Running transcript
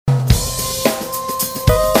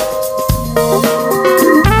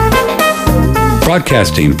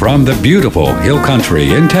Broadcasting from the beautiful Hill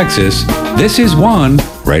Country in Texas, this is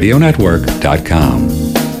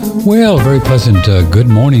OneRadioNetwork.com. Well, very pleasant good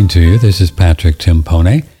morning to you. This is Patrick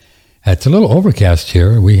Timpone. It's a little overcast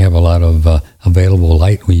here. We have a lot of available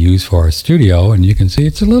light we use for our studio, and you can see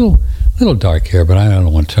it's a little dark here, but I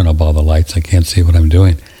don't want to turn up all the lights. I can't see what I'm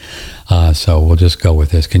doing. So we'll just go with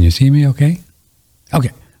this. Can you see me okay?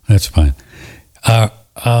 Okay, that's fine.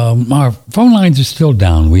 Our phone lines are still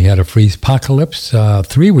down. We had a freeze apocalypse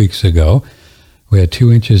 3 weeks ago. We had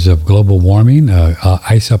 2 inches of global warming,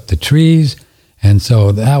 ice up the trees, and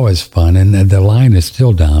so that was fun. And the line is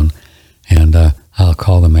still down, and I'll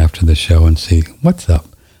call them after the show and see what's up.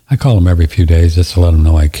 I call them every few days just to let them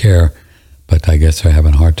know I care, but I guess they're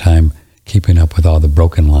having a hard time keeping up with all the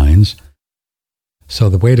broken lines. So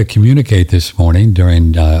the way to communicate this morning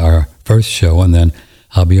during our first show, and then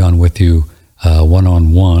I'll be on with you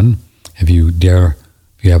one-on-one, if you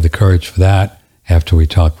have the courage for that, after we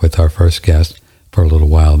talk with our first guest for a little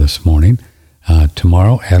while this morning.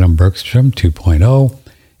 Tomorrow, Adam Bergstrom 2.0,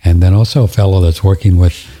 and then also a fellow that's working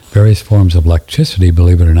with various forms of electricity,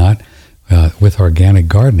 believe it or not, with organic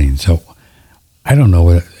gardening. So I don't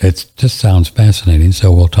know, it just sounds fascinating,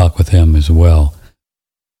 so we'll talk with him as well.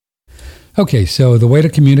 Okay, so the way to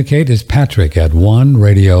communicate is Patrick at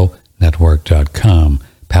OneRadioNetwork.com.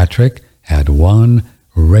 Patrick at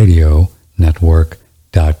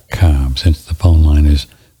OneRadioNetwork.com, since the phone line is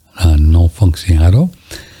no funcionado.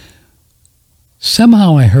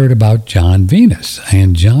 Somehow I heard about John Venus,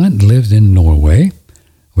 and John lives in Norway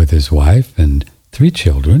with his wife and 3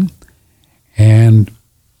 children, and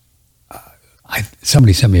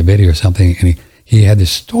somebody sent me a video or something, and he had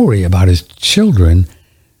this story about his children.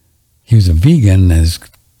 He was a vegan,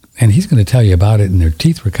 and he's going to tell you about it, and their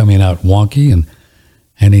teeth were coming out wonky,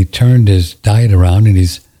 and he turned his diet around, and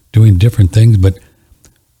he's doing different things, but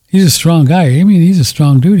he's a strong guy. I mean, he's a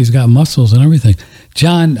strong dude. He's got muscles and everything.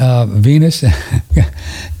 John Venus,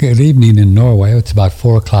 good evening in Norway. It's about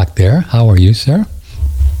 4 o'clock there. How are you, sir?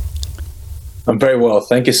 I'm very well.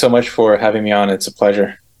 Thank you so much for having me on. It's a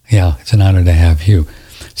pleasure. Yeah, it's an honor to have you.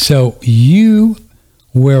 So you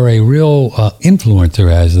were a real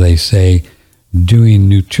influencer, as they say, doing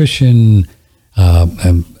nutrition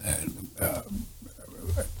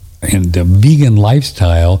and the vegan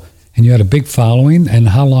lifestyle, and you had a big following. And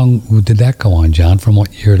how long did that go on, John? From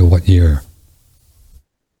what year to what year?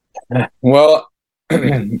 Well,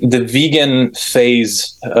 the vegan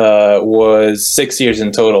phase was 6 years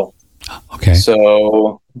in total. Okay.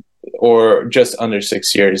 So, or just under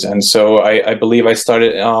 6 years. And so I believe I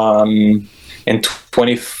started in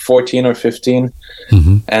 2014 or 15.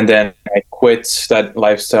 Mm-hmm. And then I quit that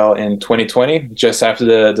lifestyle in 2020, just after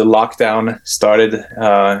the lockdown started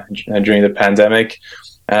during the pandemic.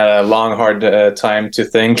 A long, hard time to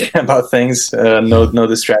think about things, no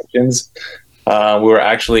distractions. We were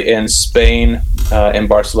actually in Spain, in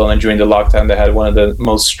Barcelona during the lockdown. They had one of the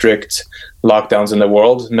most strict lockdowns in the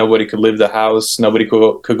world. Nobody could leave the house. Nobody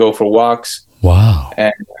could go for walks. Wow.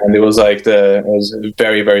 And it was it was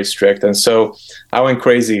very, very strict. And so I went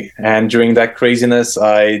crazy. And during that craziness,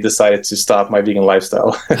 I decided to stop my vegan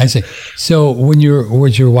lifestyle. I see. So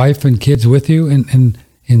was your wife and kids with you in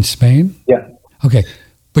Spain? Yeah. Okay.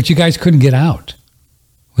 But you guys couldn't get out.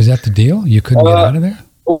 Was that the deal? You couldn't get out of there?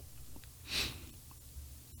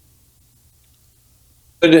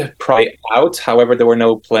 Could pry out. However, there were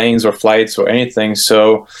no planes or flights or anything.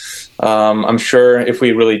 So I'm sure if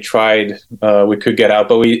we really tried, we could get out.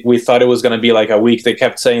 But we thought it was going to be like a week. They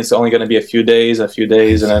kept saying it's only going to be a few days,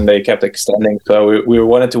 and then they kept extending. So we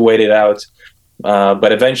wanted to wait it out.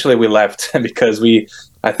 But eventually we left because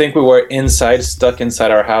I think we were stuck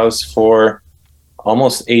inside our house for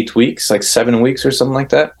almost 8 weeks, like 7 weeks or something like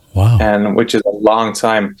that. Wow. And which is a long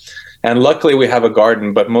time. And luckily we have a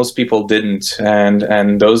garden, but most people didn't.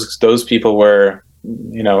 And those people were,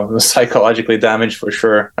 psychologically damaged for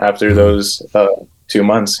sure after those 2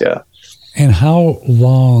 months. Yeah. And how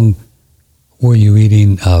long were you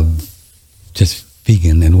eating just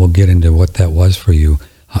vegan? And we'll get into what that was for you.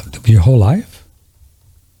 Your whole life?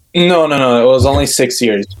 No. It was only 6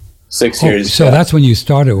 years. 6 years. So that's when you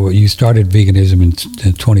started veganism in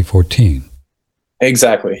 2014.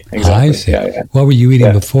 Exactly. I see. Yeah. What were you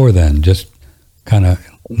eating before then? Just kind of...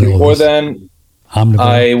 Before then,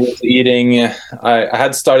 I was eating... I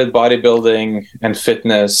had started bodybuilding and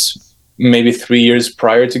fitness maybe 3 years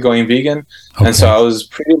prior to going vegan. Okay. And so I was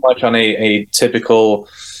pretty much on a typical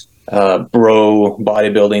bro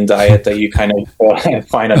bodybuilding diet that you kind of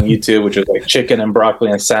find on YouTube, which is like chicken and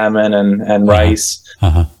broccoli and salmon and rice,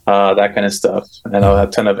 that kind of stuff, and a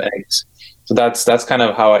ton of eggs. that's kind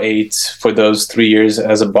of how I ate for those 3 years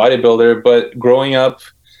as a bodybuilder. But growing up,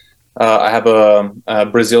 I have a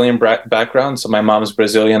Brazilian background. So my mom's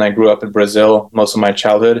Brazilian. I grew up in Brazil most of my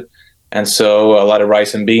childhood. And so a lot of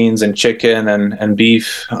rice and beans and chicken and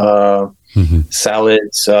beef,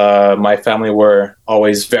 salads. My family were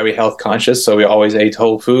always very health conscious. So we always ate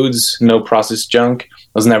whole foods, no processed junk.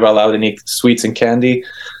 Was never allowed any sweets and candy.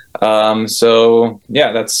 So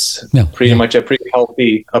yeah, that's pretty much a pretty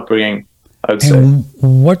healthy upbringing, I would say.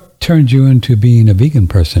 What turned you into being a vegan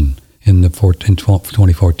person in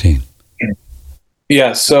 2014?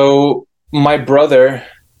 Yeah, so my brother,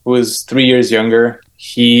 who was 3 years younger,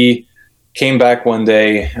 he came back one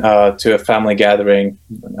day to a family gathering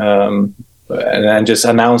and just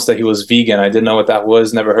announced that he was vegan. I didn't know what that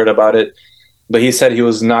was, never heard about it, but he said he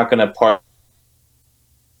was not going to part.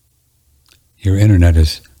 Your internet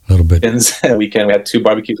is a little bit. Weekend, we had 2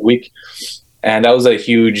 barbecues a week, and that was a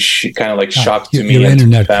huge kind of like shock to me. Your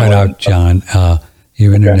internet cut out, John.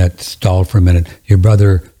 Your internet stalled for a minute. Your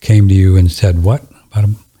brother came to you and said what about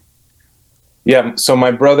him? Yeah, so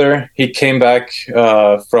my brother, he came back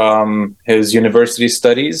from his university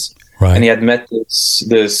studies, right, and he had met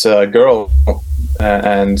this girl,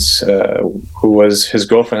 and who was his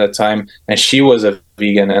girlfriend at the time, and she was a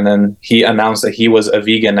vegan, and then he announced that he was a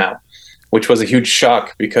vegan now, which was a huge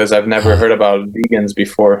shock because I've never heard about vegans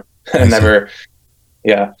before. Never,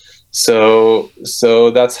 yeah. So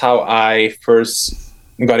that's how I first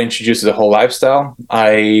got introduced to the whole lifestyle.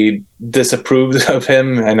 I disapproved of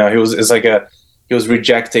him. I know he was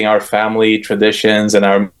rejecting our family traditions and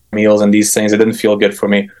our meals and these things. It didn't feel good for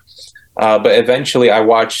me. But eventually I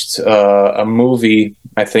watched a movie.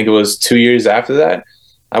 I think it was 2 years after that.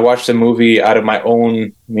 I watched a movie out of my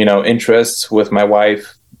own, interests with my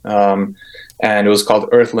wife. And it was called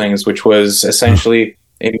Earthlings, which was essentially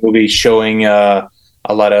a movie showing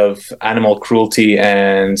a lot of animal cruelty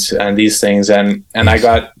and these things. And I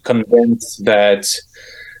got convinced that,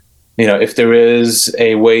 if there is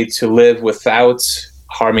a way to live without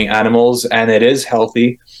harming animals, and it is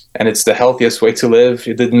healthy and it's the healthiest way to live,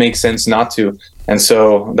 it didn't make sense not to. And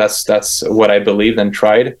so that's what I believed and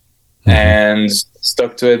tried and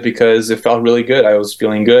stuck to it because it felt really good. I was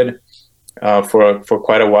feeling good for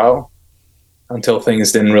quite a while until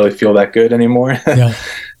things didn't really feel that good anymore. Yeah,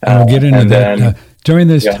 we'll get into that. During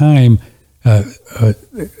this time, there's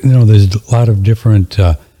a lot of different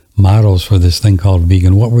models for this thing called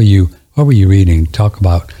vegan. What were you reading? Talk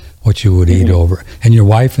about what you would eat over, and your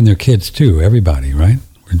wife and their kids too. Everybody, right?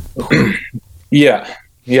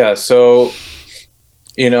 Yeah. So,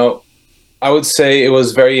 I would say it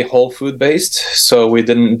was very whole food based. So we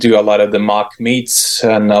didn't do a lot of the mock meats,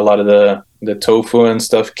 and a lot of the tofu and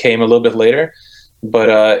stuff came a little bit later.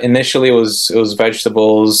 But initially it was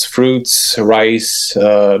vegetables, fruits, rice,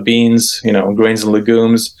 beans, grains and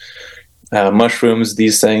legumes, mushrooms,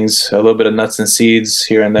 these things, a little bit of nuts and seeds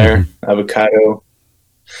here and there, avocado.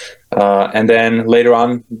 And then later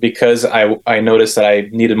on, because I noticed that I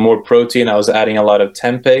needed more protein, I was adding a lot of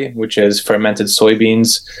tempeh, which is fermented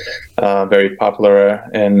soybeans, very popular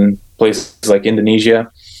in places like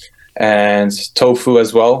Indonesia. And tofu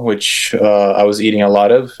as well, which I was eating a lot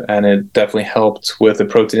of, and it definitely helped with the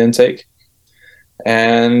protein intake.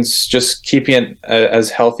 And just keeping it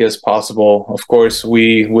as healthy as possible. Of course,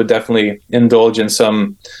 we would definitely indulge in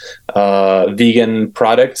some vegan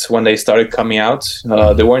products when they started coming out.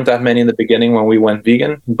 There weren't that many in the beginning when we went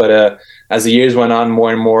vegan, but as the years went on,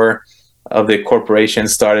 more and more of the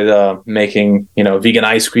corporations started making, vegan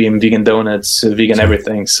ice cream, vegan donuts, vegan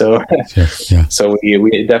everything. So, so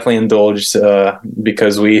we definitely indulged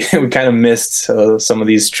because we kind of missed some of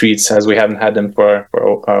these treats as we haven't had them for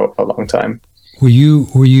a long time. Were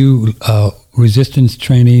you resistance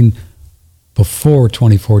training before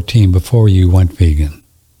 2014, before you went vegan?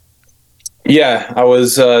 Yeah, I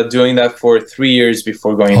was doing that for 3 years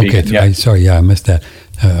before going vegan. Okay, I missed that.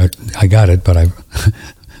 I got it, but I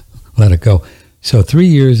let it go. So 3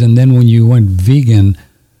 years, and then when you went vegan,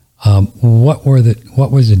 what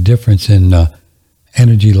was the difference in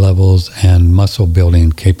energy levels and muscle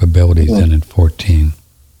building capabilities then in 14?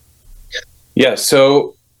 Yeah,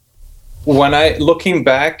 so when looking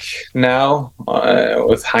back now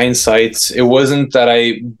with hindsight, it wasn't that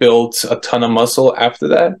I built a ton of muscle after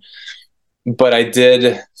that, but I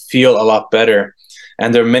did feel a lot better.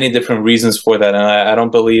 And there are many different reasons for that. And I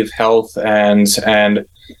don't believe health and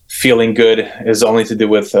feeling good is only to do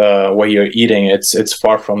with what you're eating. It's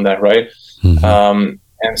far from that, right?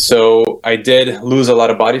 And so I did lose a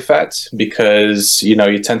lot of body fat because, you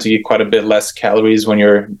tend to eat quite a bit less calories when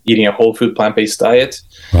you're eating a whole food plant-based diet.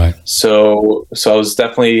 Right. So I was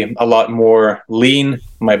definitely a lot more lean.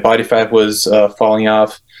 My body fat was falling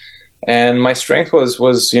off, and my strength was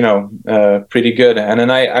pretty good. And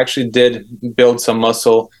then I actually did build some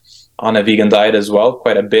muscle on a vegan diet as well,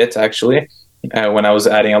 quite a bit actually. When I was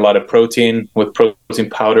adding a lot of protein with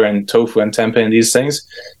protein powder and tofu and tempeh and these things.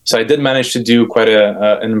 So I did manage to do quite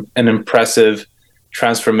an impressive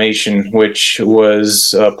transformation, which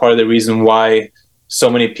was part of the reason why so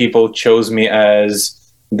many people chose me as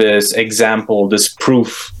this example, this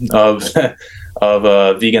proof of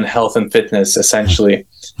vegan health and fitness, essentially.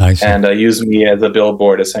 And used me as a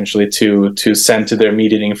billboard, essentially, to send to their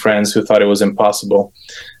meat-eating friends who thought it was impossible.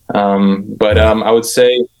 I would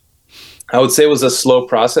say it was a slow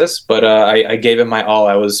process, but I gave it my all.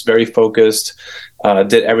 I was very focused,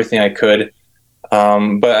 did everything I could.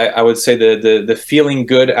 But I would say the feeling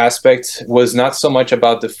good aspect was not so much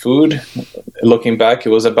about the food. Looking back, it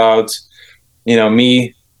was about,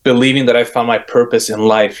 me believing that I found my purpose in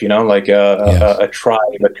life, like a tribe,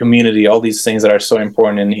 a community, all these things that are so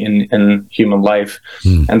important in human life.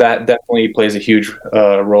 And that definitely plays a huge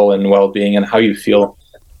role in well-being and how you feel.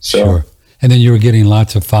 So. Sure. And then you were getting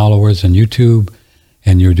lots of followers on YouTube,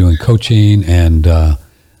 and you were doing coaching and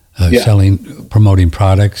promoting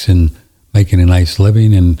products and making a nice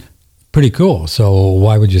living, and pretty cool. So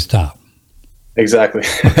why would you stop? Exactly.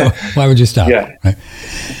 Why would you stop? Yeah. Right?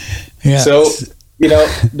 Yeah. So,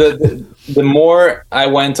 the more I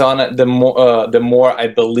went on it, the more I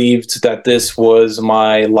believed that this was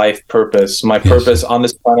my life purpose. My purpose on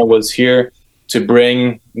this planet was here to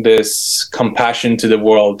bring this compassion to the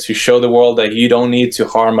world, to show the world that you don't need to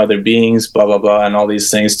harm other beings, blah, blah, blah, and all these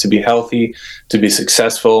things to be healthy, to be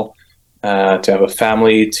successful, to have a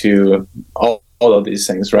family, to all of these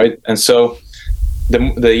things, right? And so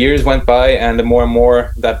the years went by, and the more and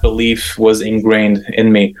more that belief was ingrained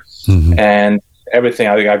in me. Mm-hmm. And everything,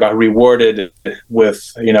 I got rewarded with,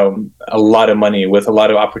 a lot of money, with a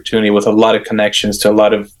lot of opportunity, with a lot of connections to a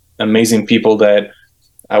lot of amazing people that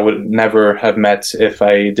I would never have met if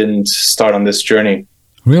I didn't start on this journey.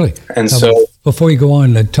 Really? And so before you go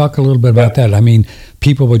on, talk a little bit about that. I mean,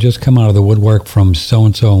 people would just come out of the woodwork from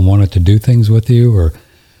so-and-so and wanted to do things with you or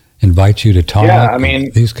invite you to talk. Yeah, I mean,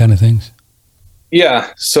 these kind of things.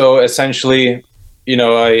 Yeah. So essentially,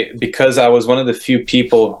 because I was one of the few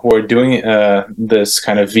people who are doing this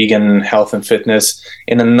kind of vegan health and fitness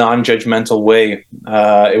in a non-judgmental way,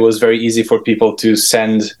 it was very easy for people to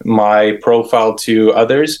send my profile to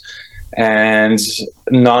others, and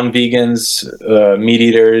non-vegans, meat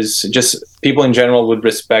eaters, just people in general would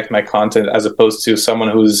respect my content as opposed to someone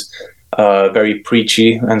who's very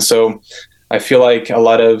preachy. And so I feel like a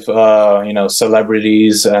lot of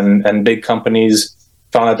celebrities and big companies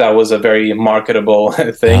found that was a very marketable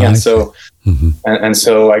thing. And so, and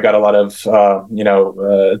so I got a lot of,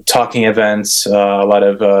 talking events, a lot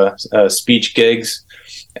of speech gigs.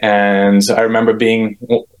 And I remember being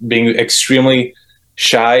extremely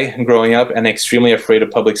shy growing up and extremely afraid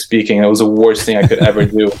of public speaking. It was the worst thing I could ever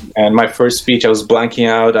do. And my first speech, I was blanking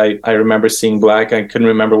out. I remember seeing black. I couldn't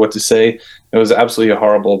remember what to say. It was absolutely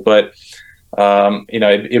horrible. But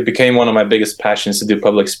it became one of my biggest passions to do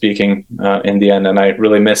public speaking in the end, and I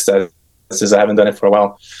really missed that since I haven't done it for a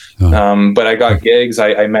while. But I got gigs.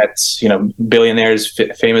 I met billionaires,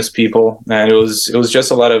 famous people, and it was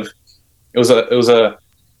just a lot of it was a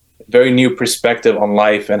very new perspective on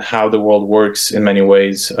life and how the world works in many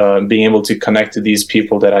ways. Being able to connect to these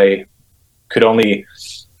people that I could only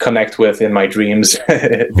connect with in my dreams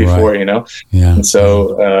before, Yeah. And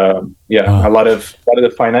so, a lot of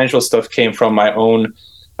the financial stuff came from my own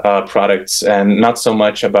products, and not so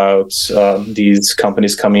much about these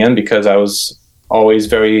companies coming in, because I was always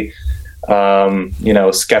very,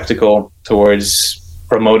 skeptical towards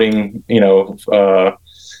promoting,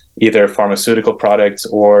 either pharmaceutical products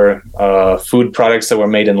or food products that were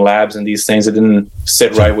made in labs and these things that didn't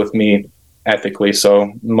sit right with me ethically.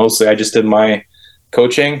 So mostly I just did my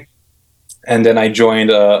coaching, and then I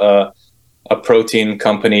joined a protein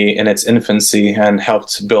company in its infancy and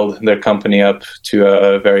helped build their company up to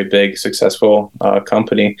a very big, successful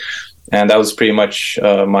company. And that was pretty much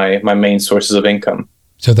my main sources of income.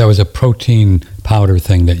 So that was a protein powder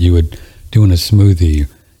thing that you would do in a smoothie.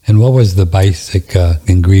 And what was the basic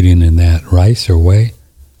ingredient in that? Rice or whey?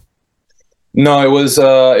 No, it was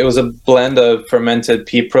a blend of fermented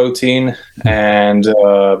pea protein and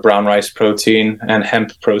brown rice protein and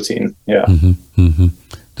hemp protein. Yeah. Mm-hmm, mm-hmm.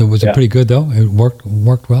 So was it pretty good though? It worked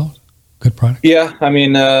well. Good product. Yeah, I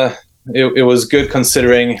mean, it was good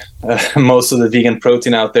considering most of the vegan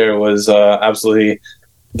protein out there was absolutely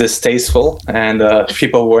distasteful, and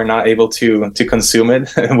people were not able to consume it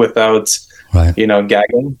without, right,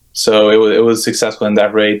 gagging. So it was successful in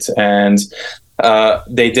that rate, and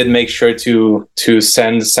they did make sure to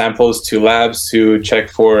send samples to labs to check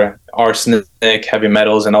for arsenic, heavy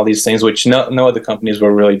metals, and all these things, which no other companies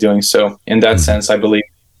were really doing. So in that sense, I believe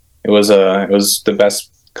it was the best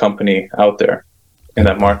company out there in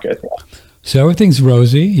that market. So everything's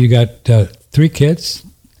rosy. You got 3 kids,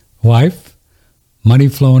 wife, money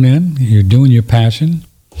flowing in. You're doing your passion.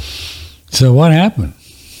 So what happened?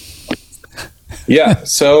 Yeah.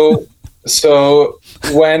 So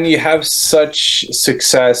when you have such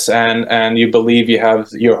success and you believe you have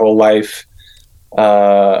your whole life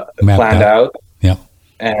planned out, yeah,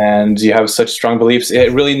 and you have such strong beliefs,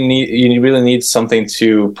 you really need something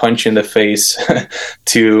to punch in the face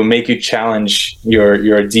to make you challenge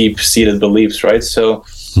your deep-seated beliefs, right? So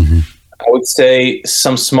I would say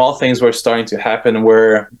some small things were starting to happen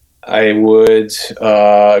where I would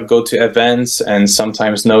go to events and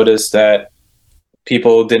sometimes notice that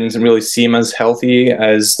people didn't really seem as healthy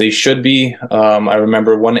as they should be. I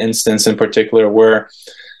remember one instance in particular where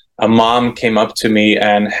a mom came up to me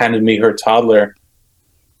and handed me her toddler,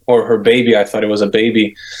 or her baby. I thought it was a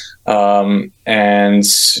baby. And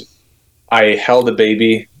I held the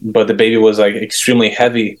baby, but the baby was like extremely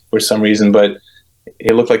heavy for some reason, but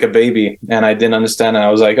it looked like a baby, and I didn't understand. And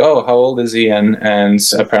I was like, "Oh, how old is he?" And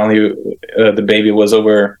apparently the baby was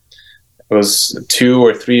 2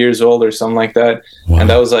 or 3 years old or something like that. Wow. And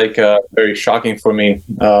that was like very shocking for me.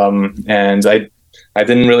 And I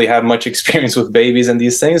didn't really have much experience with babies and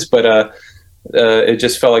these things, but it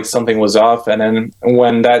just felt like something was off. And then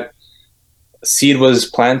when that seed was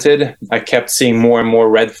planted, I kept seeing more and more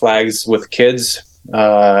red flags with kids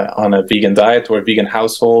on a vegan diet or vegan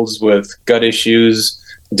households with gut issues,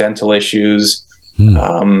 dental issues,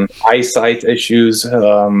 eyesight issues,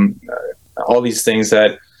 all these things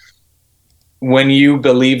that when you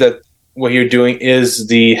believe that what you're doing is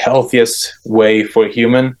the healthiest way for a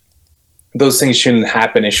human, those things shouldn't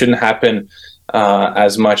happen. It shouldn't happen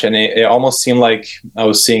as much. And it almost seemed like I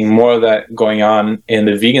was seeing more of that going on in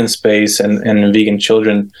the vegan space and vegan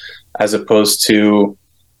children, as opposed to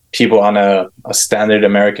people on a standard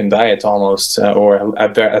American diet almost, or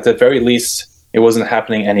at the very least, it wasn't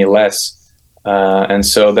happening any less. And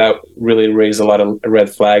so that really raised a lot of red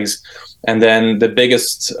flags. And then the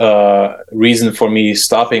biggest reason for me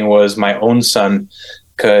stopping was my own son,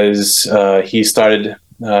 because he started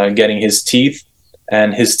getting his teeth,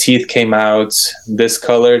 and his teeth came out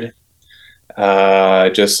discolored,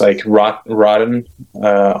 just like rotten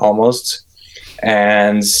almost.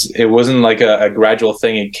 And it wasn't like a gradual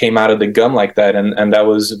thing. It came out of the gum like that. And that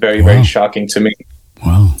was very, very shocking to me.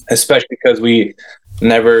 Wow. Especially because we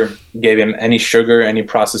never gave him any sugar, any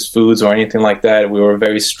processed foods or anything like that. We were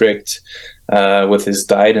very strict with his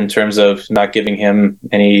diet in terms of not giving him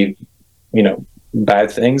any,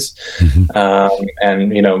 bad things.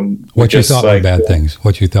 And, what you thought were bad things.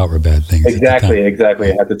 What you thought were bad things.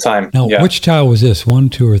 Exactly at the time. Now, which child was this? 1,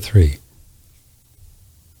 2, or 3?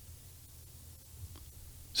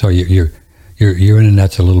 So your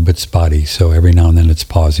internet's a little bit spotty, so every now and then it's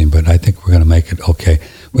pausing, but I think we're going to make it okay.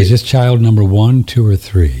 Was this child number 1, 2, or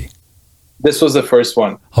 3? This was the first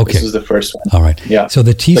one. Okay. This was the first one. All right. Yeah. So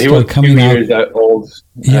the teeth started coming out. 2 years that old.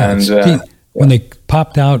 Yeah. And, when they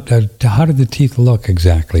popped out, how did the teeth look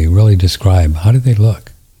exactly? Really describe. How did they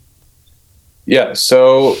look? Yeah.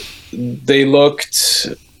 So they looked,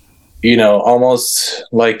 almost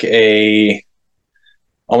like a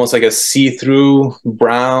see-through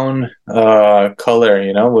brown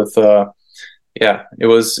color, with it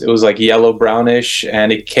was like yellow brownish,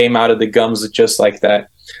 and it came out of the gums just like that.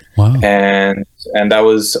 Wow. And that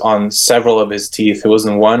was on several of his teeth. It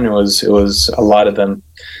wasn't one, it was a lot of them.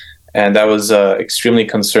 And that was extremely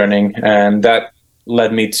concerning, and that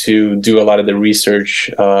led me to do a lot of the research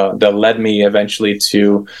that led me eventually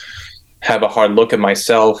to have a hard look at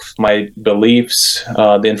myself, my beliefs,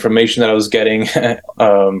 the information that I was getting,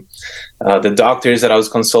 the doctors that I was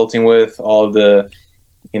consulting with, all of the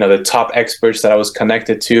top experts that I was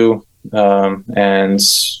connected to,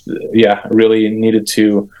 really needed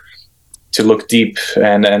to look deep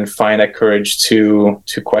and find that courage to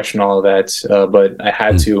question all of that. But I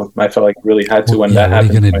had to. I felt like I really had to when that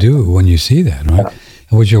happened. What are you going to do when you see that, right? Yeah.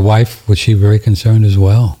 And was your wife, was she very concerned as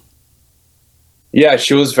well? Yeah,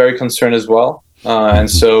 she was very concerned as well. And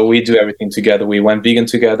so we do everything together. We went vegan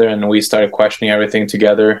together, and we started questioning everything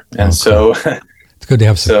together. And so it's good to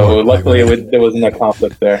have support. So luckily there wasn't a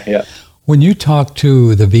conflict there. Yeah. When you talk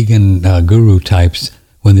to the vegan guru types,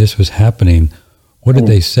 when this was happening, what did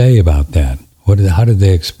they say about that? How did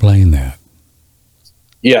they explain that?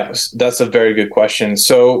 Yes, that's a very good question.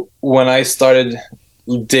 So when I started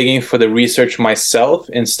digging for the research myself,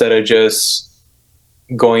 instead of just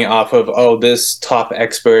going off of, oh, this top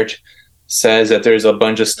expert says that there's a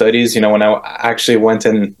bunch of studies, when I actually went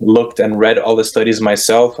and looked and read all the studies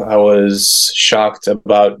myself, I was shocked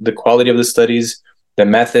about the quality of the studies, the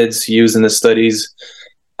methods used in the studies,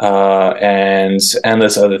 and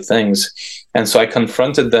endless other things. And so I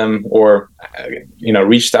confronted them, or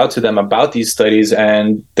reached out to them about these studies,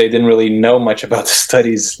 and they didn't really know much about the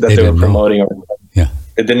studies that they were promoting.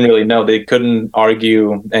 They didn't really know. They couldn't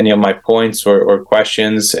argue any of my points or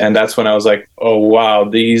questions. And that's when I was like, oh, wow,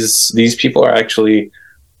 these people are actually,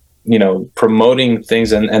 promoting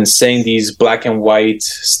things and saying these black and white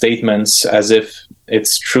statements as if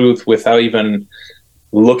it's truth without even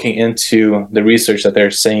looking into the research that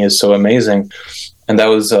they're saying is so amazing. And that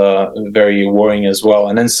was very worrying as well.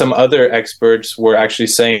 And then some other experts were actually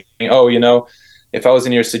saying, oh, if I was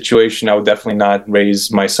in your situation, I would definitely not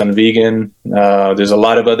raise my son vegan. There's a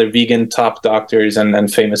lot of other vegan top doctors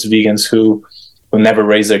and famous vegans who never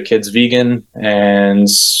raise their kids vegan. And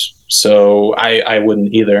so I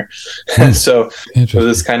wouldn't either. So it was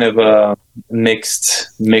this kind of mixed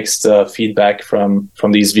feedback from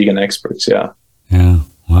these vegan experts. Yeah. Yeah.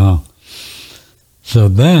 Wow. So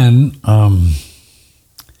then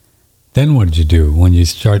what did you do when you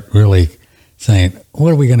start really saying,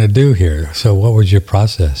 what are we going to do here? So what was your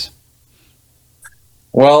process?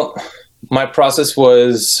 Well, my process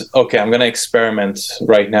was, okay, I'm going to experiment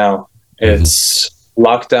right now. It's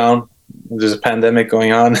lockdown. There's a pandemic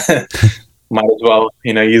going on. Might as well,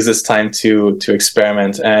 use this time to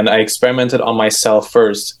experiment. And I experimented on myself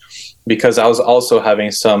first because I was also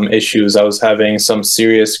having some issues. I was having some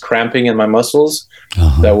serious cramping in my muscles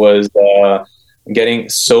that was getting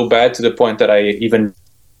so bad to the point that I even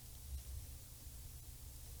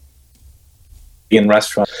in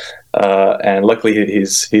restaurant, and luckily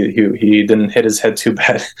he didn't hit his head too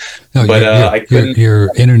bad. No, but I couldn't. Your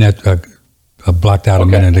internet blocked out a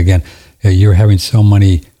minute again. You were having so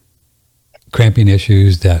many cramping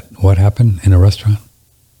issues that what happened in a restaurant?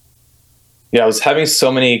 Yeah, I was having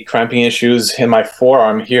so many cramping issues in my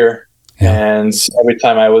forearm here, and every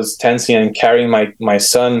time I was tensing and carrying my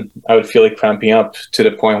son, I would feel it cramping up to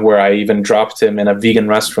the point where I even dropped him in a vegan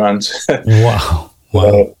restaurant. Wow.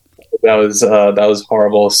 That was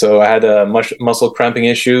horrible. So I had muscle cramping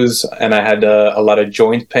issues, and I had a lot of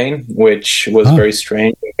joint pain, which was very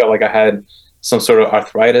strange. I felt like I had some sort of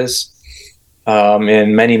arthritis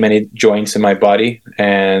in many joints in my body,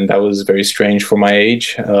 and that was very strange for my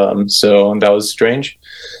age. So that was strange.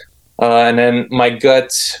 And then my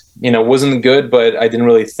gut, wasn't good, but I didn't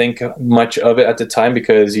really think much of it at the time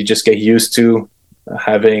because you just get used to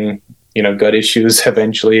having, gut issues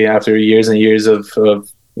eventually after years and years of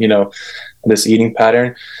this eating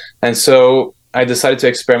pattern. And so I decided to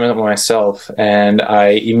experiment with myself, and I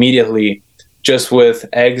immediately, just with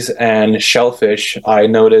eggs and shellfish, I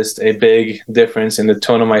noticed a big difference in the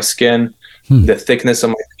tone of my skin, the thickness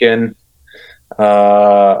of my skin.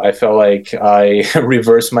 I felt like I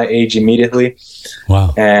reversed my age immediately.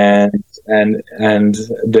 Wow. And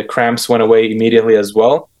the cramps went away immediately as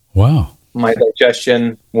well. Wow. My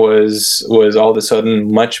digestion was all of a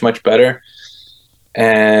sudden much better.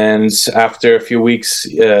 And after a few weeks,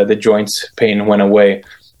 the joint pain went away.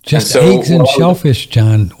 Just eggs and shellfish,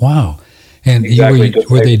 John. Wow. And exactly,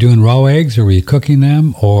 were they doing raw eggs, or were you cooking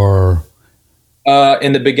them, or?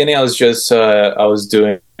 In the beginning, I was just I was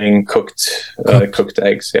doing cooked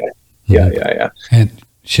eggs. Yeah. And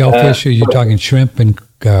shellfish? Are you talking shrimp and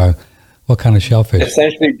what kind of shellfish?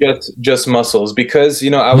 Essentially, just mussels, because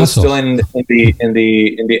I was still in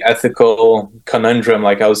the ethical conundrum.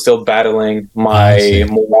 Like I was still battling my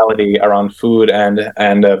morality around food,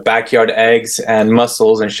 and backyard eggs and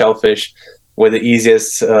mussels and shellfish were the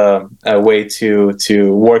easiest way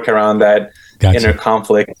to work around that inner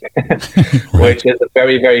conflict, which is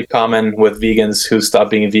very, very common with vegans who stop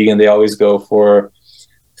being vegan. They always go for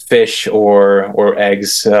fish or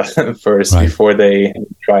eggs first before they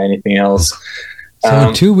try anything else. So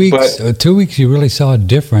in 2 weeks, you really saw a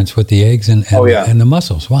difference with the eggs and the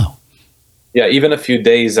mussels. Wow. Yeah, even a few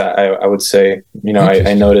days, I would say.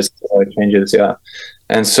 I noticed changes. Yeah,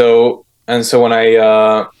 and so when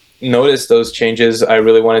I noticed those changes, I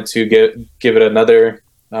really wanted to give it another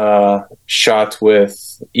shot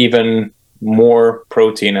with even more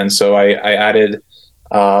protein, and so I added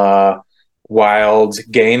wild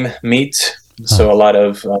game meat, so a lot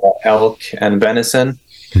of elk and venison.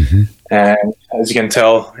 And as you can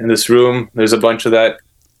tell in this room, there's a bunch of that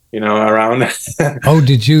around. Oh,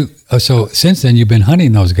 did you? Oh, so since then you've been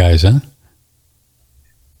hunting those guys, huh?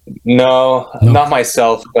 No, not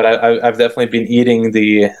myself, but I've definitely been eating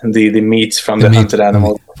the meat from the hunted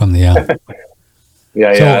animals. From the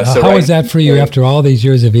yeah. So how was that for you after all these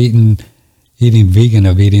years of eating vegan,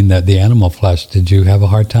 of eating the animal flesh? Did you have a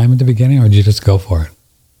hard time at the beginning, or did you just go for it?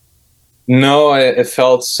 No, it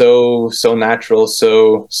felt so natural,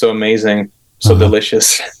 so amazing, so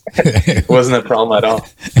delicious. It wasn't a problem at all.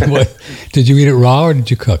 Did you eat it raw or did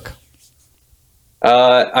you cook?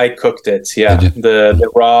 I cooked it. Yeah, the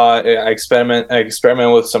raw. I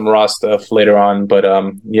experiment with some raw stuff later on, but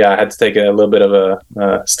I had to take a little bit of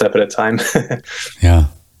a step at a time. Yeah.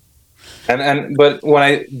 But when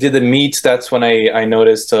I did the meat, that's when I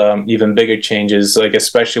noticed even bigger changes, like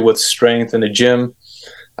especially with strength in the gym,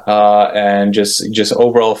 and just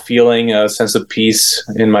overall feeling a sense of peace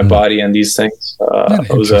in my body and these things.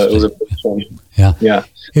 It was a big change. Yeah.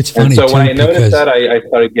 It's funny. And so when I noticed that, I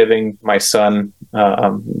started giving my son,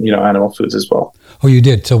 animal foods as well. Oh, you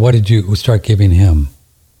did. So what did you start giving him?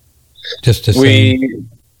 Just to say.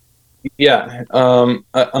 Yeah.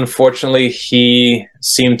 Unfortunately, he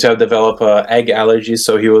seemed to have developed egg allergy,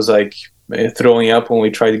 so he was like throwing up when we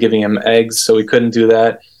tried giving him eggs. So we couldn't do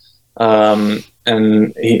that.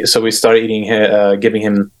 So we started giving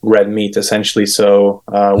him red meat essentially. So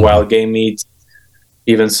wild game meat,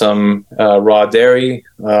 even some raw dairy,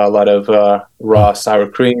 a lot of raw sour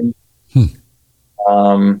cream,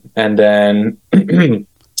 and then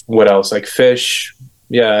what else? Like fish.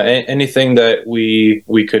 Yeah, anything that we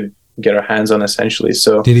could get our hands on essentially.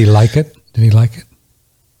 So did he like it?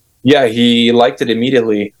 Yeah, he liked it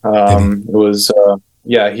immediately. It was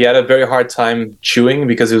he had a very hard time chewing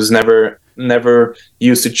because he was never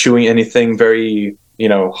used to chewing anything very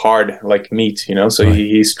hard like meat, so right.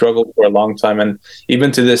 he struggled for a long time, and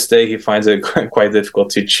even to this day he finds it quite difficult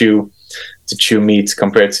to chew meat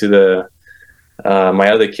compared to my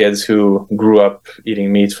other kids who grew up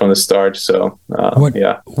eating meat from the start. So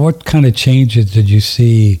what kind of changes did you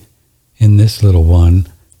see in this little one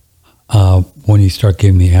when you start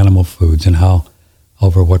giving the animal foods, and how,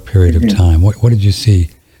 over what period of time? What did you see?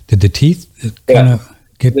 Did the teeth kind of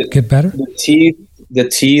get better? The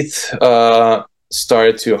teeth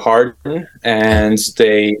started to harden, and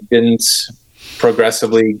they didn't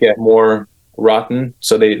progressively get more rotten.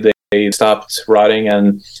 So they stopped rotting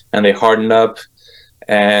and they hardened up.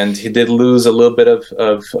 And he did lose a little bit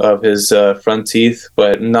of his front teeth,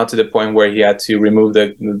 but not to the point where he had to remove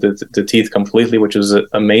the teeth completely, which was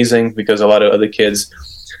amazing, because a lot of other kids,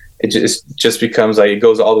 it just becomes like it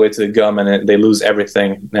goes all the way to the gum and they lose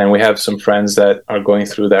everything. And we have some friends that are going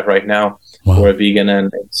through that right now. Wow. Who are vegan,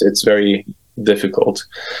 and it's very difficult.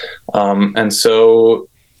 And so,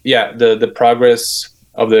 the progress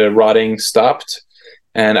of the rotting stopped,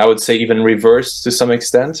 and I would say even reversed to some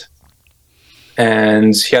extent.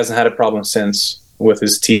 And he hasn't had a problem since with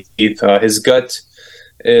his teeth. His gut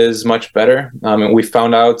is much better. We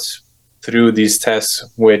found out through these tests,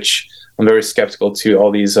 which I'm very skeptical to all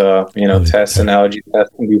these, tests and allergy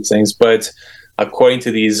tests and these things. But according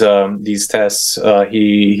to these tests,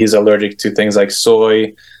 he's allergic to things like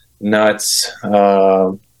soy, nuts,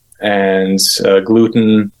 and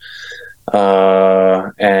gluten,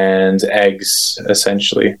 and eggs,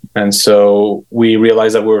 essentially. And so we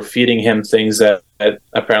realized that we were feeding him things that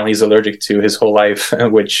apparently he's allergic to his whole life,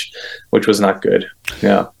 which was not good.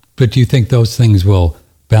 Yeah. But do you think those things will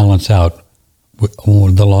balance out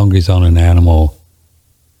the longer he's on an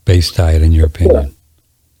animal-based diet, in your opinion?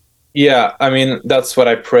 Yeah, I mean, that's what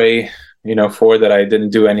I pray, for, that I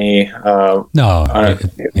didn't do any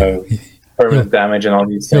permanent damage and all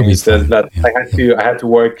these things. I had to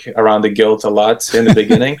work around the guilt a lot in the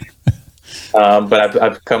beginning, but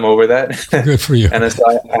I've come over that. Good for you. And so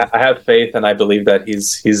I have faith, and I believe that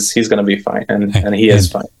he's going to be fine, and he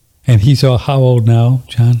is fine. And he's how old now,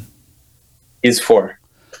 John? He's 4.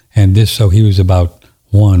 And so he was about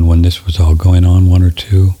 1 when this was all going on, 1 or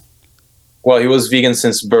 2? Well, he was vegan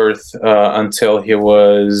since birth until he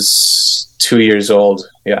was 2 years old.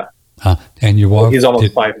 Yeah. And your wife? He's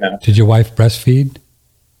almost 5 now. Did your wife breastfeed?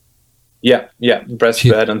 Yeah,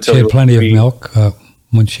 breastfed until she had plenty of milk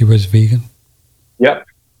when she was vegan. Yeah,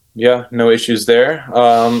 no issues there.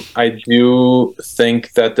 I do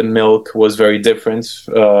think that the milk was very different,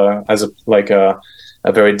 as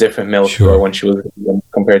a very different milk for when she was vegan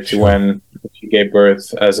compared to when she gave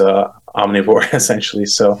birth as a omnivore, essentially.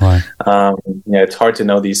 So, right. It's hard to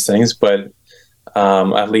know these things, but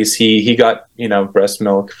at least he got breast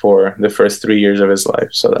milk for the first 3 years of his life.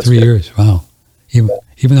 So that's 3 years. Wow.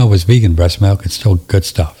 Even though it was vegan breast milk, it's still good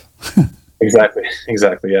stuff. Exactly.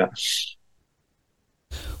 Yeah.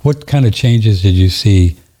 What kind of changes did you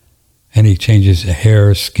see? Any changes,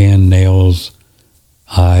 hair, skin, nails,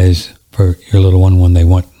 eyes for your little one when they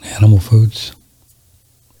went animal foods?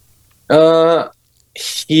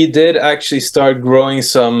 He did actually start growing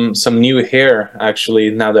some new hair, actually,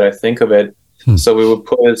 now that I think of it. So we would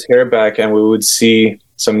pull his hair back and we would see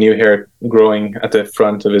some new hair growing at the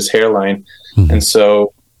front of his hairline. And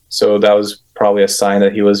so that was probably a sign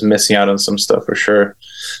that he was missing out on some stuff for sure.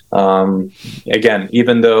 Again,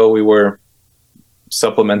 even though we were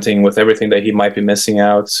supplementing with everything that he might be missing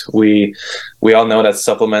out, we all know that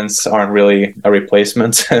supplements aren't really a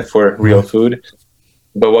replacement for real food.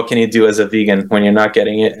 But what can you do as a vegan when you're not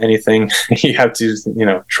getting anything? You have to,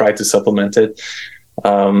 try to supplement it.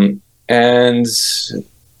 And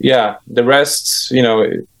yeah, the rest,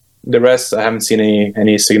 I haven't seen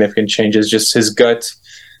any significant changes. Just his gut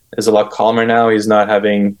is a lot calmer now. He's not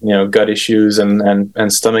having, gut issues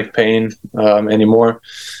and stomach pain anymore.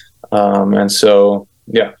 And so,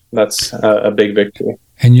 yeah, that's a big victory.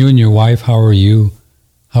 And you and your wife, how are you?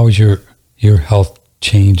 How is your health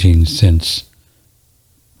changing since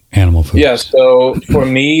animal foods? Yeah, so for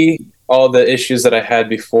me, all the issues that I had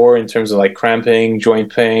before in terms of like cramping,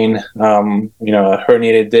 joint pain,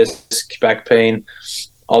 herniated disc, back pain,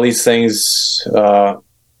 all these things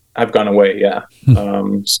have gone away. Yeah.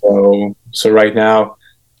 So right now,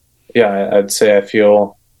 yeah, I'd say I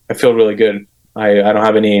feel really good. I don't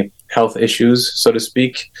have any health issues, so to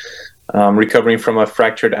speak. Recovering from a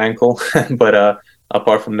fractured ankle, but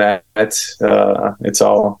apart from that, it's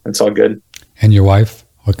all good. And your wife,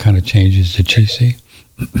 what kind of changes did she see?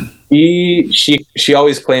 She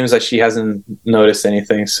always claims that she hasn't noticed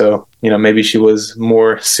anything. So, maybe she was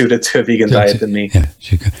more suited to a vegan diet than me. Yeah,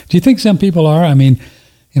 she could. Do you think some people are? I mean,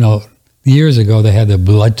 years ago they had the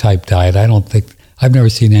blood type diet. I've never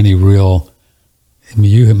seen any real,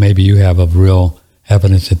 maybe you have of real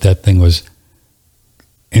evidence that thing was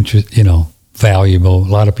valuable. A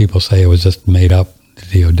lot of people say it was just made up,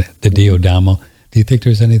 the Diodamo. Do you think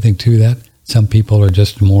there's anything to that? Some people are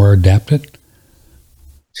just more adapted?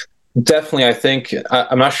 Definitely, I think.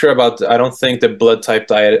 I'm not sure about. I don't think the blood type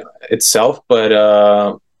diet itself, but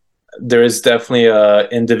there is definitely a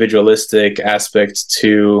individualistic aspect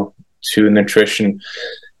to nutrition,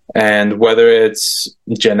 and whether it's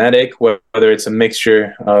genetic, whether it's a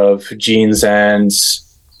mixture of genes and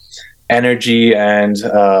energy and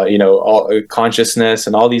all consciousness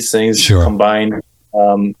and all these things combined.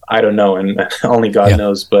 I don't know, and only God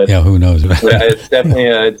knows. But who knows? But it's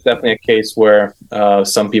definitely a case where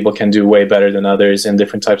some people can do way better than others in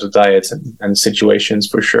different types of diets and situations,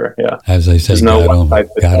 for sure. Yeah, as I said,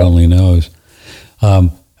 God only knows.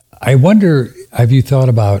 I wonder, have you thought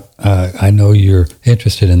about? I know you're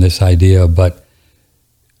interested in this idea, but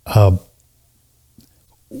the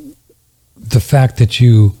fact that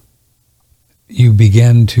you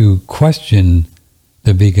began to question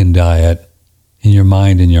the vegan diet in your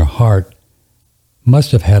mind and your heart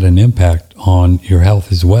must have had an impact on your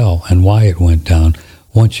health as well, and why it went down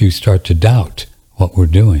once you start to doubt what we're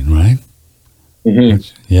doing, right? Mm-hmm.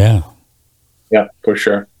 Yeah, for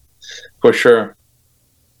sure.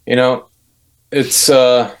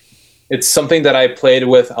 It's something that I played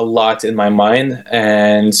with a lot in my mind,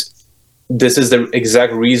 and this is the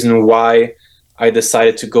exact reason why I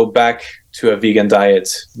decided to go back to a vegan diet,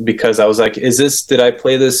 because I was like, did I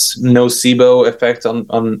play this nocebo effect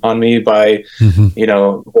on me by,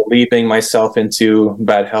 believing myself into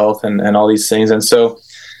bad health and all these things. And so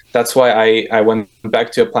that's why I went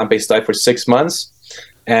back to a plant-based diet for 6 months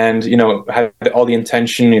and, had all the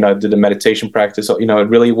intention, I did the meditation practice, I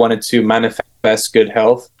really wanted to manifest good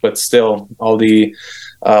health, but still all the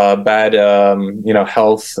bad,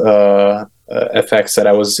 health effects that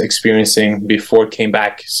I was experiencing before came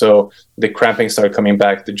back. So the cramping started coming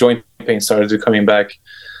back, the joint pain started coming back,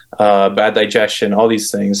 bad digestion, all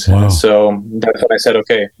these things. Wow. And so that's when I said,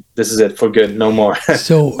 okay, this is it for good, no more.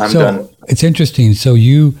 So I'm done. It's interesting. So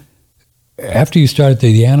after you started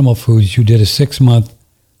the animal foods, you did a 6-month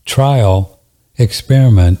trial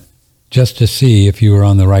experiment just to see if you were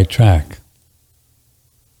on the right track.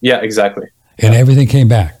 Yeah, exactly. And everything came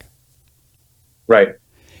back. Right.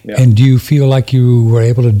 Yeah. And do you feel like you were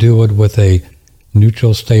able to do it with a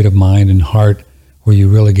neutral state of mind and heart, where you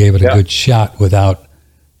really gave it a good shot without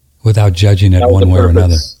judging it one way or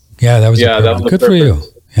another? Yeah, that was good for you.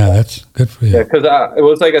 Yeah, that's good for you. Yeah, because it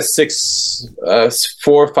was like a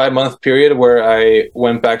 4 or 5 month period where I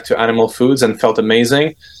went back to animal foods and felt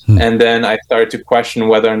amazing. And then I started to question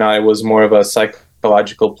whether or not it was more of a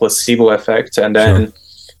psychological placebo effect. And then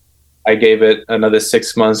I gave it another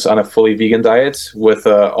 6 months on a fully vegan diet with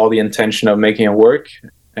all the intention of making it work.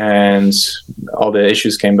 and all the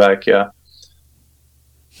issues came back. Yeah.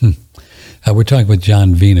 We're talking with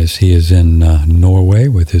John Venus. He is in Norway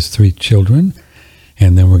with his 3 children,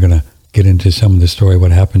 and then we're going to get into some of the story,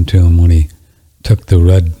 what happened to him when he took the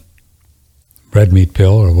red meat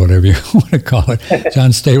pill, or whatever you want to call it.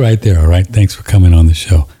 John, stay right there, all right? Thanks for coming on the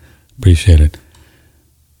show. Appreciate it.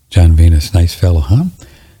 John Venus, nice fellow, huh?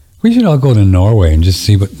 We should all go to Norway and just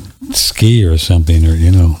ski or something, or,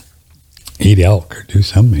 eat elk or do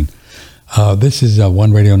something. This is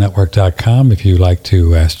OneRadioNetwork.com. If you'd like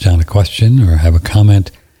to ask John a question or have a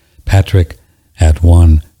comment, Patrick at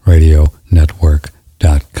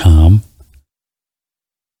OneRadioNetwork.com.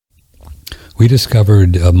 We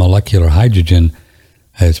discovered molecular hydrogen.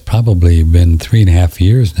 It's probably been 3.5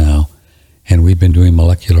 years now, and we've been doing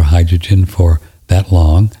molecular hydrogen for that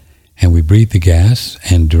long, and we breathe the gas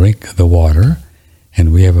and drink the water,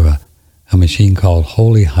 and we have a machine called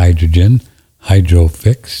Holy Hydrogen,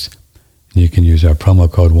 HydroFix. You can use our promo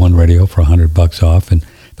code OneRadio for $100 off, and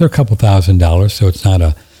they're a couple $1,000, so it's not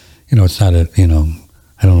a, I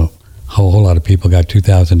don't know, a whole lot of people got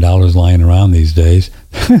 $2,000 lying around these days.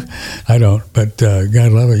 I don't, but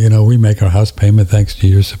God love it. We make our house payment thanks to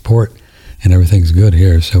your support, and everything's good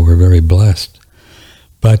here, so we're very blessed.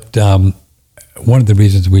 But one of the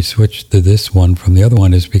reasons we switched to this one from the other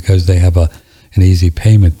one is because they have an easy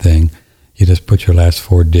payment thing. You just put your last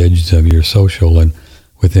 4 digits of your social, and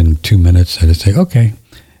within 2 minutes, I just say, okay.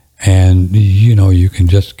 And, you can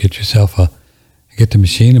just get the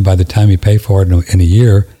machine, and by the time you pay for it in a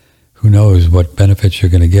year, who knows what benefits you're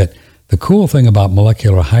going to get. The cool thing about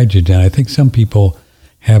molecular hydrogen, I think some people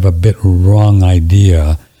have a bit wrong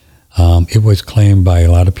idea. It was claimed by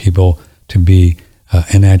a lot of people to be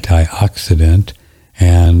an antioxidant,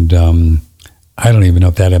 and I don't even know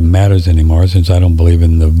if that matters anymore, since I don't believe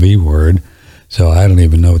in the V word. So I don't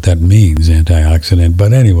even know what that means, antioxidant.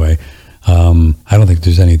 But anyway, I don't think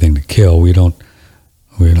there's anything to kill. We're not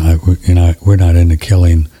into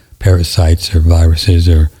killing parasites or viruses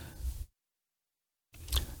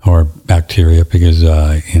or bacteria, because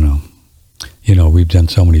we've done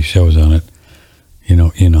so many shows on it.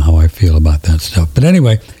 You know how I feel about that stuff. But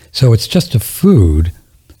anyway, so it's just a food,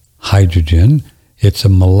 hydrogen. It's a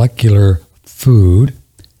molecular food.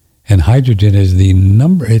 And hydrogen is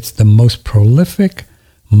it's the most prolific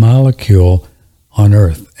molecule on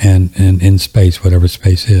Earth and in space, whatever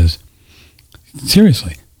space is.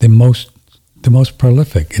 Seriously, the most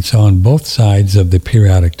prolific. It's on both sides of the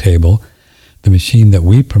periodic table. The machine that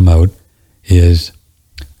we promote is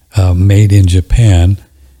made in Japan,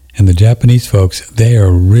 and the Japanese folks, they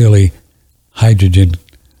are really hydrogen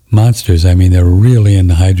monsters. I mean, they're really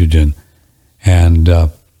into hydrogen, and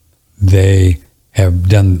they have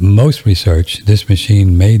done most research. This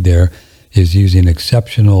machine made there is using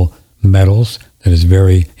exceptional metals that is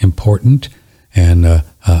very important, and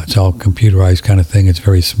it's all computerized kind of thing. It's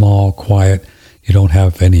very small, quiet. You don't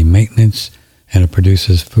have any maintenance, and it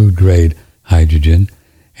produces food-grade hydrogen,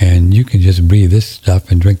 and you can just breathe this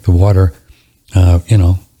stuff and drink the water,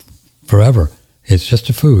 forever. It's just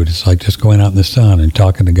a food. It's like just going out in the sun and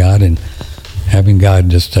talking to God and having God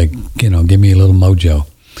just give me a little mojo.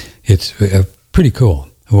 It's pretty cool.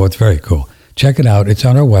 Well, it's very cool. Check it out. It's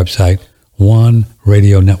on our website,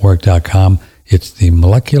 OneRadioNetwork.com. It's the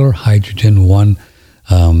Molecular Hydrogen One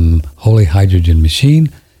Holy Hydrogen Machine.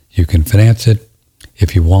 You can finance it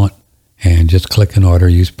if you want, and just click an order.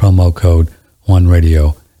 Use promo code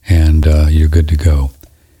OneRadio, and you're good to go.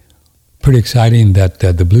 Pretty exciting that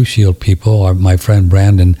the Blue Shield people, my friend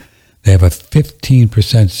Brandon, they have a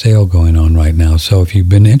 15% sale going on right now. So if you've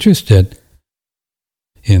been interested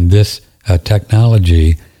in this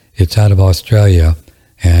technology, it's out of Australia,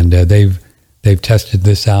 and they've tested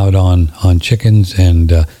this out on chickens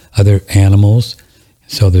and other animals.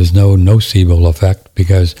 So there's no nocebo effect,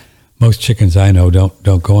 because most chickens I know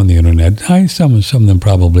don't go on the internet. Some of them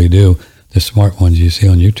probably do, the smart ones you see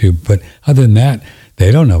on YouTube. But other than that,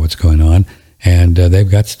 they don't know what's going on. And they've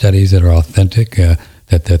got studies that are authentic,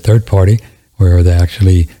 that the third party, where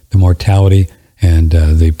the mortality and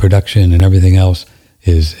the production and everything else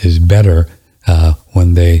is better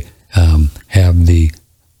when they have the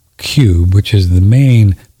cube, which is the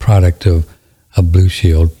main product of Blue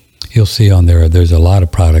Shield. You'll see on there's a lot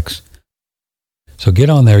of products. So get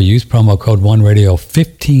on there, use promo code OneRadio,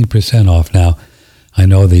 15% off now. I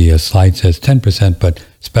know the slide says 10%, but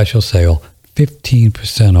special sale,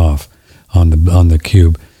 15% off on the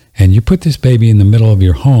cube. And you put this baby in the middle of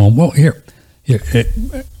your home. Well, here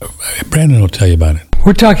Brandon will tell you about it.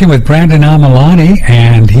 We're talking with Brandon Amalani,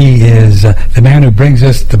 and he is the man who brings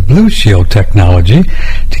us the Blue Shield technology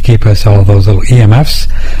to keep us all those little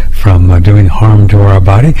EMFs from doing harm to our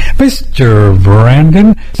body. Mr.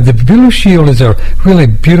 Brandon, the Blue Shield is a really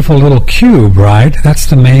beautiful little cube, right? That's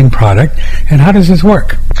the main product. And how does this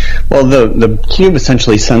work? Well, the cube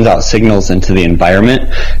essentially sends out signals into the environment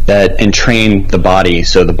that entrain the body.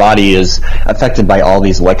 So the body is affected by all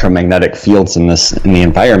these electromagnetic fields in the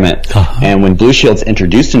environment. And when Blue Shield's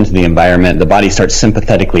introduced into the environment, the body starts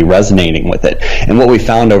sympathetically resonating with it. And what we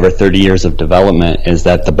found over 30 years of development is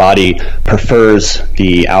that the body prefers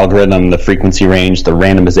the algorithm, the frequency range, the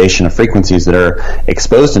randomization of frequencies that are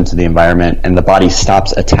exposed into the environment, and the body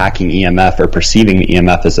stops attacking EMF or perceiving the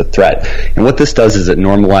EMF as a threat. And what this does is it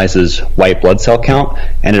normalizes white blood cell count,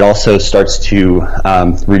 and it also starts to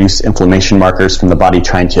reduce inflammation markers from the body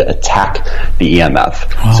trying to attack the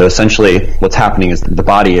EMF. Wow. So essentially what's happening is the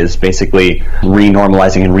body is basically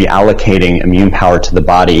renormalizing and reallocating immune power to the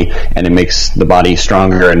body, and it makes the body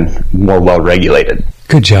stronger and more well-regulated.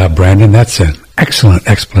 Good job, Brandon. That's an excellent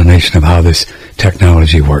explanation of how this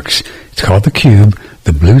technology works. It's called the Cube,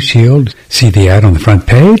 the Blue Shield. See the ad on the front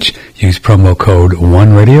page. Use promo code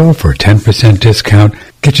ONERADIO for a 10% discount.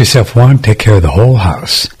 Get yourself one, take care of the whole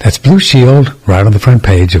house. That's Blue Shield right on the front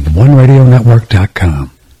page of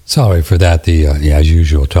OneRadioNetwork.com. Sorry for that. The as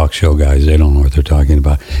usual, talk show guys, they don't know what they're talking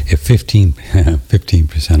about. If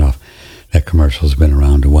 15% off, that commercial's been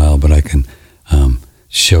around a while, but I can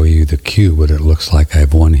show you the Cube, what it looks like. I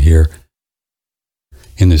have one here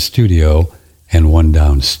in the studio and one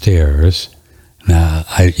downstairs. Now,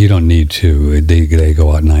 you don't need to. They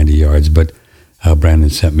go out 90 yards, but Brandon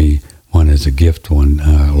sent me one as a gift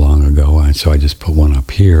long ago, and so I just put one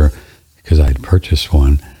up here because I'd purchased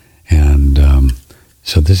one. And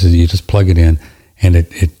so this is, you just plug it in, and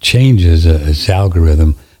it changes its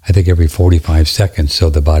algorithm, I think, every 45 seconds, so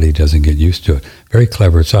the body doesn't get used to it. Very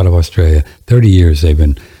clever. It's out of Australia. 30 years they've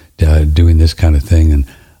been doing this kind of thing. And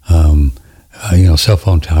cell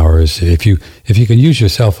phone towers. If you can use your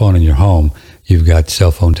cell phone in your home, you've got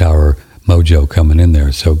cell phone tower mojo coming in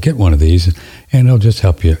there. So get one of these, and it'll just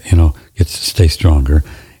help you, get to stay stronger.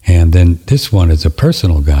 And then this one is a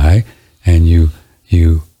personal guy, and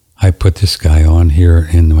I put this guy on here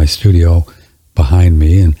in my studio behind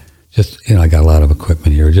me, and just, I got a lot of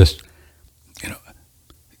equipment here. Just,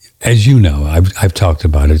 as you know, I've talked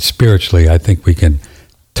about it spiritually. I think we can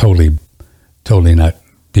totally not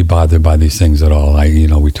be bothered by these things at all.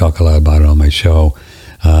 We talk a lot about it on my show.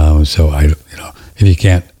 So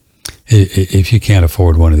if you can't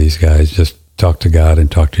afford one of these guys, just talk to God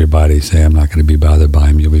and talk to your body. Say, I'm not going to be bothered by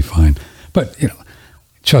him. You'll be fine. But,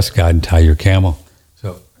 trust God and tie your camel.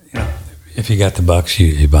 So, if you got the bucks,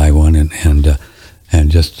 you buy one and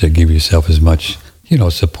just to give yourself as much,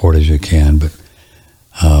 support as you can. But,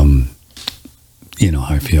 you know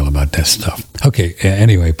how I feel about that stuff. Okay.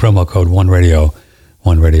 Anyway, promo code OneRadio,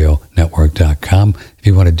 OneRadioNetwork.com. If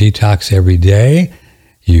you want to detox every day,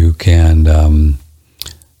 you can go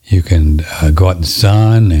out in the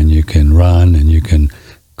sun, and you can run, and you can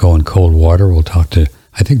go in cold water. We'll talk to,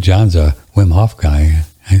 I think John's a Wim Hof guy.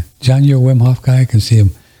 John, you're a Wim Hof guy? I can see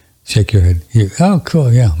him shake your head. Oh,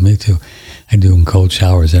 cool. Yeah, me too. I do in cold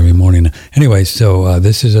showers every morning. Anyway, so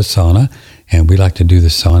this is a sauna, and we like to do the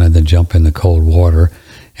sauna and then jump in the cold water,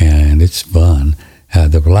 and it's fun.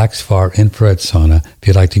 The Relax Far Infrared Sauna. If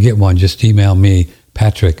you'd like to get one, just email me,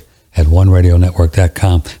 Patrick, at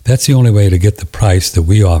OneRadioNetwork.com. That's the only way to get the price that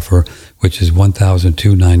we offer, which is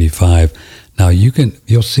 $1,295. Now,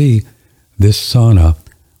 you'll see this sauna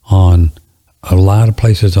on a lot of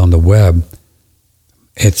places on the web.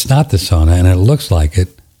 It's not the sauna, and it looks like it,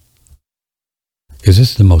 because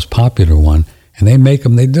this is the most popular one, and they make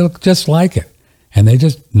them, they look just like it, and they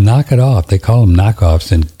just knock it off. They call them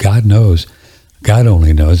knockoffs, and God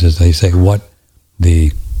only knows, as they say, what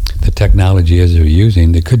the technology is they're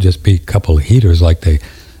using. They could just be a couple of heaters like they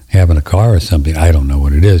have in a car or something. I don't know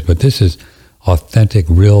what it is, but this is authentic,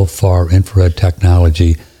 real far infrared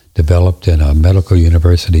technology developed in a medical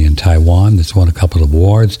university in Taiwan that's won a couple of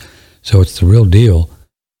awards. So it's the real deal.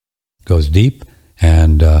 It goes deep,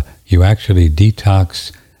 and you actually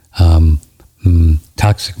detox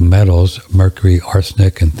toxic metals, mercury,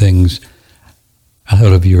 arsenic, and things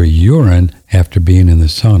out of your urine after being in the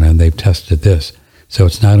sauna, and they've tested this. So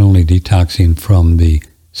it's not only detoxing from the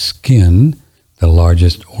skin, the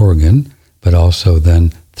largest organ, but also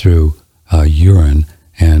then through urine,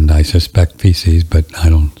 and I suspect feces, but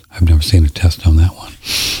I've never seen a test on that one.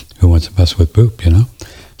 Who wants to mess with poop,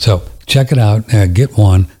 So check it out. Get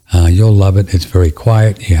one. You'll love it. It's very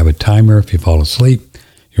quiet. You have a timer if you fall asleep.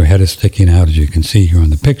 Your head is sticking out, as you can see here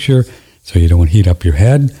on the picture. so you don't heat up your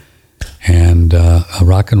head, and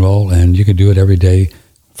rock and roll, and you can do it every day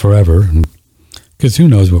forever, because who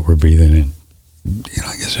knows what we're breathing in.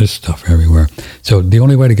 I guess there's stuff everywhere. So the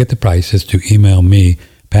only way to get the price is to email me,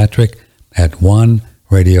 Patrick, at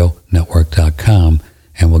oneradionetwork.com,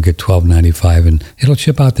 and we'll get $12.95, and it'll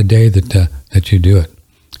ship out the day that you do it.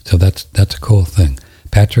 So that's a cool thing.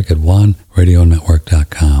 Patrick at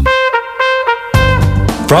oneradionetwork.com.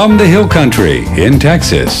 From the Hill Country in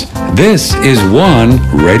Texas, this is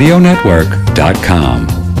OneRadioNetwork.com.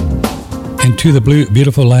 And to the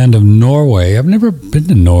beautiful land of Norway. I've never been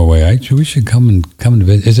to Norway. We should come to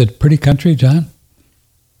visit. Is it pretty country, John?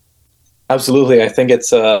 Absolutely. I think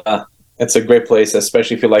it's a great place,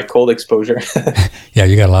 especially if you like cold exposure. Yeah,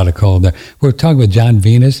 you got a lot of cold there. We're talking with John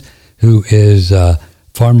Venus, who is a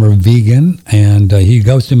farmer vegan, and he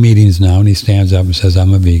goes to meetings now, and he stands up and says,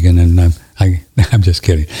 "I'm a vegan," and I'm just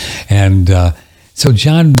kidding. And so,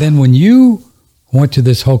 John, then when you went to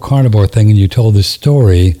this whole carnivore thing and you told this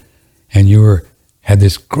story, and you had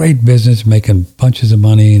this great business making bunches of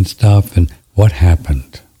money and stuff, and what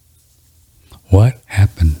happened? What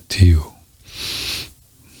happened to you?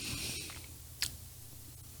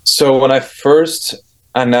 So when I first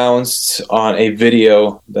announced on a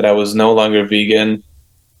video that I was no longer vegan,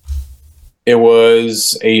 it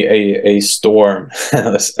was a storm,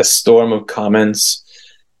 a storm of comments.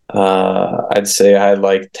 I'd say I had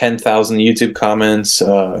like 10,000 YouTube comments.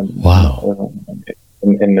 Wow.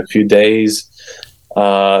 In a few days,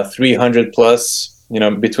 300 plus,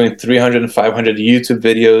 between 300 and 500 YouTube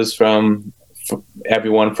videos from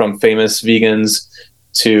everyone from famous vegans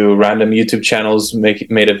to random YouTube channels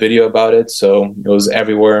made a video about it. So it was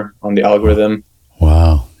everywhere on the algorithm.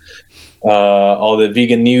 Wow. All the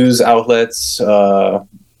vegan news outlets, were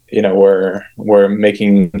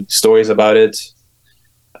making stories about it.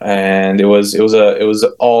 And it was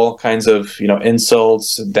all kinds of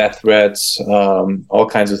insults, death threats, all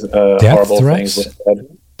kinds of horrible things.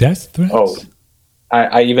 Death threats. Oh,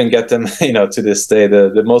 I even get them to this day.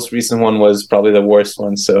 The most recent one was probably the worst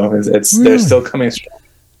one. So it's really? They're still coming strong.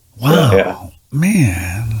 Wow, yeah.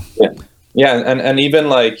 Man. Yeah, and even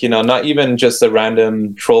not even just a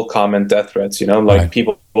random troll comment, death threats. Right.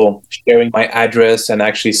 People sharing my address and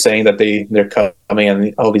actually saying that they're coming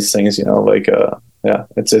and all these things. Yeah,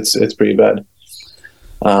 it's pretty bad.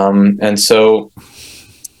 And so,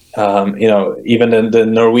 even the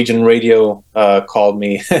Norwegian radio called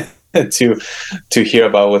me to hear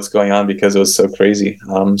about what's going on because it was so crazy.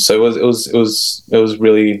 So it was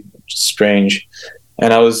really strange.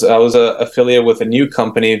 And I was a affiliate with a new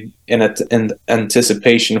company in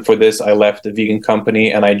anticipation for this. I left the vegan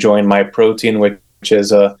company and I joined MyProtein, which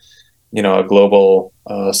is a global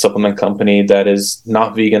supplement company that is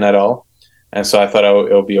not vegan at all. And so I thought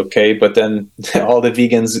it'll be okay. But then all the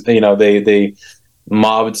vegans, they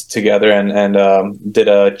mobbed together and did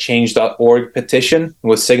a change.org petition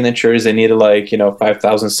with signatures. They needed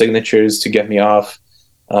 5,000 signatures to get me off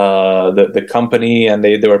the company. And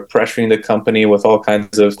they were pressuring the company with all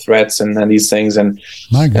kinds of threats and these things. And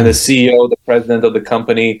the CEO, the president of the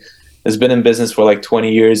company, has been in business for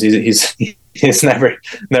 20 years. He's never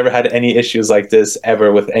had any issues like this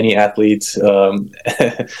ever with any athlete of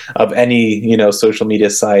any social media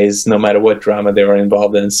size, no matter what drama they were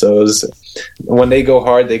involved in. So when they go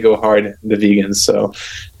hard, the vegans. So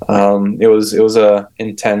it was a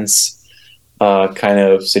intense kind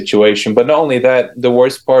of situation. But not only that, the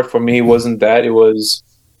worst part for me wasn't that. It was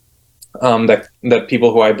that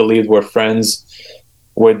people who I believed were friends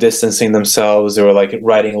were distancing themselves. They were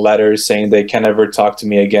writing letters saying they can never talk to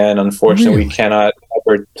me again. Unfortunately, Really? We cannot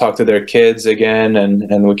ever talk to their kids again,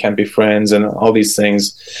 and we can't be friends, and all these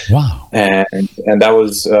things. Wow. And that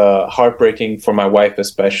was heartbreaking for my wife,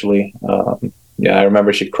 especially. I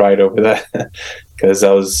remember she cried over that because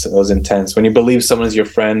that was intense. When you believe someone's your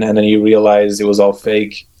friend and then you realize it was all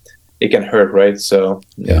fake, it can hurt, right? So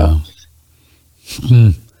yeah.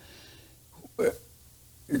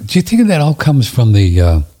 Do you think that all comes from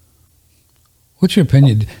the, what's your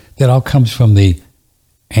opinion, that all comes from the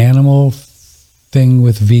animal thing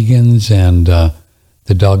with vegans and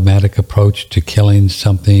the dogmatic approach to killing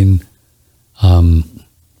something, and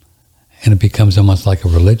it becomes almost like a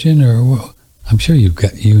religion? Or I'm sure you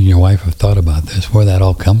and your wife have thought about this, where that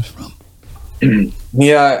all comes from.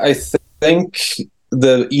 Yeah, I think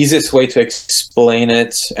the easiest way to explain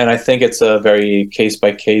it, and I think it's a very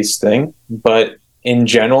case-by-case thing, but in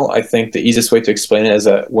general, I think the easiest way to explain it is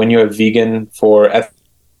that when you're a vegan for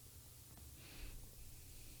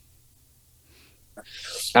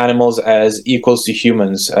animals as equals to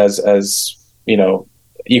humans, as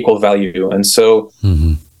equal value. And so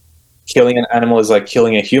killing an animal is like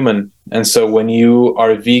killing a human. And so when you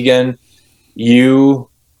are vegan, you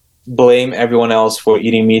blame everyone else for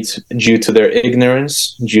eating meat due to their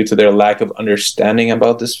ignorance, due to their lack of understanding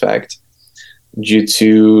about this fact, due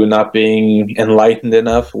to not being enlightened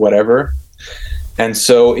enough, whatever. And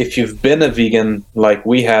so if you've been a vegan like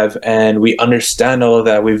we have, and we understand all of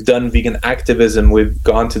that, we've done vegan activism, we've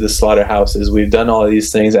gone to the slaughterhouses, we've done all of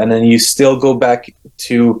these things, and then you still go back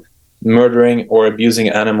to murdering or abusing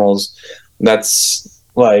animals, that's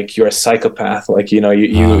like you're a psychopath. Like,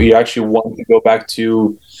 you actually want to go back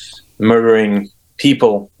to murdering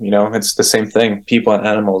people. It's the same thing, people and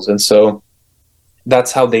animals. And so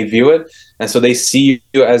that's how they view it. And so they see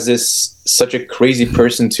you as such a crazy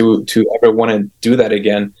person to ever want to do that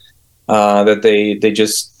again, that they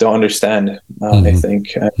just don't understand, I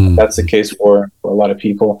think. And that's the case for a lot of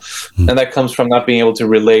people. And that comes from not being able to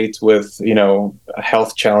relate with,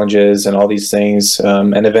 health challenges and all these things.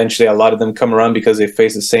 And eventually a lot of them come around because they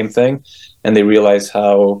face the same thing, and they realize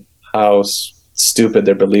how stupid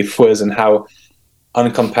their belief was and how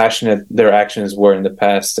uncompassionate their actions were in the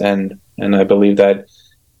past. And I believe that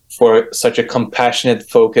for such a compassion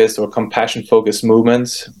focused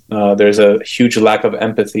movement, there's a huge lack of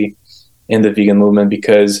empathy in the vegan movement,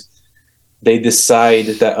 because they decide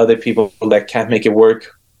that other people that can't make it work,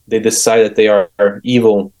 they decide that they are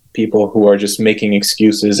evil people who are just making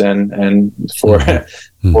excuses and for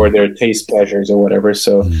their taste pleasures or whatever.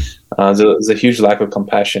 So there's a huge lack of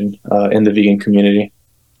compassion in the vegan community.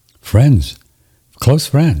 Close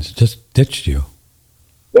friends just ditched you.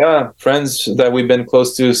 Yeah, friends that we've been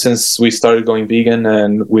close to since we started going vegan,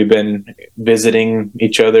 and we've been visiting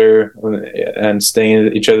each other and staying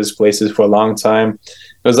at each other's places for a long time.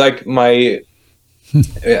 It was like I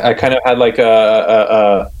kind of had like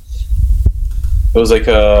a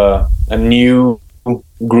new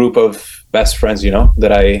group of best friends,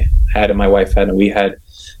 that I had and my wife had and we had.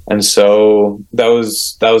 And so that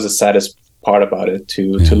was the saddest part about it,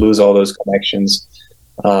 to lose all those connections.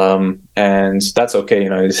 And that's okay,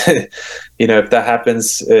 if that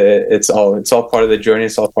happens, it's all part of the journey,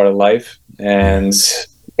 it's all part of life, and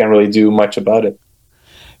you can't really do much about it.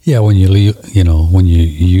 Yeah, when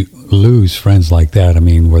you lose friends like that, I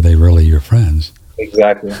mean, were they really your friends?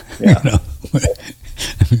 Exactly. Yeah.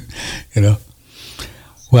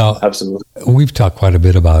 Well, absolutely. We've talked quite a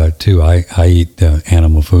bit about it too. I eat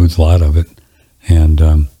animal foods, a lot of it,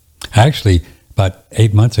 and actually, about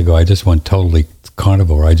 8 months ago, I just went totally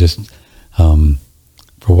carnivore. I just,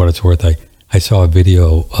 for what it's worth, I saw a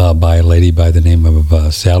video by a lady by the name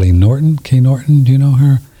of Sally Norton, Kay Norton. Do you know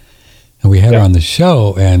her? And we had her on the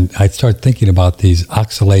show, and I started thinking about these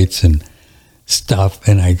oxalates and stuff,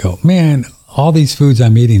 and I go, man, all these foods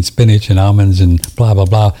I'm eating, spinach and almonds and blah, blah,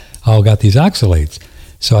 blah, all got these oxalates.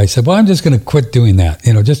 So I said, well, I'm just going to quit doing that,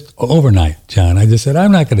 just overnight, John. I just said,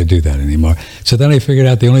 I'm not going to do that anymore. So then I figured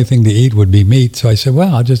out the only thing to eat would be meat. So I said,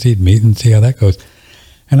 well, I'll just eat meat and see how that goes.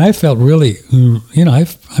 And I felt really,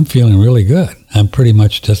 I'm feeling really good. I'm pretty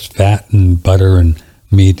much just fat and butter and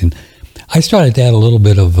meat. And I started to add a little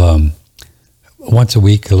bit of, once a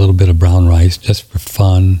week, a little bit of brown rice just for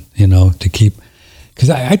fun, to keep,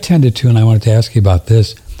 because I tended to, and I wanted to ask you about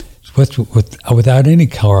this, without any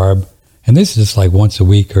carb, and this is just like once a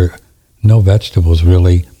week or no vegetables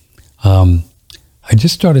really, I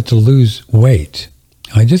just started to lose weight.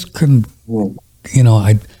 I just couldn't,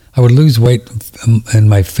 I would lose weight in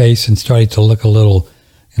my face and started to look a little,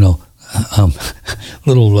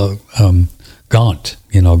 gaunt.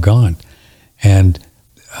 And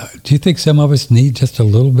do you think some of us need just a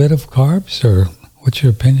little bit of carbs, or what's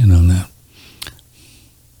your opinion on that?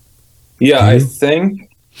 Yeah, I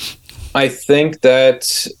think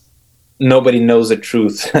that nobody knows the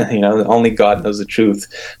truth. Only God knows the truth.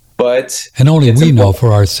 And only we know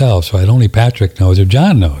for ourselves, right? Only Patrick knows, or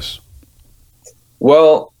John knows.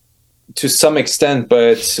 Well, to some extent,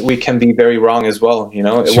 but we can be very wrong as well.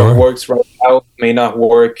 Sure. What works right now may not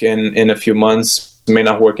work in a few months, may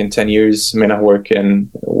not work in 10 years, may not work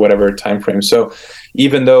in whatever time frame. So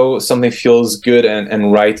even though something feels good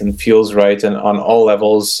and right and feels right, and on all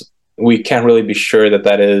levels, we can't really be sure that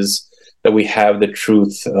we have the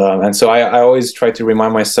truth. And so I always try to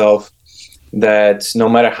remind myself that no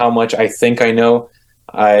matter how much I think I know,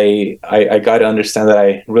 I got to understand that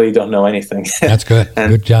I really don't know anything. That's good.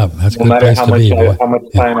 Good job. That's no good matter place how to much be. how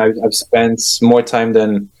much time I've spent, more time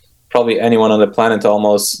than probably anyone on the planet,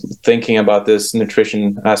 almost thinking about this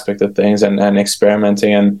nutrition aspect of things and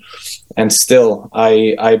experimenting, and still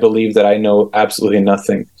I believe that I know absolutely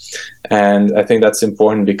nothing. And I think that's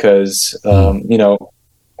important because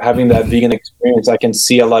having that vegan experience, I can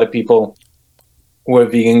see a lot of people who are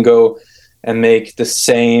vegan go, and make the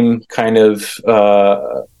same kind of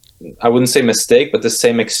I wouldn't say mistake, but the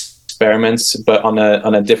same experiments, but on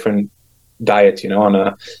a different diet,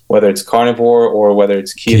 whether it's carnivore or whether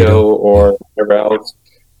it's keto or whatever else.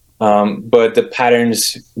 But the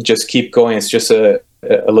patterns just keep going. It's just a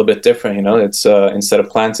little bit different, It's instead of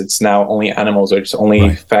plants, it's now only animals, or it's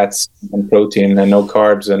only fats and protein and no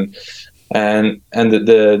carbs, and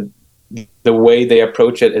the way they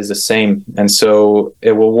approach it is the same, and so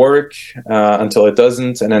it will work until it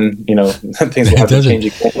doesn't, and then things will have to change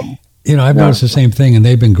again. I've noticed the same thing, and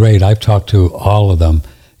they've been great. I've talked to all of them,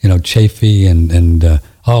 Chafee and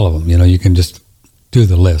all of them. You can just do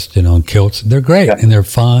the list, and Kiltz. They're great and they're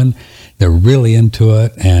fun. They're really into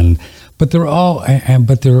it, but they're all,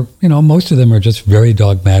 most of them are just very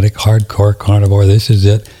dogmatic, hardcore carnivore. This is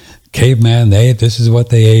it, caveman. This is what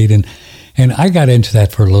they ate, and I got into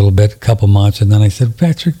that for a little bit, a couple months, and then I said,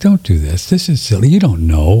 Patrick, don't do this. This is silly. You don't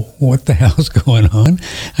know what the hell's going on.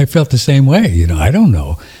 I felt the same way. I don't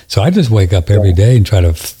know. So I just wake up every day and try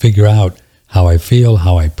to figure out how I feel,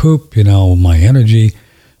 how I poop, my energy,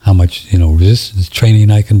 how much, resistance training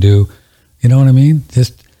I can do. You know what I mean?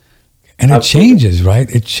 And it changes, right?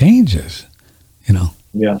 It changes,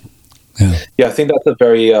 Yeah. Yeah, I think that's a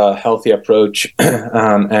very healthy approach.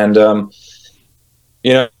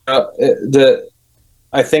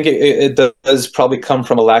 I think it does probably come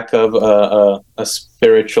from a lack of a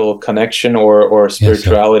spiritual connection or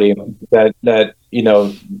spirituality, that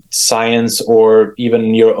science or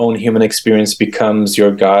even your own human experience becomes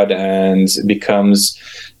your God and becomes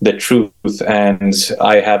the truth. And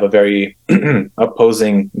I have a very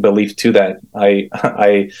opposing belief to that.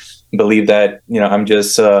 I believe that I'm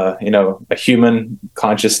just a human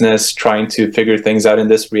consciousness trying to figure things out in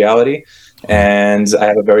this reality. And I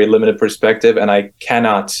have a very limited perspective, and I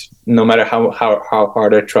cannot, no matter how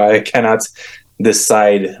hard I try, I cannot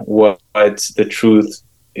decide what the truth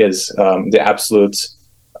is, the absolute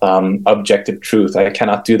objective truth. I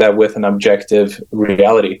cannot do that with an objective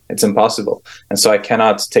reality. It's impossible. And so I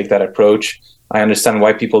cannot take that approach. I understand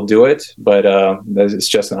why people do it, but it's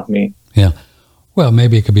just not me. Yeah. Well,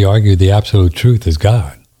 maybe it could be argued the absolute truth is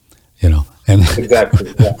God, And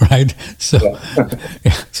exactly, yeah. Right? So,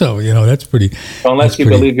 so that's pretty. Unless you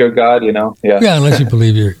believe you're God, Yeah, unless you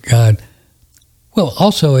believe you're God. Well,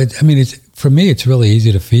 also, it's for me, it's really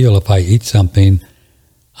easy to feel if I eat something,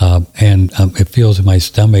 and it feels in my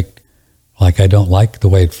stomach like I don't like the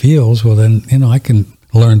way it feels. Well, then I can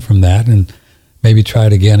learn from that and maybe try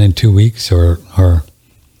it again in 2 weeks. Or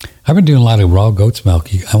I've been doing a lot of raw goat's milk.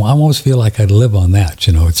 I almost feel like I'd live on that.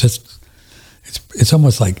 It's just it's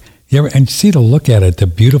almost like. And see, to look at it, the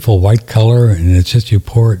beautiful white color, and it's just you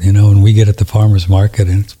pour it, and we get it at the farmer's market,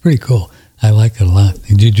 and it's pretty cool. I like it a lot.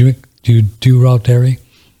 Do you do raw dairy?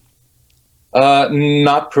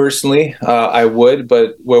 Not personally. I would,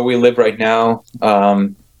 but where we live right now,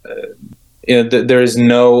 there is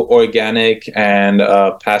no organic and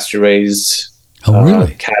pasture-raised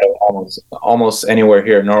cattle almost anywhere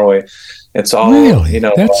here in Norway. It's all really.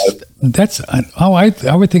 That's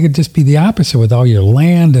I would think it'd just be the opposite with all your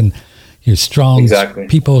land and your strong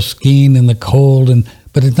people skiing in the cold,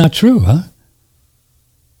 but it's not true, huh?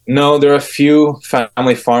 No, there are a few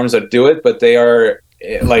family farms that do it, but they are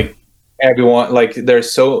like everyone. Like there's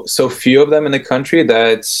so few of them in the country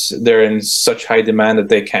that they're in such high demand that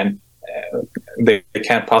they can't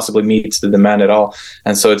possibly meet the demand at all,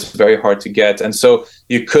 and so it's very hard to get. And so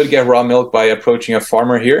you could get raw milk by approaching a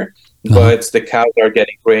farmer here. But the cows are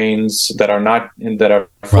getting grains that are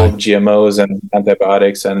full of GMOs and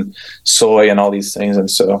antibiotics and soy and all these things, and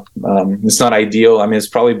so it's not ideal. It's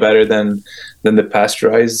probably better than the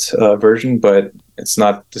pasteurized version, but it's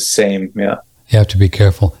not the same. Yeah, you have to be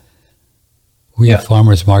careful. We have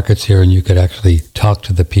farmers markets here, and you could actually talk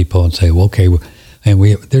to the people and say, well, okay, and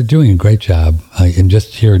they're doing a great job. And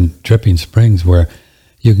just here in Dripping Springs, where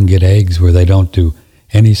you can get eggs where they don't do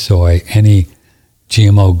any soy, any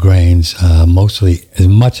GMO grains, mostly as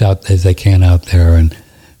much out as they can out there, and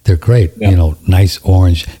they're great. Nice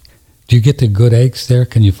orange. Do you get the good eggs there?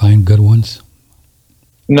 Can you find good ones?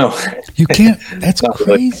 No, you can't. That's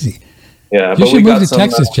crazy. Really. Yeah, you should move to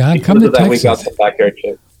Texas, John. Come to Texas. We got some backyard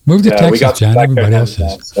chips. Move to Texas, John. Everybody else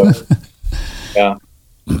is. So, yeah.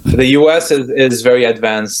 The U.S. is very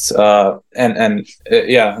advanced, and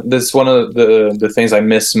this is one of the things I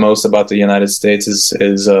miss most about the United States is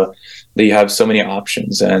that you have so many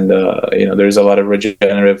options, and there's a lot of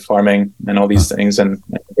regenerative farming and all these things, and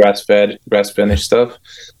grass-fed, grass-finished stuff.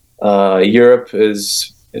 Europe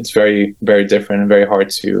it's very, very different and very hard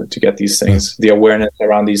to get these things. The awareness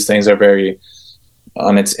around these things are very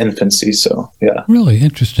on its infancy. So yeah, really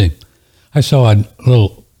interesting. I saw a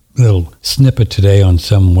little little snippet today on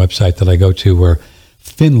some website that I go to where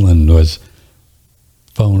Finland was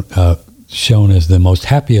shown as the most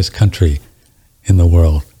happiest country in the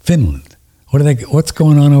world. Finland. What's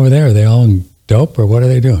going on over there? Are they all in dope, or what are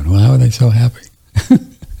they doing? Well, how are they so happy?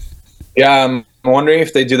 Yeah, I'm wondering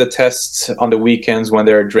if they do the tests on the weekends when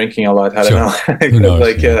they're drinking a lot. I don't know. Who knows?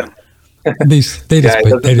 Like, they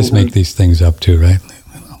just make these things up too, right?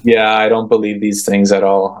 Yeah, I don't believe these things at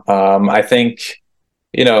all. I think,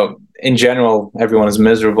 in general, everyone is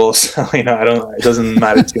miserable. So, it doesn't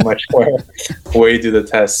matter too much where you do the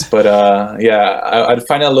tests. But I'd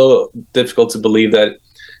find it a little difficult to believe that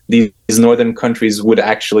these northern countries would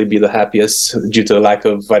actually be the happiest due to the lack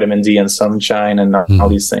of vitamin D and sunshine and all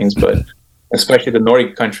these things. But especially the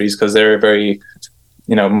Nordic countries, because they're very,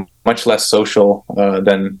 much less social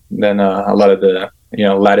than a lot of the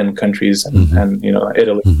Latin countries and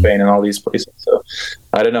Italy, Spain, and all these places. So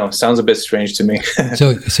I don't know. Sounds a bit strange to me.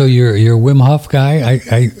 So you're Wim Hof guy.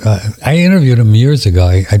 I interviewed him years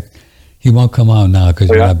ago. He won't come on now because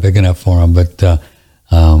you're not big enough for him. But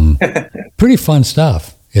pretty fun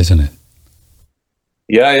stuff, isn't it?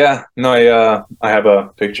 Yeah. No, I have a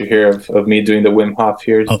picture here of me doing the Wim Hof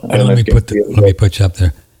here. Let me put you up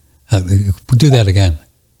there. Do that again.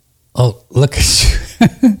 Oh, look at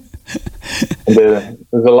you. There's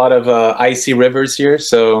a lot of icy rivers here,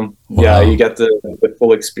 so you get the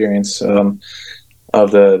full experience of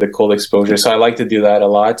the cold exposure. So I like to do that a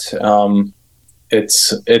lot.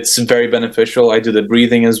 It's very beneficial. I do the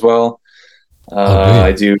breathing as well.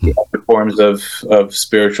 I do other forms of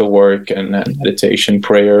spiritual work and meditation,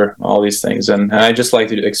 prayer, all these things, and I just like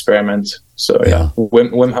to experiment. So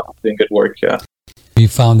Wim Hof doing good work. Yeah. You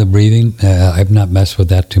found the breathing? I've not messed with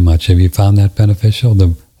that too much. Have you found that beneficial?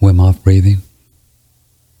 The Wim Hof breathing?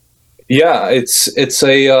 Yeah, it's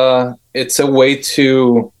a way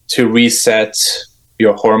to reset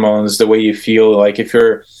your hormones, the way you feel. Like if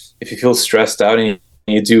you feel stressed out and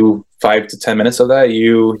you do 5 to 10 minutes of that,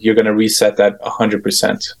 you're going to reset that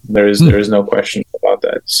 100%. There is no question about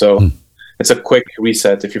that. So it's a quick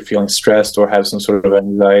reset if you're feeling stressed or have some sort of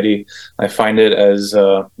anxiety. I find it as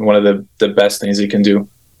one of the best things you can do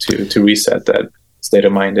to reset that state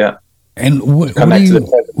of mind. Yeah. And what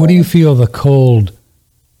do you feel the cold,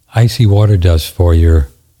 icy water does for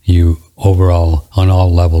you overall on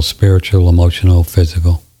all levels, spiritual, emotional,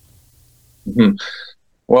 physical? Mm-hmm.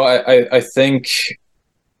 Well, I think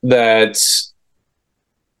that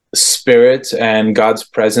spirit and God's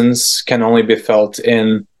presence can only be felt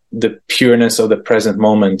in the pureness of the present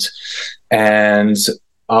moment. And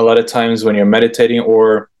a lot of times when you're meditating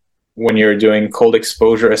or when you're doing cold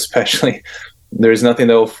exposure, especially, there's nothing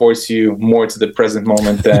that will force you more to the present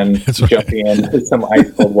moment than jumping in some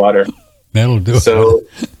ice cold water. That'll do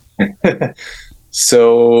it.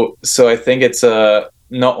 So I think it's not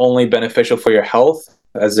only beneficial for your health,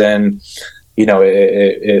 as in,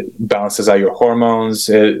 it balances out your hormones,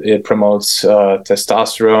 it promotes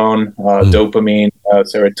testosterone, dopamine,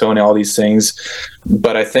 serotonin, all these things.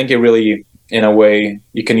 But I think it really, in a way,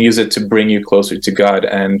 you can use it to bring you closer to God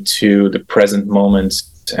and to the present moment,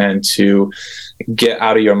 and to get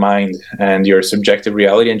out of your mind and your subjective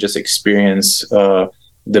reality and just experience the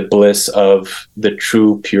bliss of the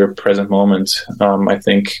true, pure present moment. I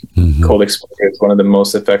think cold exposure is one of the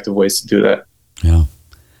most effective ways to do that. Yeah.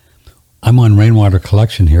 I'm on rainwater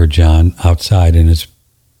collection here, John, outside, and it's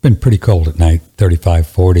been pretty cold at night, 35,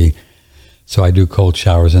 40. So I do cold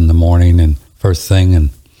showers in the morning and first thing,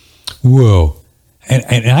 and whoa.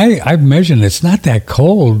 And I've measured it's not that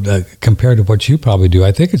cold compared to what you probably do.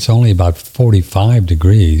 I think it's only about 45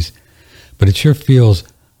 degrees, but it sure feels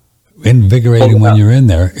invigorating when you're in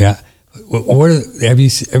there. Yeah. Have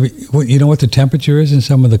you know what the temperature is in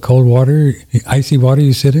some of the cold water, icy water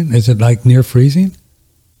you sit in? Is it like near freezing?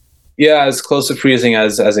 Yeah, as close to freezing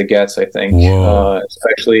as it gets, I think.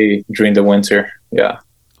 Especially during the winter. Yeah.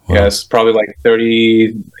 Wow. Yeah, it's probably like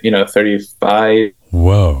 30, 35.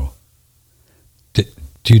 Whoa.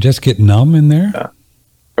 Do you just get numb in there? Yeah.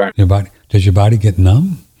 Right. Does your body get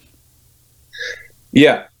numb?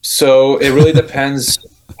 Yeah. So it really depends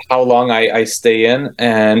how long I stay in,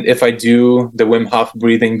 and if I do the Wim Hof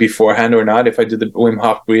breathing beforehand or not. If I do the Wim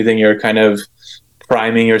Hof breathing, you're kind of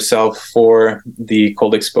priming yourself for the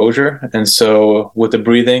cold exposure. And so with the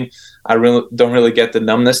breathing, I don't really get the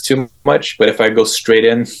numbness too much. But if I go straight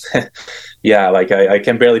in, yeah, like I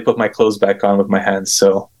can barely put my clothes back on with my hands.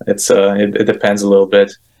 So it depends a little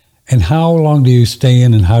bit. And how long do you stay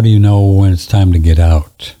in, and how do you know when it's time to get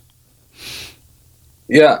out?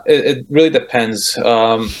 Yeah, it really depends.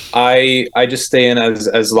 I just stay in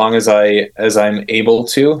as long as I'm able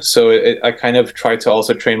to. So I kind of try to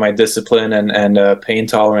also train my discipline and pain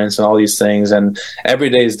tolerance and all these things. And every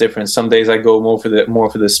day is different. Some days I go more for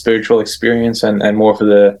the spiritual experience and more for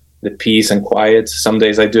the peace and quiet. Some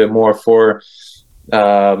days I do it more for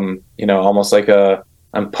almost like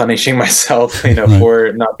I'm punishing myself, Right.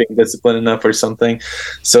 for not being disciplined enough or something.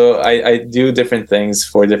 So I do different things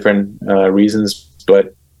for different reasons.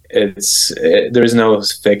 But there is no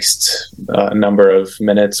fixed number of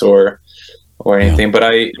minutes or anything. Yeah.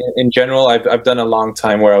 But in general, I've done a long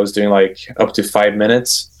time where I was doing like up to 5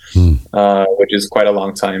 minutes, which is quite a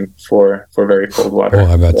long time for very cold water.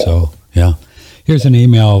 Oh, I bet so. Yeah. Here's an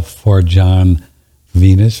email for John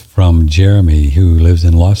Venus from Jeremy, who lives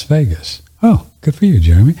in Las Vegas. Oh, good for you,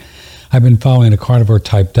 Jeremy. I've been following a carnivore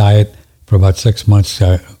type diet for about 6 months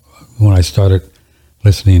when I started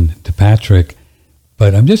listening to Patrick.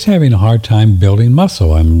 But I'm just having a hard time building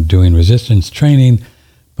muscle. I'm doing resistance training,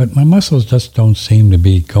 but my muscles just don't seem to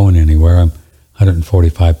be going anywhere. I'm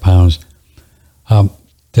 145 pounds.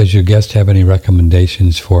 Does your guest have any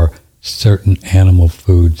recommendations for certain animal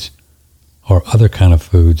foods or other kind of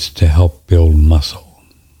foods to help build muscle?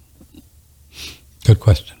 Good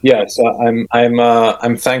question. Yes,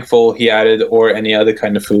 I'm thankful he added or any other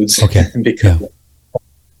kind of foods. Okay.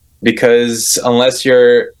 because unless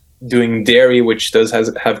you're doing dairy, which does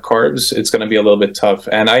have carbs, it's going to be a little bit tough.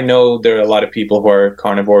 And I know there are a lot of people who are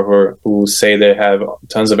carnivore who say they have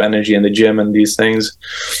tons of energy in the gym and these things.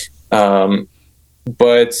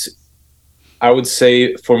 But I would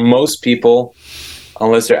say for most people,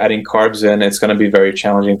 unless they're adding carbs in, it's going to be very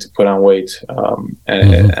challenging to put on weight.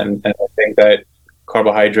 And I think that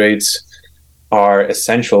carbohydrates are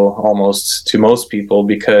essential almost to most people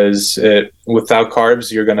because without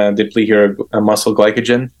carbs, you're going to deplete your muscle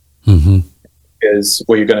glycogen. Is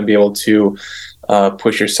where you're going to be able to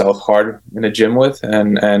push yourself hard in the gym with,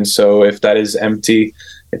 and so if that is empty,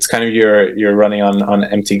 it's kind of you're running on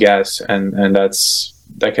empty gas, and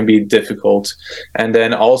that can be difficult. And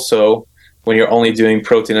then also when you're only doing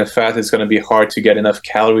protein and fat, it's going to be hard to get enough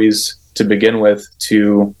calories to begin with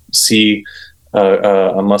to see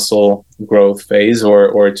a muscle growth phase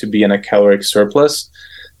or to be in a caloric surplus.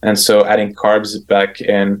 And so adding carbs back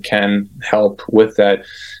in can help with that.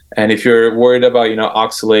 And if you're worried about,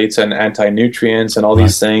 oxalates and anti-nutrients and all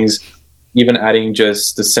these things, even adding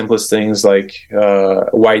just the simplest things like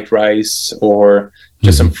white rice or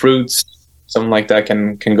just some fruits, something like that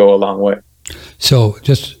can go a long way. So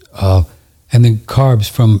just, and then carbs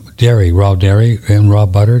from dairy, raw dairy and raw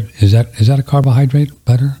butter, is that a carbohydrate,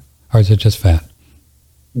 butter, or is it just fat?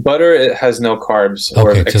 Butter, it has no carbs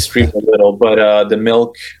or extremely little, but the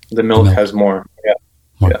milk has more. Yeah.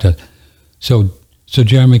 More. Yeah. So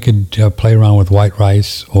Jeremy could play around with white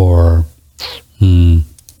rice or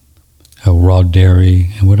raw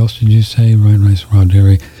dairy. And what else did you say? White rice, raw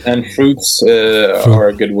dairy. And fruits are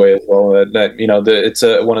a good way as well. It's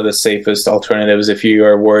one of the safest alternatives if you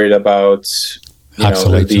are worried about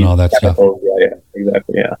oxalates and all that stuff. Yeah,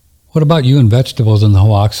 exactly. Yeah. What about you and vegetables and the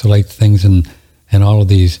whole oxalate things and all of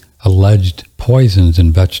these alleged poisons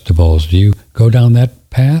in vegetables? Do you go down that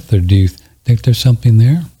path, or do you think there's something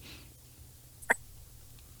there?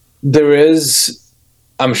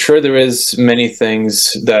 I'm sure there is many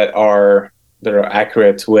things that are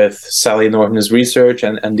accurate with Sally Norton's research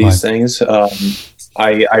and these things.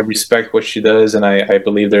 I respect what she does, and I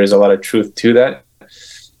believe there is a lot of truth to that.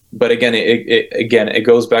 But again, it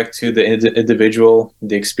goes back to the individual,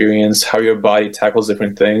 the experience, how your body tackles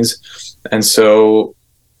different things. And so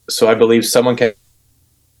I believe someone can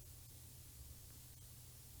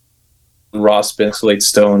raw spinsolate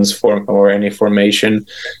stones or any formation.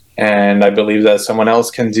 And I believe that someone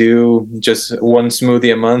else can do just one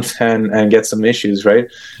smoothie a month and get some issues,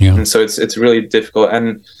 right? Yeah. And so it's really difficult.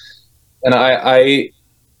 And I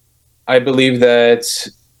believe that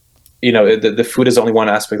the food is only one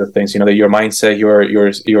aspect of things. That your mindset,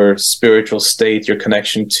 your spiritual state, your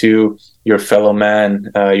connection to your fellow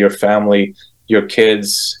man, your family, your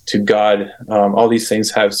kids, to God. All these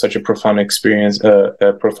things have such a profound experience,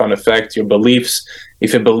 a profound effect. Your beliefs.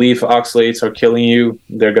 If you believe oxalates are killing you,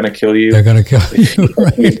 they're going to kill you. They're going to kill you,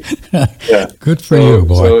 right? Yeah. Good for you,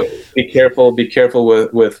 boy. So be careful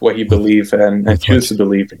with what you believe and choose to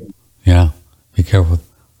believe. Yeah, be careful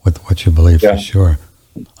with what you believe, for sure.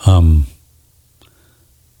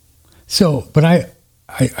 But I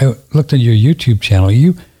looked at your YouTube channel.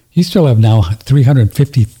 You still have now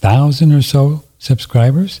 350,000 or so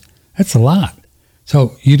subscribers. That's a lot.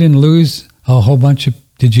 So you didn't lose a whole bunch of.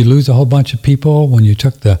 Did you lose a whole bunch of people when you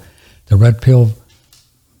took the red pill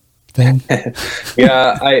thing?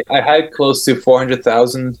 Yeah, I had close to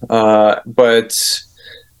 400,000, but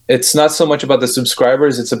it's not so much about the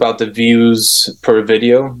subscribers, it's about the views per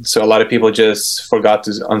video. So a lot of people just forgot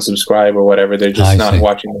to unsubscribe or whatever. They're just not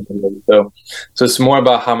watching the video. So it's more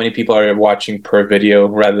about how many people are watching per video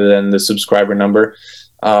rather than the subscriber number.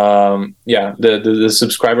 The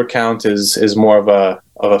subscriber count is more of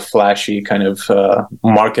a flashy kind of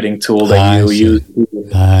marketing tool that you use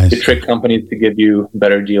to trick companies to give you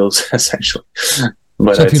better deals, essentially.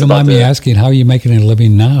 But so if you don't mind me asking, how are you making a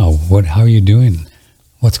living now? How are you doing?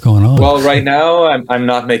 What's going on? Well, right now I'm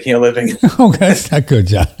not making a living. Oh, that's not good,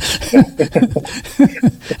 John.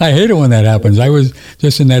 I hate it when that happens. I was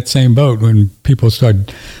just in that same boat when people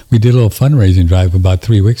started. We did a little fundraising drive about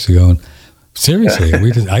 3 weeks ago, and seriously,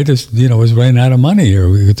 I just was running out of money here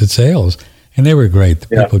with the sales, and they were great. The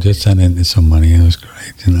people just sent in some money, and it was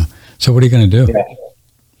great. So what are you going to do? Yeah.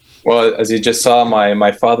 Well, as you just saw,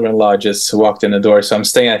 my father-in-law just walked in the door, so I'm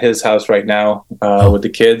staying at his house right now with the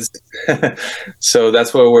kids. So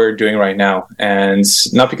that's what we're doing right now, and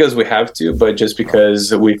not because we have to, but just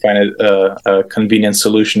because we find it a convenient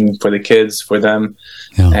solution for the kids, for them,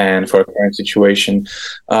 and for our current situation.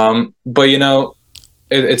 But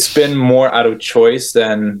it's been more out of choice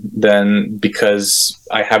than because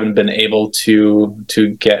I haven't been able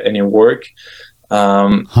to get any work.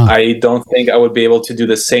 I don't think I would be able to do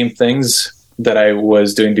the same things that I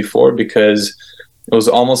was doing before, because it was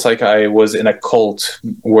almost like I was in a cult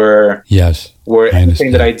where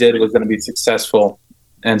everything that I did was going to be successful.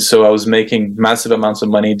 And so I was making massive amounts of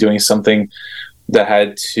money doing something that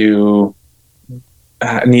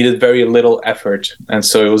needed very little effort. And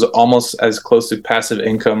so it was almost as close to passive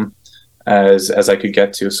income as I could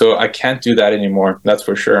get to. So I can't do that anymore. That's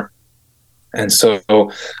for sure. And so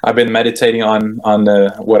I've been meditating on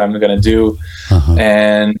what I'm going to do,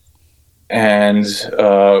 and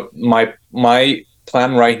my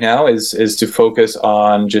plan right now is to focus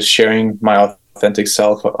on just sharing my authentic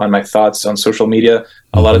self, on my thoughts on social media.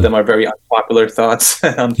 A lot of them are very unpopular thoughts,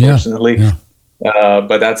 unfortunately,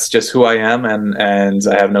 but that's just who I am, and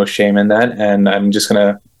I have no shame in that. And I'm just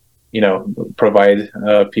going to, provide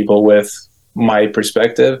people with my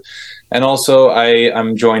perspective. And also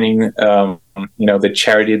I'm joining, the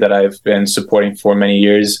charity that I've been supporting for many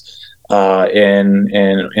years, in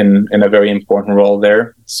a very important role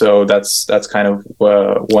there. So that's kind of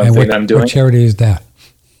one thing that I'm doing. What charity is that?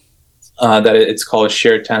 It's called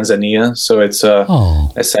Share Tanzania. So it's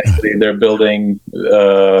essentially they're building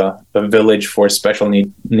a village for special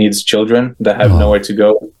needs children that have nowhere to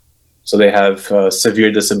go. So they have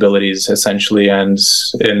severe disabilities, essentially, and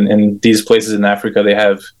in these places in Africa, they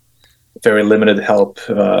have very limited help.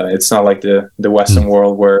 It's not like the Western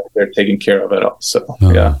world where they're taken care of at all. So,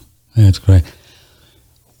 that's great.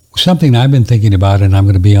 Something I've been thinking about, and I'm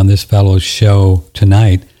going to be on this fellow's show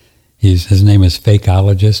tonight. His name is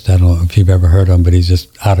Fakeologist. I don't know if you've ever heard of him, but he's just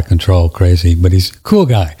out of control, crazy. But he's a cool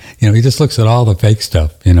guy. He just looks at all the fake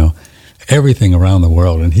stuff, everything around the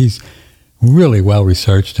world, and he's really well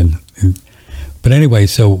researched. But anyway,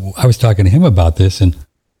 so I was talking to him about this, and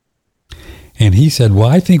he said, well,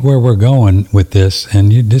 I think where we're going with this,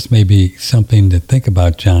 and this may be something to think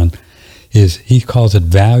about, John, is he calls it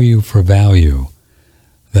value for value.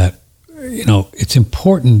 That, it's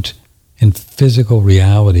important in physical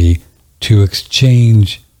reality to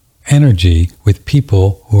exchange energy with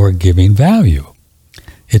people who are giving value.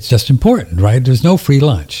 It's just important, right? There's no free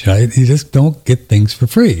lunch, right? You just don't get things for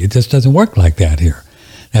free. It just doesn't work like that here.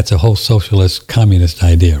 That's a whole socialist, communist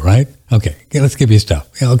idea, right? Okay, let's give you stuff.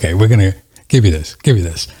 Okay, we're going to give you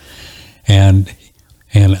this. And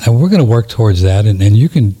we're going to work towards that. And you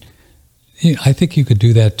can, I think you could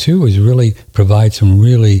do that too, is really provide some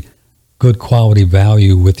really good quality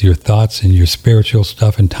value with your thoughts and your spiritual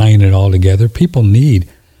stuff and tying it all together. People need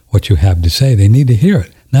what you have to say. They need to hear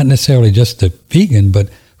it. Not necessarily just the vegan, but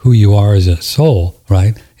who you are as a soul,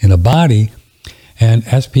 right, in a body, and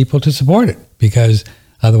ask people to support it, because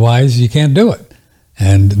otherwise you can't do it.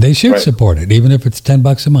 And they should support it, even if it's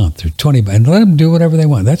 $10 a month or $20, and let them do whatever they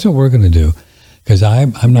want. That's what we're going to do, because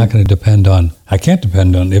I'm not going to depend on, I can't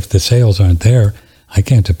depend on, if the sales aren't there, I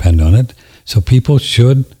can't depend on it. So people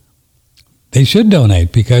should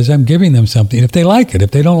donate, because I'm giving them something. If they like it, if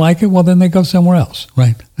they don't like it, well, then they go somewhere else,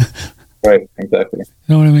 right? Right, exactly.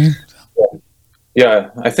 You know what I mean? Yeah,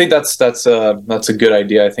 I think that's a good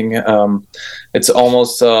idea. I think it's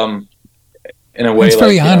almost in a way, it's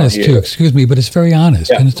very honest too. Excuse me, but it's very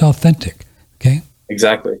honest and it's authentic. Okay.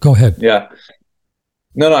 Exactly. Go ahead. Yeah.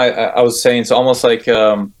 No. I was saying it's almost like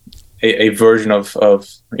a version of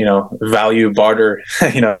value barter.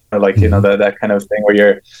 That kind of thing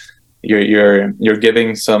where you're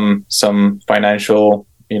giving some financial,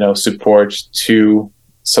 support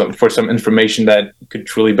for some information that could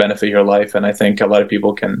truly benefit your life. And I think a lot of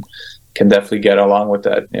people can definitely get along with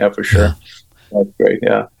that. Yeah, for sure. Yeah. That's great.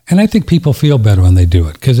 Yeah. And I think people feel better when they do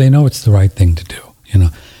it because they know it's the right thing to do.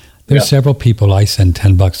 There's several people I send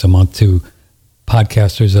 $10 a month to,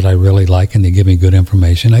 podcasters that I really like, and they give me good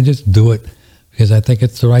information. I just do it because I think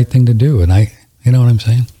it's the right thing to do. And you know what I'm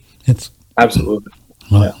saying? It's absolutely.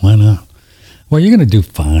 Why not? Well, you're going to do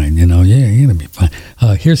fine. You're going to be fine.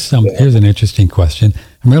 Here's an interesting question.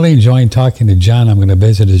 I'm really enjoying talking to John. I'm going to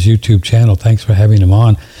visit his YouTube channel. Thanks for having him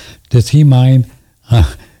on. Does he mind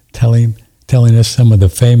telling us some of the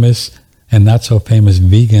famous and not so famous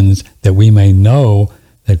vegans that we may know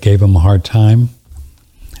that gave him a hard time?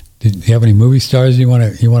 Did you have any movie stars you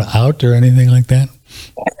want to out or anything like that?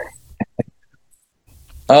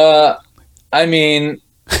 I mean,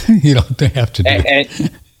 you don't have to do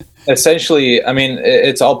it. Essentially, I mean,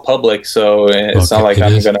 it's all public, so it's not like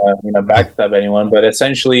I'm going to backstab anyone. But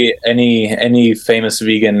essentially, any famous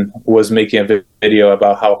vegan was making a video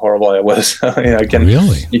about how horrible I was.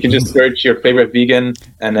 Really? You can just search your favorite vegan,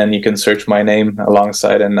 and then you can search my name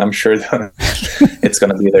alongside, and I'm sure that it's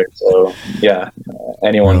going to be there. So yeah,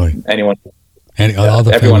 anyone. All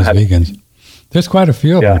the famous vegans. There's quite a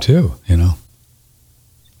few of them too.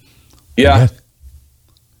 Yeah.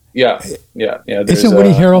 Yeah. Isn't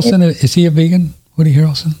Woody Harrelson? Is he a vegan? Woody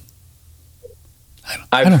Harrelson?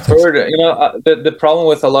 I've heard. The problem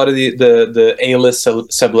with a lot of the A-list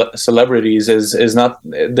celebrities is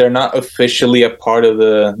they're not officially a part of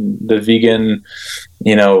the vegan,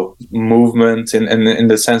 movement in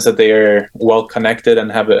the sense that they are well connected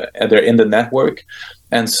and they're in the network,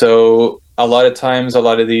 and so a lot of times a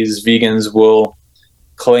lot of these vegans will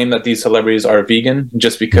claim that these celebrities are vegan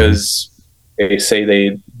just because they say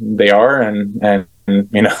they are, and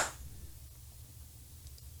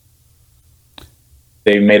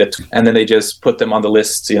they made it, and then they just put them on the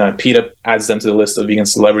list. PETA adds them to the list of vegan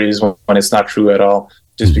celebrities when it's not true at all,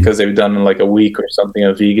 just because they've done like a week or something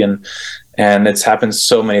of vegan. And it's happened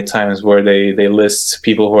so many times where they list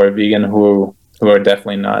people who are vegan who are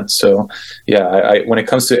definitely not. So yeah, I when it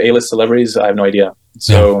comes to A-list celebrities, I have no idea.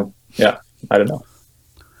 So yeah, I don't know.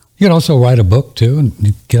 You can also write a book too,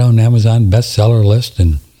 and get on Amazon bestseller list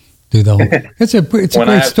and do the whole. It's a great story,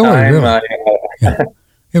 time, really.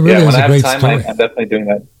 It really is a great story. I'm definitely doing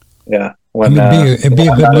that. Yeah, it'd be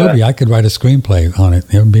a good movie. I could write a screenplay on it.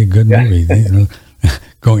 It would be a good movie.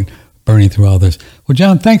 Burning through all this. Well,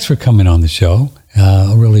 John, thanks for coming on the show.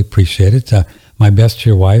 I really appreciate it. My best to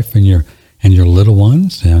your wife and your little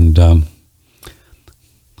ones. And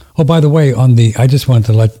by the way, I just wanted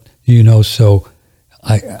to let you know. So.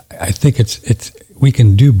 I think it's we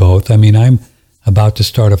can do both. I mean, I'm about to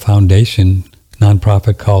start a foundation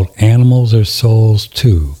nonprofit called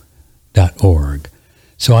AnimalsAreSouls2.org.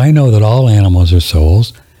 So I know that all animals are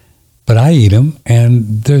souls, but I eat them,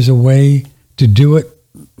 and there's a way to do it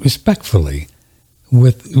respectfully,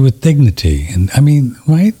 with dignity. And I mean,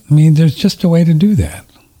 right? I mean, there's just a way to do that.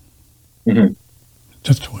 Mm-hmm.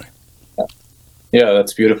 Just a way. Yeah,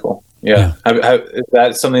 that's beautiful. Yeah. Is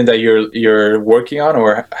that something that you're working on,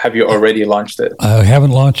 or have you already launched it? I haven't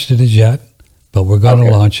launched it as yet, but we're going to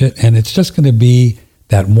launch it. And it's just going to be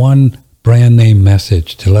that one brand name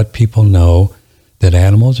message to let people know that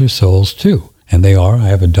animals are souls too. And they are. I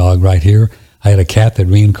have a dog right here. I had a cat that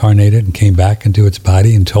reincarnated and came back into its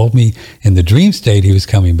body and told me in the dream state he was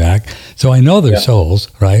coming back. So I know they're souls,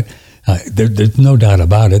 right? There's no doubt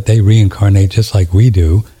about it. They reincarnate just like we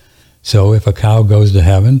do. So if a cow goes to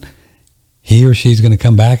heaven, he or she's going to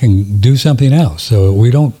come back and do something else. So we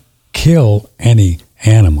don't kill any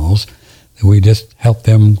animals. We just help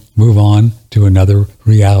them move on to another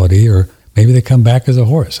reality, or maybe they come back as a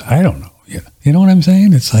horse. I don't know. You know what I'm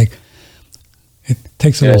saying? It's like, it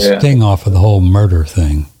takes a little sting off of the whole murder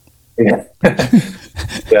thing. Yeah.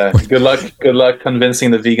 Yeah. Good luck convincing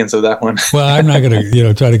the vegans of that one. Well, I'm not going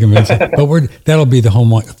to, try to convince them, but that'll be the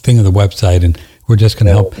whole thing of the website, and we're just going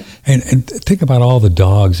to help. And think about all the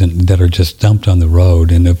dogs that are just dumped on the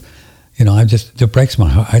road. And it breaks my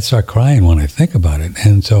heart. I start crying when I think about it.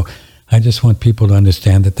 And so I just want people to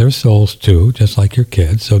understand that they're souls too, just like your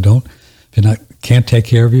kids. So if you can't take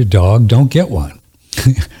care of your dog, don't get one.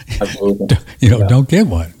 Absolutely. Don't get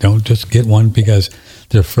one. Don't just get one because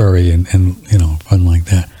they're furry and fun like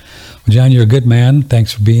that. Well, John, you're a good man.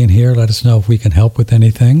 Thanks for being here. Let us know if we can help with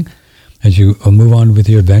anything. As you move on with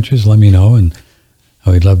your adventures, let me know, and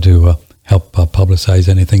we'd love to help publicize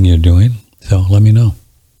anything you're doing. So let me know.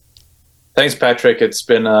 Thanks, Patrick. It's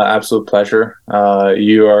been an absolute pleasure.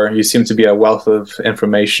 You seem to be a wealth of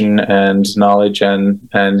information and knowledge, and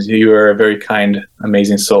you are a very kind,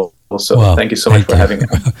 amazing soul. So thank you so much for having me.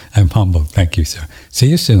 I'm humbled. Thank you, sir. See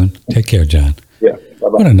you soon. Take care, John. Yeah. Bye-bye.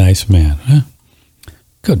 What a nice man. Huh?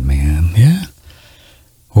 Good man. Yeah.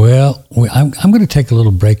 Well, I'm going to take a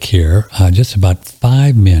little break here. Just about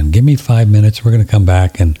 5 minutes. Give me 5 minutes. We're going to come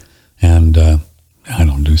back and I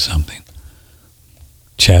don't do something.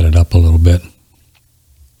 Chat it up a little bit.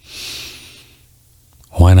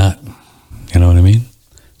 Why not? You know what I mean?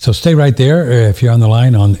 So stay right there. If you're on the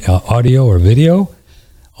line on audio or video,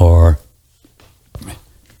 or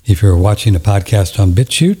if you're watching the podcast on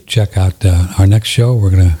BitChute, check out our next show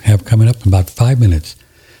we're going to have coming up in about 5 minutes.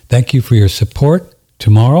 Thank you for your support.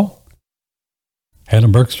 Tomorrow,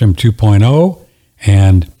 Adam Bergstrom 2.0,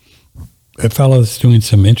 and a fellow that's doing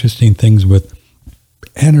some interesting things with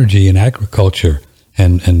energy and agriculture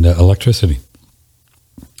and electricity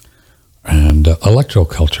and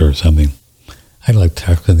electroculture or something. I like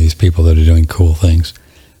talking to these people that are doing cool things.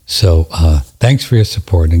 So thanks for your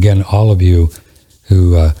support. And again, all of you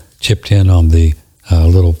who chipped in on the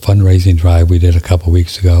little fundraising drive we did a couple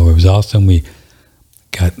weeks ago. It was awesome. We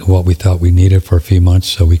got what we thought we needed for a few months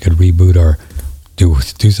so we could reboot or do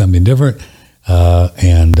something different.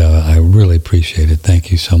 And I really appreciate it.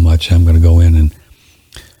 Thank you so much. I'm going to go in and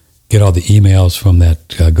get all the emails from that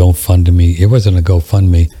GoFundMe. It wasn't a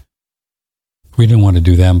GoFundMe. We didn't want to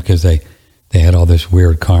do them because they had all this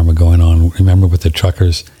weird karma going on. Remember with the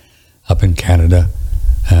truckers up in Canada?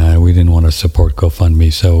 We didn't want to support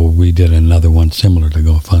GoFundMe, so we did another one similar to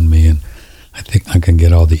GoFundMe. And I think I can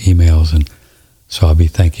get all the emails, and so I'll be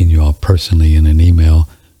thanking you all personally in an email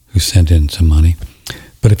who sent in some money.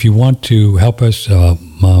 But if you want to help us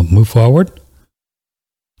move forward,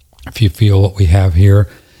 if you feel what we have here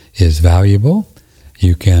is valuable,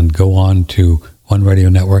 you can go on to One Radio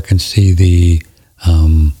Network and see the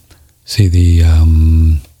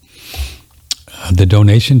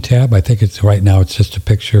donation tab. I think it's right now. It's just a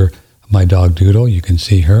picture of my dog Doodle. You can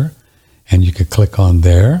see her, and you could click on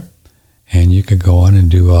there, and you could go on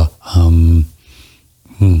and do a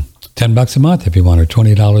 $10 a month if you want, or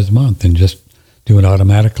 $20 a month, and just do it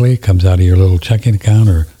automatically. It comes out of your little checking account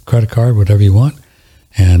or credit card, whatever you want,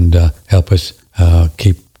 and help us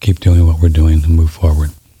keep doing what we're doing and move forward.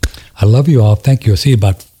 I love you all. Thank you. I'll see you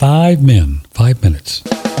about 5 minutes.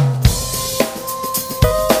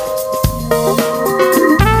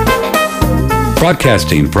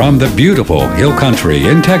 Broadcasting from the beautiful Hill Country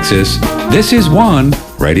in Texas, this is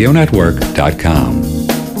OneRadioNetwork.com.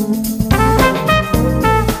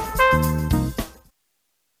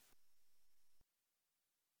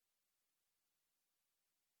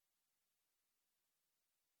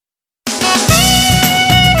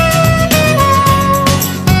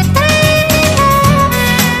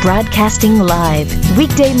 Broadcasting live,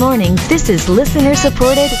 weekday mornings, this is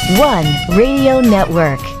listener-supported One Radio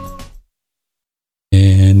Network.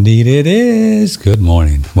 Indeed it is. Good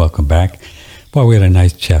morning. Welcome back. Boy, we had a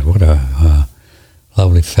nice chat. What a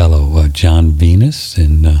lovely fellow, John Venus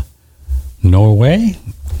in Norway.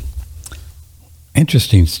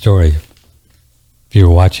 Interesting story. If you're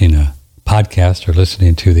watching a podcast or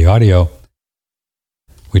listening to the audio,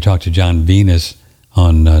 we talked to John Venus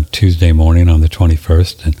on Tuesday morning on the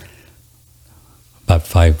 21st, and about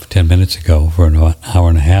 5-10 minutes ago for an hour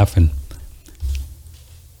and a half, and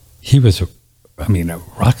he was a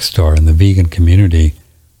rock star in the vegan community,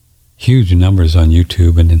 huge numbers on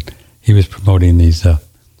YouTube, and then he was promoting these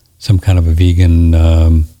some kind of a vegan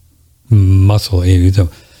muscle, a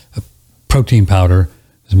protein powder,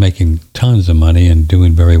 was making tons of money and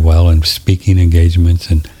doing very well, and speaking engagements,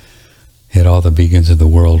 and had all the vegans of the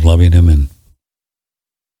world loving him, and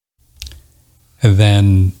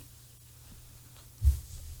then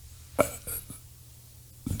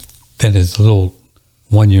his little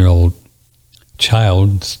 1-year-old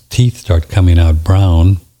child's teeth start coming out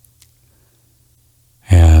brown,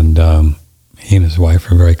 and he and his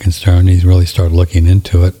wife are very concerned. He's really started looking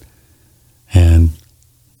into it, and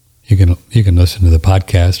you can listen to the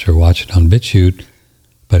podcast or watch it on BitChute,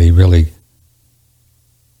 but he really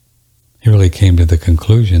came to the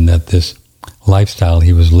conclusion that this lifestyle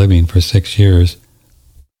he was living for 6 years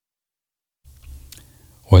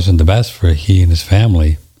wasn't the best for he and his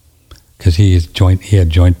family, because he had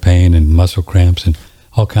joint pain and muscle cramps and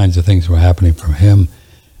all kinds of things were happening for him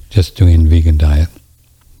just doing vegan diet.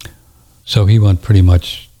 So he went pretty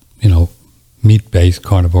much, meat-based,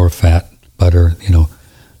 carnivore, fat, butter,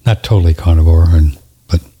 not totally carnivore,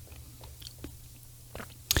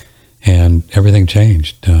 and everything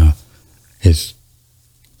changed. His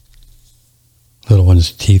little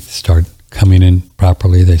one's teeth start coming in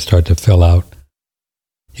properly. They start to fill out.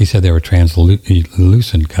 He said they were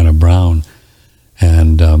translucent, kind of brown,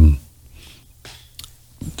 and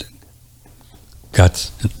got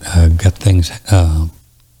things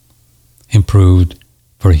improved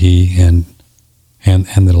for he and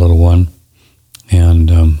the little one,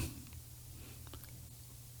 and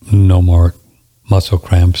no more muscle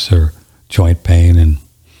cramps or joint pain,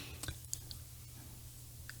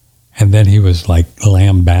 and then he was like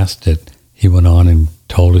lambasted. He went on and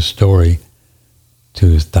told his story to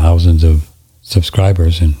his thousands of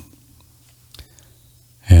subscribers, and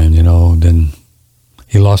then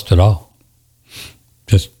he lost it all.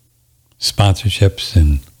 Just sponsorships,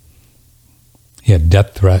 and he had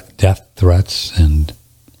death threats, and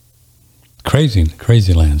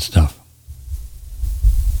crazy land stuff.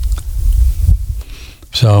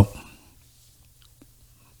 So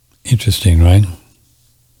interesting, right?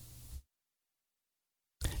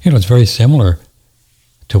 It's very similar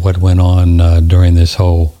to what went on during this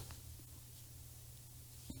whole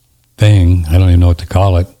thing. I don't even know what to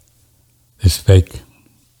call it. This fake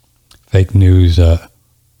news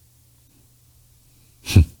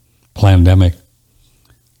pandemic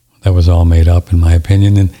that was all made up, in my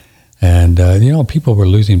opinion. And people were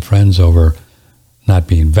losing friends over not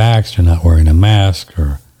being vaxxed or not wearing a mask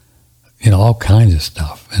or, all kinds of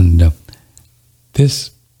stuff. And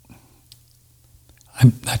this,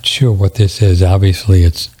 I'm not sure what this is. Obviously,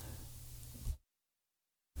 it's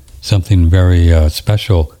something very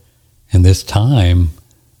special in this time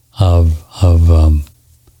of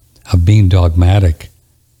being dogmatic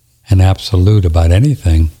and absolute about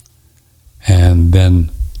anything, and then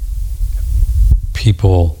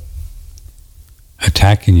people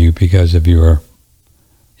attacking you because of your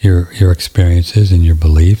experiences and your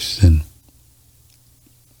beliefs, and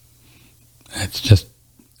it's just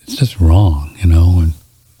wrong, and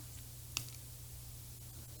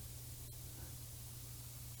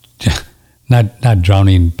not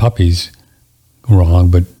drowning puppies wrong,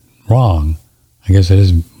 but wrong. I guess it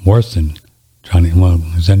is worse than drowning. Well,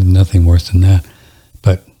 there's nothing worse than that.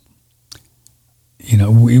 But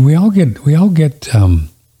we all get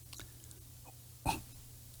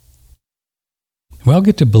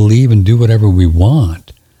to believe and do whatever we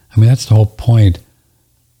want. I mean, that's the whole point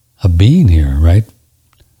of being here, right?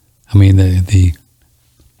 I mean, the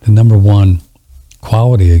number one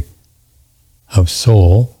quality of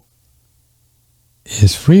soul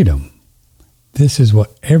is freedom. This is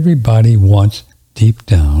what everybody wants deep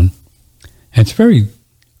down. And it's a very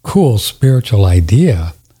cool spiritual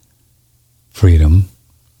idea, freedom,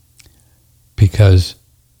 because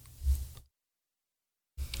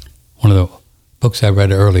one of the books I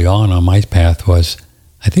read early on my path was,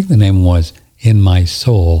 I think the name was In My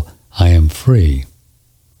Soul, I Am Free.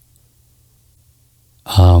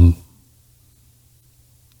 And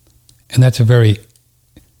that's a very,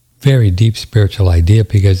 very deep spiritual idea,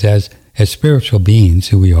 because as spiritual beings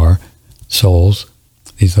who we are, souls,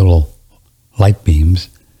 these little light beams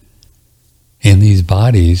in these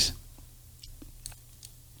bodies,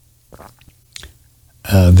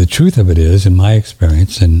 the truth of it is, in my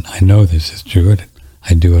experience, and I know this is true,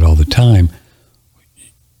 I do it all the time,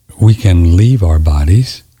 we can leave our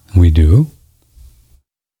bodies, and we do.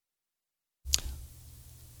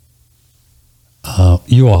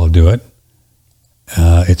 You all do it.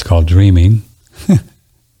 It's called dreaming.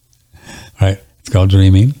 Right? It's called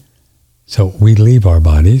dreaming. So we leave our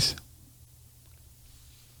bodies.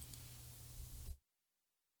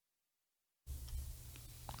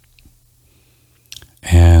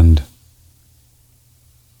 And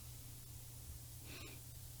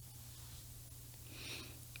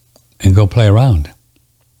go play around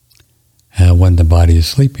when the body is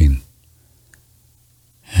sleeping.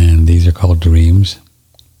 And these are called dreams.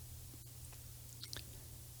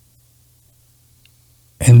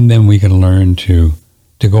 And then we can learn to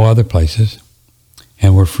go other places,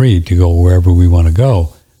 and we're free to go wherever we want to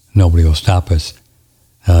go. Nobody will stop us.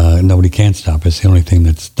 Nobody can stop us. The only thing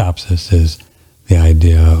that stops us is the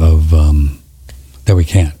idea of that we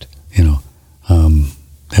can't.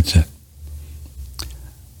 That's it.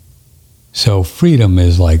 So freedom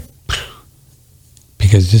is like,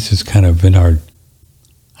 because this is kind of in our,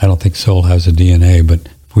 I don't think soul has a DNA, but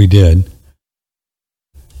if we did,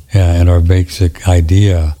 and our basic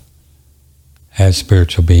idea as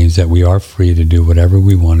spiritual beings that we are free to do whatever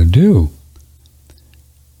we want to do,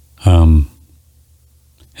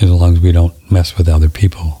 as long as we don't mess with other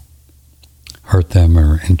people, hurt them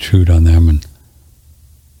or intrude on them. And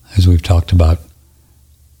as we've talked about,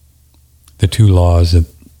 the two laws that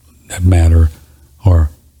matter, or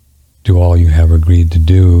do all you have agreed to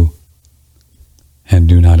do, and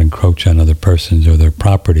do not encroach on other persons or their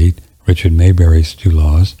property, Richard Maybury's 2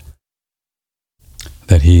 laws,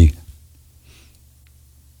 that he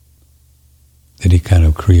kind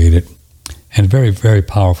of created. And very, very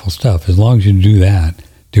powerful stuff. As long as you do that,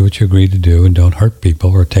 do what you agreed to do and don't hurt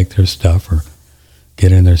people or take their stuff or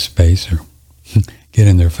get in their space or get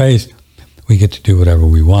in their face, we get to do whatever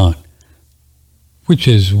we want. Which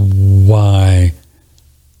is why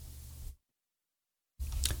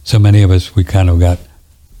so many of us, we kind of got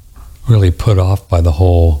really put off by the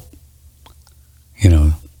whole,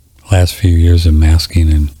 last few years of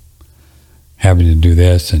masking and having to do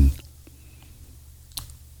this, and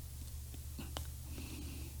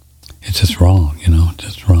it's just wrong,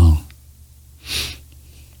 just wrong.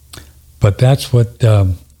 But that's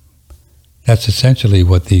essentially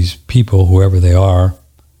what these people, whoever they are,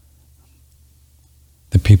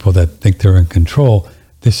 the people that think they're in control,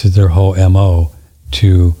 this is their whole MO,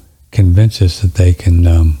 to convince us that they can,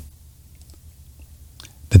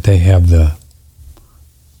 that they have the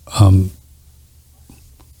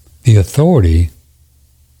authority,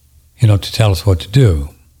 to tell us what to do.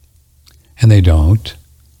 And they don't.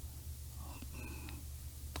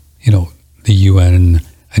 The UN,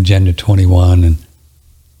 Agenda 21, and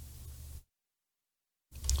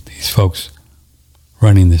these folks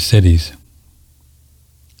running the cities.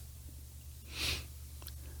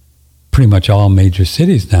 Pretty much all major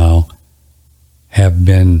cities now have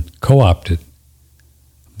been co-opted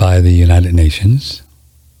by the United Nations.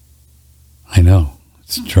 I know,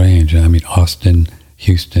 it's strange. I mean, Austin,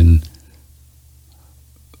 Houston,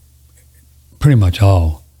 pretty much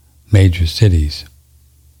all major cities.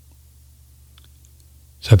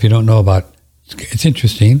 So if you don't know about, it's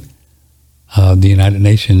interesting, the United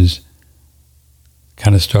Nations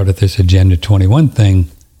kind of started this Agenda 21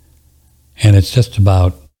 thing, and it's just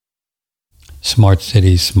about smart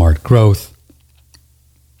cities, smart growth,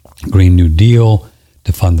 Green New Deal,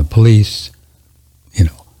 to fund the police,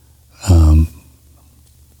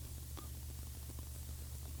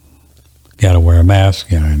 got to wear a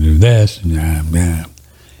mask, got to do this, and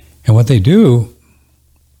what they do,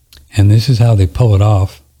 and this is how they pull it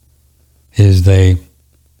off, is they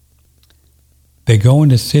go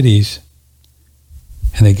into cities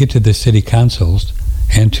and they get to the city councils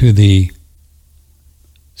and to the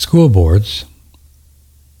school boards,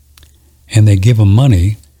 and they give them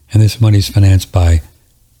money, and this money is financed by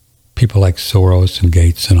people like Soros and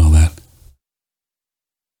Gates and all that.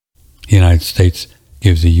 The United States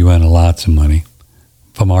gives the UN lots of money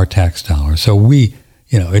from our tax dollars. So we,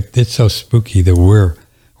 it's so spooky that we're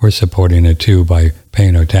supporting it too by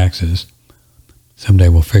paying our taxes. Someday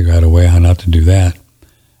we'll figure out a way how not to do that.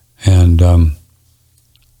 And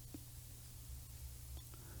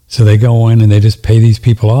so they go in and they just pay these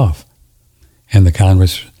people off. And the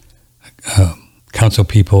Congress, council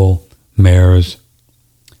people, mayors,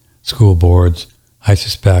 school boards, I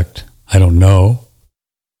suspect, I don't know,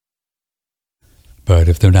 but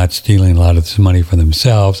if they're not stealing a lot of this money for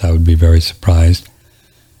themselves, I would be very surprised.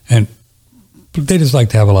 And they just like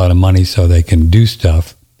to have a lot of money so they can do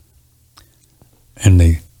stuff. And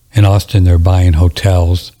in Austin, they're buying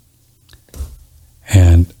hotels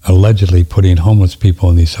and allegedly putting homeless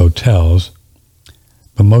people in these hotels.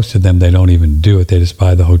 But most of them, they don't even do it. They just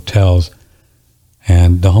buy the hotels.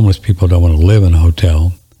 And the homeless people don't want to live in a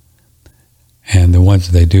hotel. And the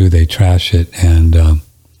ones they do, they trash it. And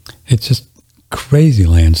it's just crazy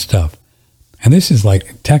land stuff. And this is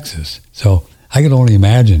like Texas. So I can only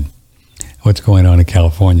imagine what's going on in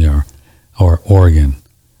California or Oregon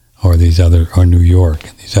or New York,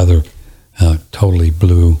 these other totally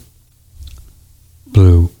blue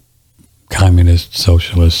communist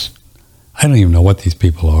socialists. I don't even know what these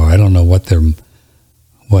people are. I don't know what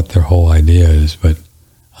their whole idea is, but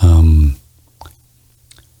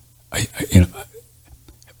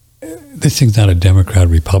this thing's not a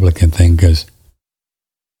Democrat-Republican thing, because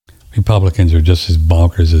Republicans are just as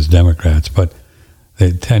bonkers as Democrats, but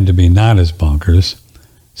they tend to be not as bonkers.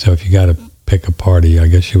 So if you got to pick a party, I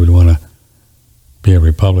guess you would want to be a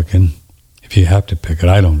Republican if you have to pick it.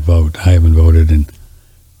 I don't vote. I haven't voted in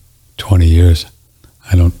 20 years.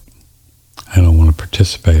 I don't want to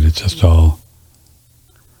participate. It's just all.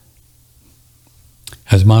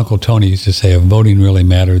 As my Uncle Tony used to say, if voting really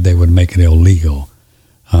mattered, they would make it illegal.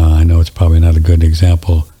 I know it's probably not a good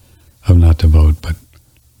example of not to vote, but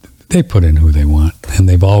they put in who they want, and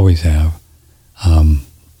they've always have. I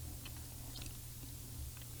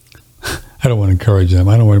don't want to encourage them.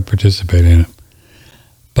 I don't want to participate in it.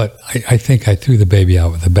 But I think I threw the baby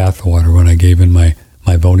out with the bathwater when I gave in my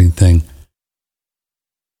voting thing.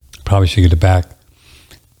 Probably should get it back,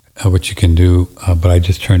 what you can do, but I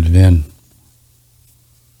just turned it in.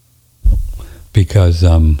 because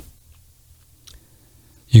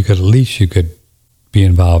you could be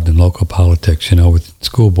involved in local politics, with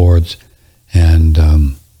school boards and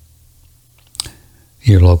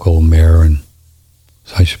your local mayor, and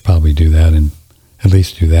so I should probably do that, and at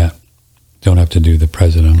least do that. Don't have to do the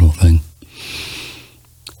presidential thing.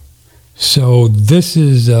 So this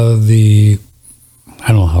is I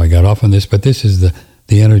don't know how I got off on this, but this is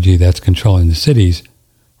the energy that's controlling the cities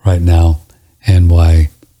right now, and why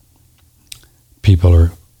people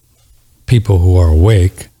who are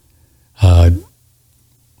awake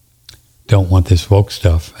don't want this woke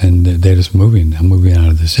stuff, and they're just moving out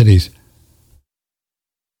of the cities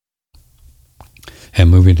and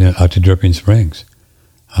moving out to Dripping Springs.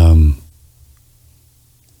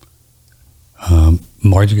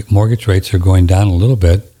 Mortgage rates are going down a little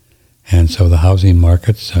bit, and so the housing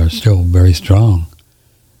markets are still very strong.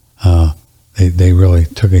 They really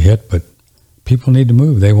took a hit, but people need to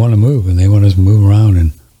move. They want to move, and they want us to move around.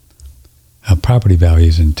 And property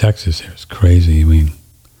values in Texas here is crazy. I mean,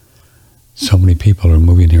 so many people are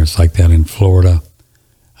moving here. It's like that in Florida.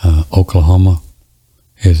 Oklahoma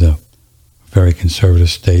is a very conservative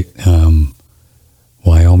state.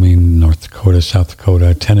 Wyoming, North Dakota, South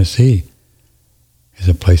Dakota, Tennessee is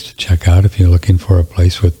a place to check out if you're looking for a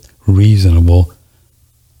place with reasonable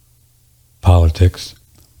politics.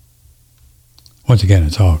 Once again,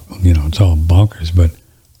 it's all bonkers, but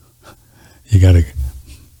you got to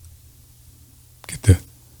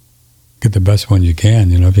get the best one you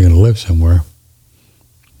can, if you're going to live somewhere.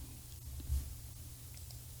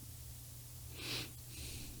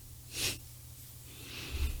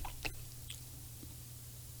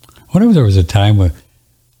 I wonder if there was a time when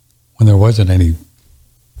there wasn't any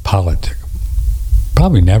politics.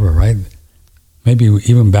 Probably never, right? Maybe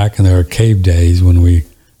even back in our cave days when we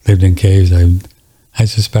lived in caves, I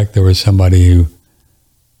suspect there was somebody who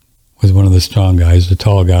was one of the strong guys, the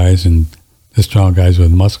tall guys, and the strong guys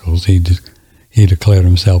with muscles. He declared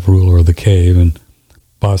himself ruler of the cave and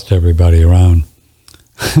bossed everybody around.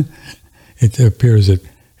 It appears that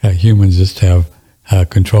humans just have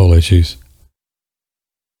control issues.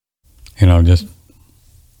 Just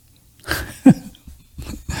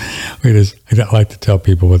I don't like to tell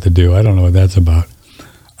people what to do. I don't know what that's about.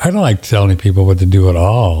 I don't like telling people what to do at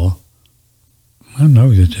all. I don't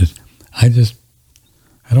know. I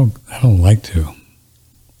don't like to.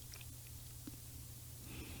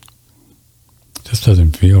 It just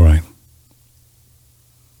doesn't feel right.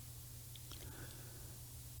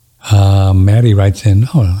 Maddie writes in,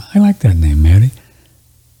 oh, I like that name, Maddie.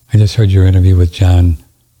 I just heard your interview with John.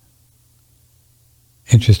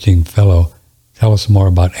 Interesting fellow. Tell us more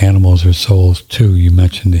about animals or souls too. You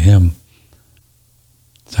mentioned him.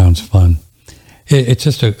 Sounds fun. It's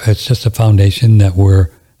just a foundation that we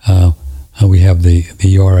have the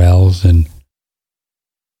URLs and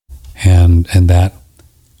that,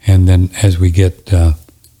 and then as we get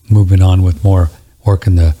moving on with more work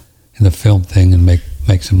in the film thing and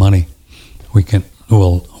make some money,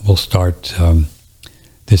 we'll start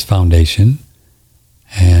this foundation,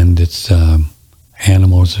 and it's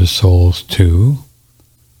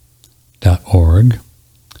animalsorsouls2.org,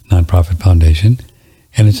 nonprofit foundation.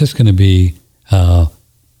 And it's just going to be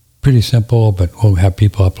pretty simple, but we'll have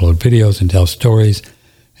people upload videos and tell stories,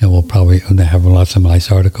 and we'll probably have lots of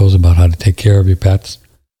nice articles about how to take care of your pets,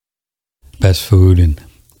 best food, and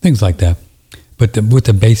things like that. But with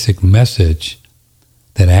the basic message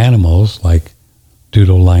that animals, like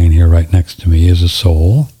Doodle lying here right next to me, is a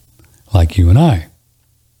soul, like you and I.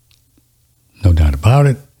 No doubt about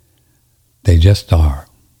it. They just are.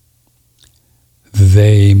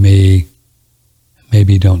 They maybe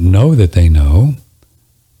don't know that they know,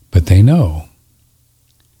 but they know.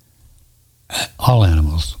 All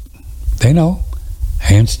animals, they know.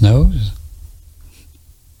 Ants know.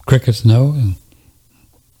 Crickets know.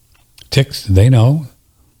 Ticks, they know.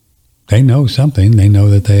 They know something. They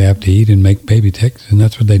know that they have to eat and make baby ticks, and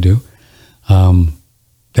that's what they do.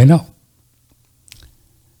 They know.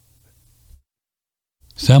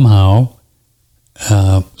 Somehow,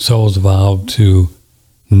 souls evolved to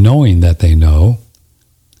knowing that they know,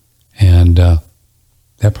 and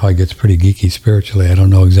that probably gets pretty geeky spiritually. I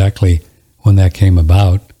don't know exactly when that came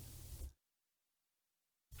about,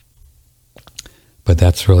 but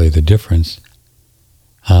that's really the difference.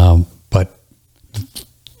 But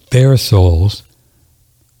their souls,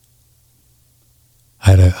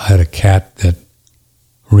 I had a cat that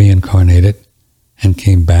reincarnated and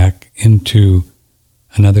came back into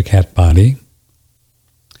another cat body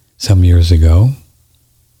some years ago,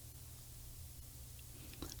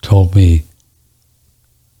 told me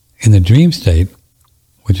in the dream state,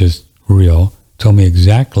 which is real, told me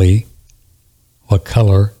exactly what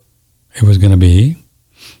color it was going to be,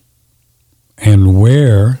 and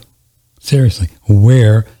where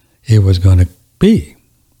it was going to be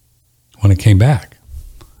when it came back.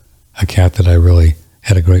 A cat that I really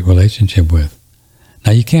had a great relationship with.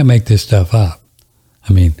 Now, you can't make this stuff up.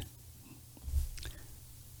 I mean,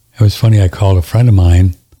 it was funny, I called a friend of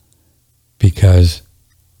mine because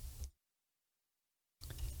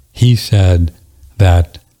he said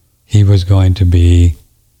that he was going to be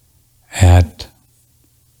at,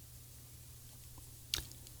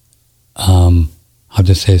 I'll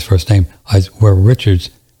just say his first name, where Richard's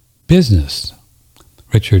business.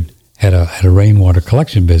 Richard had a rainwater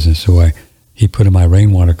collection business, so he put in my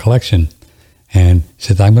rainwater collection, and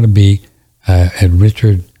said, I'm going to be at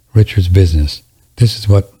Richard's business. This is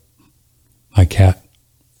what my cat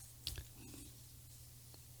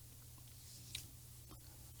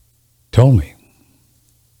told me.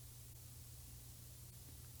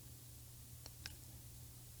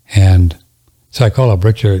 And so I called up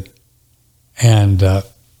Richard, and I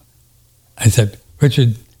said,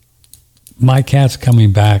 Richard, my cat's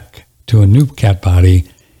coming back to a new cat body,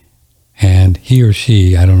 and he or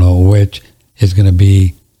she, I don't know which, is going to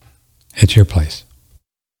be at your place.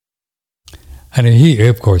 And he,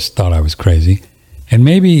 of course, thought I was crazy. And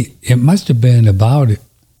maybe it must have been about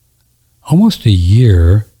almost a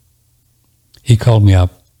year, he called me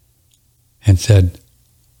up and said,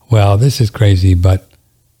 well, this is crazy, but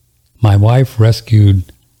my wife rescued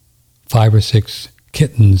 5 or 6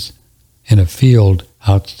 kittens in a field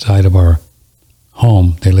outside of our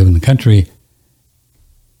home. They live in the country,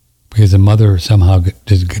 because the mother somehow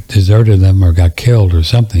deserted them or got killed or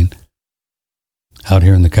something. Out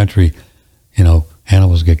here in the country,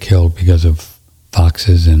 animals get killed because of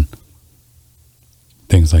foxes and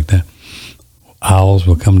things like that. Owls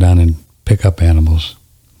will come down and pick up animals,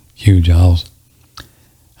 huge owls,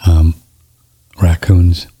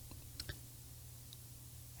 raccoons.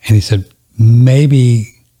 And he said,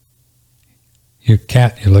 maybe your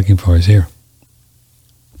cat you're looking for is here.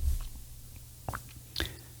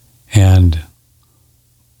 And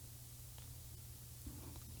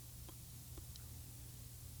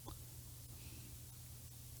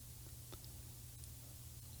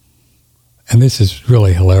this is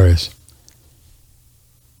really hilarious.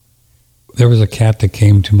 There was a cat that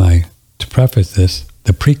came to preface this,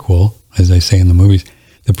 the prequel, as they say in the movies.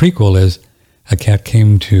 The prequel is a cat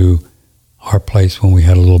came to our place when we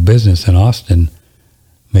had a little business in Austin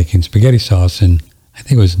making spaghetti sauce in, I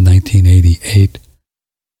think it was 1988.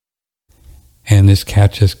 And this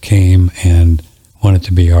cat just came and wanted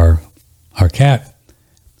to be our cat.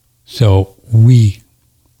 So we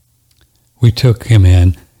took him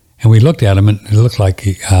in, and we looked at him, and it looked like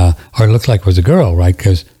it was a girl, right?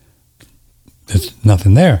 Because there's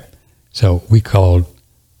nothing there. So we called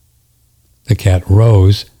the cat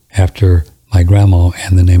Rose after my grandma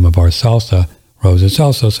and the name of our salsa, Rose and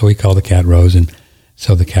Salsa. So we called the cat Rose, and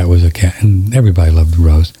so the cat was a cat, and everybody loved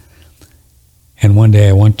Rose. And one day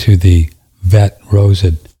I went to the vet. Rose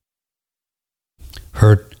had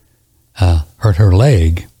hurt her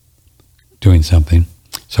leg doing something.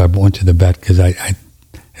 So I went to the vet because it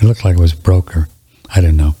looked like it was broke, or I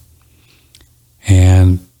didn't know.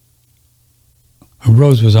 And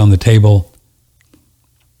Rose was on the table,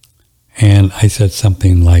 and I said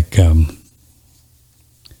something like,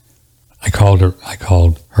 I called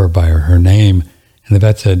her by her name, and the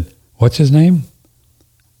vet said, what's his name?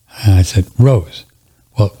 And I said, Rose.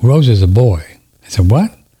 Well, Rose is a boy. I said,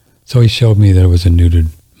 what? So he showed me that it was a neutered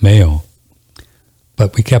male.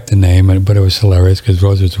 But we kept the name, but it was hilarious because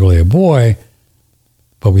Rose was really a boy,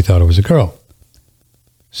 but we thought it was a girl.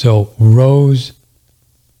 So Rose,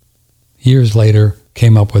 years later,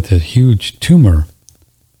 came up with a huge tumor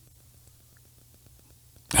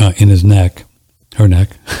in his neck, her neck.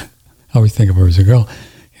 I always think of her as a girl.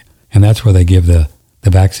 And that's where they give the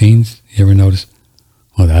vaccines. You ever notice?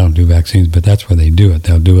 Well, I don't do vaccines, but that's where they do it.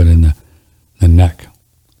 They'll do it in the neck.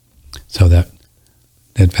 So that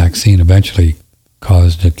vaccine eventually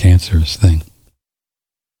caused a cancerous thing.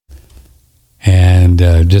 And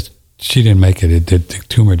she didn't make it. The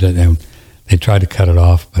tumor did, and they tried to cut it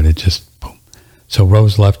off, but it just, boom. So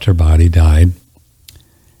Rose left her body, died.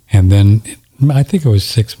 And then I think it was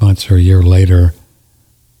 6 months or a year later,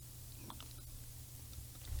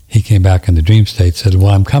 he came back in the dream state, said,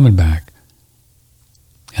 well, I'm coming back.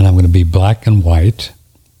 And I'm going to be black and white,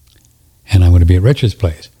 and I'm going to be at Richard's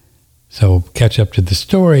place. So catch up to the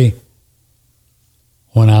story,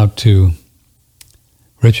 went out to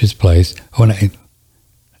Richard's place,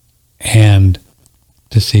 and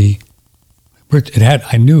to see,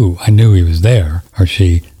 I knew he was there, or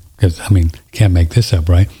she, because, can't make this up,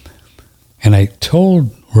 right? And I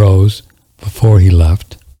told Rose before he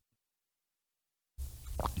left,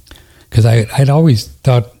 because I'd always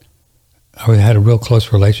thought I had a real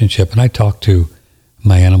close relationship, and I talk to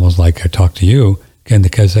my animals like I talk to you, and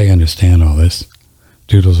because they understand all this.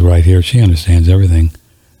 Doodle's right here. She understands everything,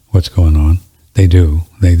 what's going on. They do.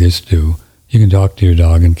 They just do. You can talk to your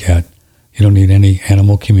dog and cat. You don't need any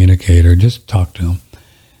animal communicator. Just talk to them.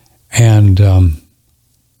 And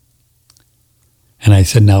I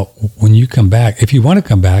said, now, when you come back, if you want to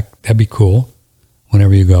come back, that'd be cool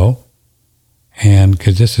whenever you go. And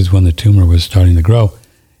because this is when the tumor was starting to grow.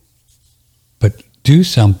 But do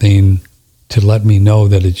something to let me know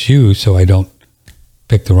that it's you so I don't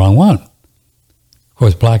pick the wrong one. Of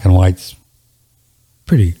course, black and white's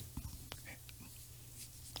pretty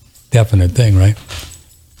definite thing, right?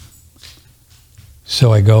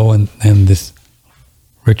 So I go and this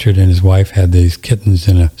Richard and his wife had these kittens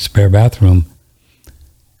in a spare bathroom.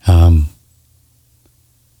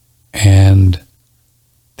 And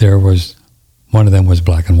there was, one of them was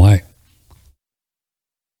black and white.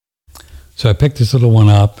 So I picked this little one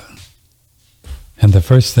up, and the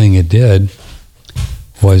first thing it did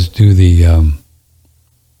was do the,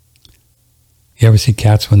 you ever see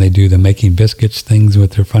cats when they do the making biscuits things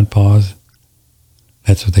with their front paws?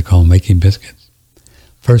 That's what they call making biscuits.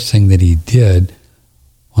 First thing that he did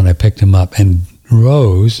when I picked him up, and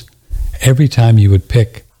Rose, every time you would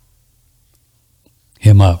pick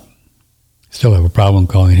him up, still have a problem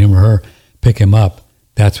calling him or her, pick him up,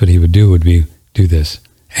 that's what he would do, would be do this.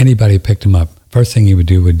 Anybody picked him up, first thing he would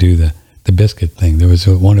do the biscuit thing. There was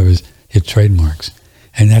one of his trademarks.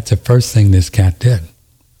 And that's the first thing this cat did.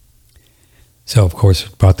 So, of course,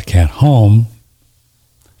 brought the cat home,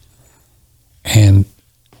 and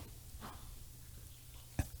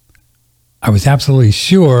I was absolutely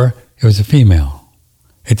sure it was a female.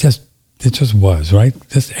 It just was, right?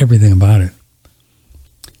 Just everything about it.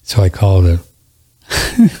 So I called it.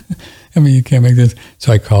 I mean, you can't make this.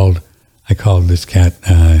 So I called this cat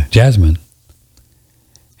Jasmine.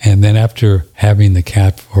 And then after having the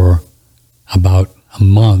cat for about a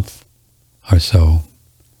month or so,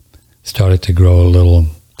 started to grow little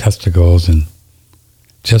testicles, and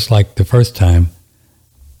just like the first time,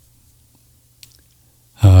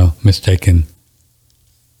 mistaken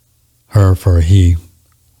her for a he.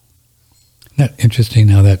 Isn't that interesting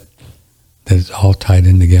how that it's all tied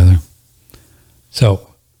in together?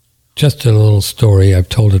 So, just a little story. I've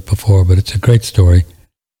told it before, but it's a great story.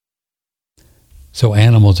 So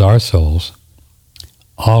animals are souls.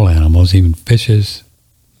 All animals, even fishes,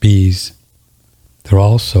 bees, they're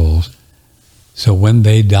all souls. So when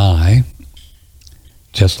they die,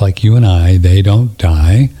 just like you and I, they don't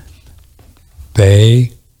die.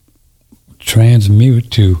 They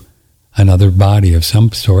transmute to another body of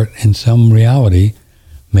some sort in some reality,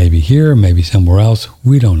 maybe here, maybe somewhere else,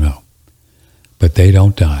 we don't know. But they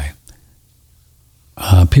don't die.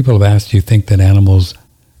 People have asked, do you think that animals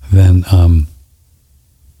then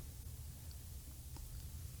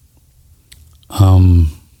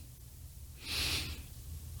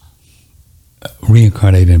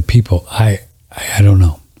reincarnate in people? I don't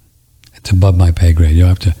know. It's above my pay grade. You'll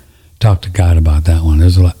have to talk to God about that one.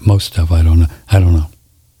 There's most stuff I don't know. I don't know.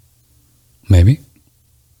 Maybe.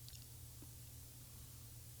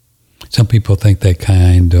 Some people think they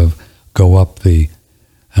kind of go up the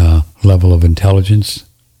level of intelligence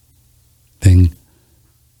thing.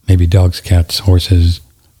 Maybe dogs, cats, horses,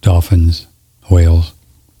 dolphins, whales.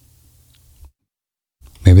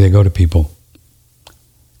 Maybe they go to people.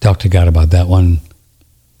 Talk to God about that one.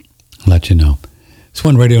 Let you know. It's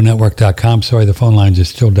OneRadioNetwork.com. Sorry, the phone lines are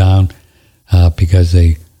still down because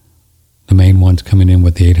the main one's coming in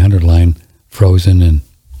with the 800 line frozen, and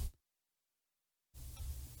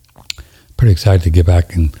pretty excited to get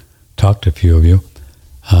back and talk to a few of you.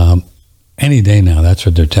 Any day now, that's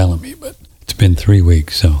what they're telling me, but it's been 3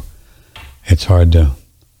 weeks, so it's hard to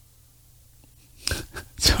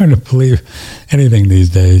believe anything these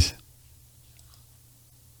days.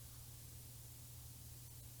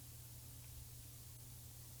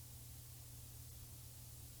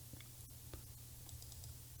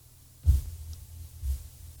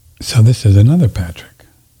 So this is another Patrick.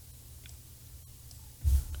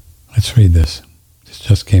 Let's read this. This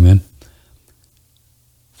just came in.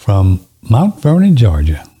 From Mount Vernon,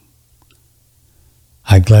 Georgia.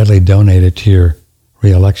 I gladly donated to your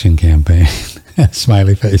re-election campaign.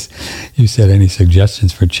 Smiley face. You said any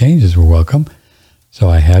suggestions for changes were welcome, so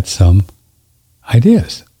I had some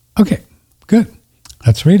ideas. Okay, good.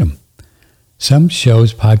 Let's read them. Some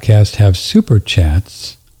shows, podcasts have super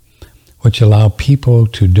chats, which allow people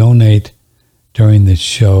to donate during the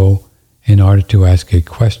show in order to ask a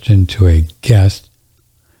question to a guest.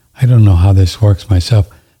 I don't know how this works myself.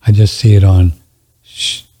 I just see it on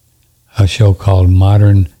a show called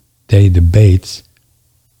Modern Day Debates.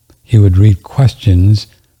 He would read questions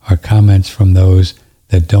or comments from those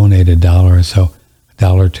that donate $1 or so.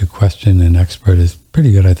 $1 to question an expert is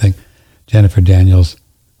pretty good, I think. Jennifer Daniels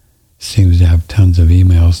seems to have tons of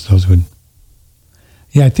emails. Those would...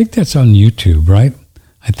 Yeah, I think that's on YouTube, right?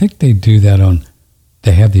 I think they do that on...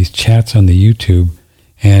 They have these chats on the YouTube,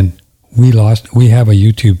 and we have a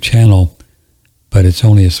YouTube channel, but it's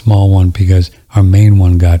only a small one because our main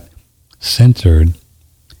one got censored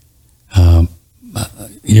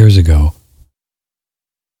years ago.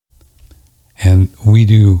 And we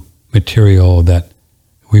do material that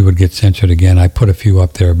we would get censored again. I put a few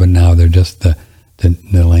up there, but now they're just the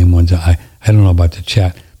lame ones. I don't know about the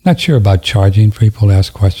chat. Not sure about charging for people to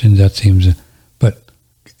ask questions. That seems, but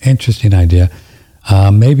interesting idea.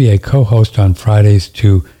 Maybe a co-host on Fridays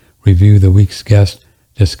to review the week's guest,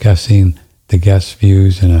 discussing the guest's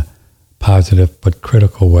views in a positive but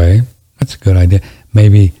critical way. That's a good idea.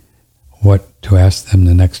 Maybe what to ask them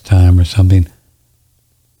the next time or something.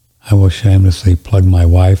 I will shamelessly plug my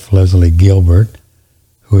wife, Leslie Gilbert,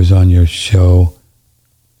 who was on your show.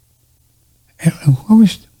 What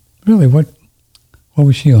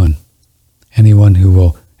was she on? Anyone who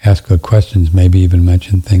will ask good questions, maybe even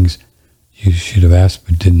mention things you should have asked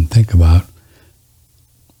but didn't think about.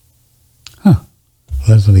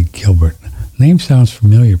 Leslie Gilbert. Name sounds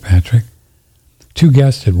familiar, Patrick. Two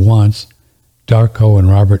guests at once, Darko and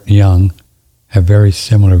Robert Young, have very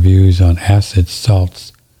similar views on acids,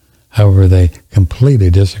 salts. However, they completely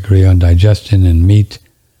disagree on digestion and meat.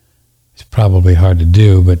 It's probably hard to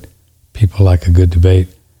do, but people like a good debate.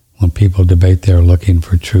 When people debate, they're looking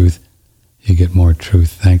for truth. You get more truth.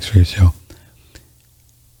 Thanks for your show.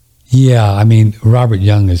 Yeah, I mean, Robert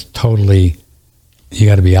Young is totally, you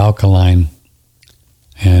got to be alkaline,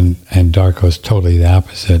 and Darko's totally the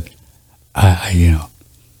opposite.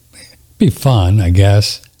 Be fun, I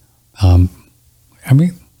guess. I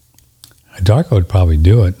mean, Darko would probably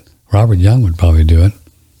do it. Robert Young would probably do it.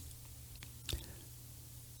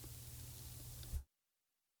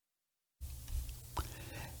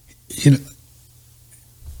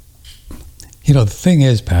 You know, the thing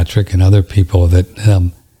is, Patrick, and other people,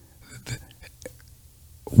 that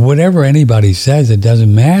whatever anybody says, it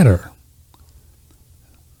doesn't matter.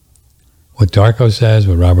 What Darko says,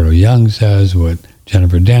 what Robert O. Young says, what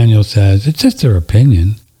Jennifer Daniels says, it's just their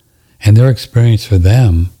opinion and their experience for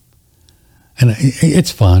them. And it's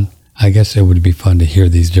fun. I guess it would be fun to hear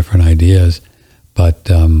these different ideas. But,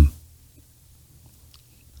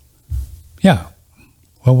 yeah.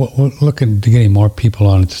 Well, we're looking to getting more people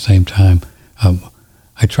on at the same time.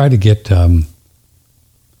 I tried to get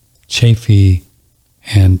Chafee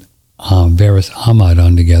and Varys Ahmad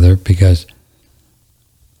on together because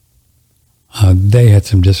they had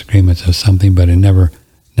some disagreements of something, but it never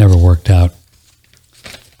worked out.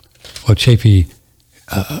 Well, Chafee,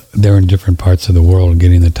 they're in different parts of the world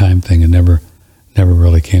getting the time thing, and never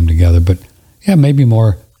really came together. But yeah, maybe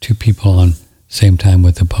more two people on same time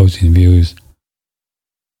with opposing views.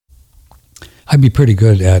 I'd be pretty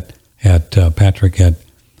good at Patrick at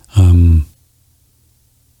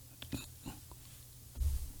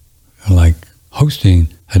like hosting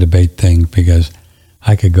a debate thing, because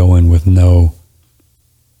I could go in with no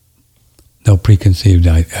preconceived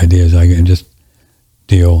ideas. I can just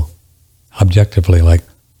deal objectively, like,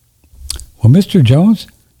 well, Mr. Jones,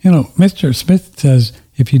 Mr. Smith says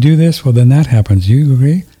if you do this, well, then that happens. You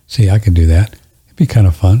agree? See, I could do that. It'd be kind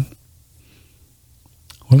of fun.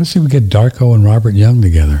 Well, let's see if we get Darko and Robert Young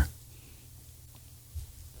together.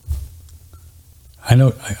 I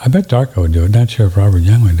bet Darko would do it. Not sure if Robert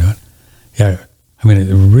Young would do it. Yeah, I mean,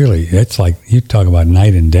 it's like, you talk about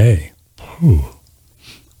night and day. Whew.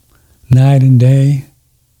 Night and day,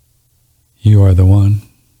 you are the one.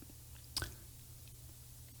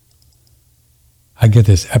 I get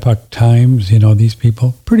this Epoch Times, these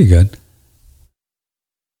people, pretty good.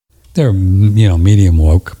 They're, medium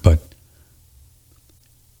woke, but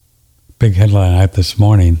big headline out this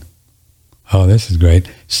morning. Oh, this is great.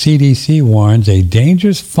 CDC warns a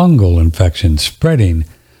dangerous fungal infection spreading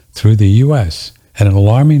through the U.S. at an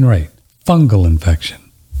alarming rate. Fungal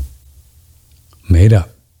infection. Made up.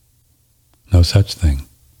 No such thing.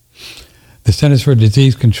 The Centers for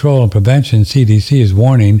Disease Control and Prevention, CDC, is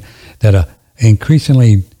warning that an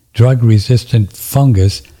increasingly drug-resistant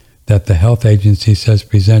fungus that the health agency says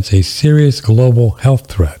presents a serious global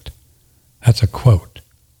health threat. That's a quote.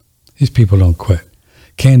 These people don't quit.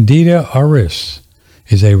 Candida auris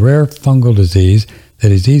is a rare fungal disease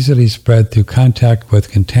that is easily spread through contact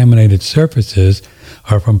with contaminated surfaces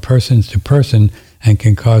or from persons to person and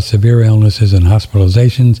can cause severe illnesses and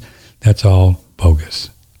hospitalizations. That's all bogus.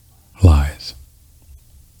 Lies.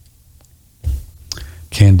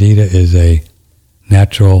 Candida is a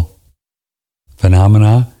natural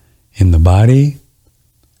phenomena in the body,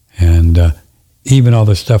 and even all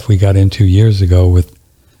the stuff we got into years ago with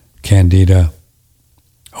Candida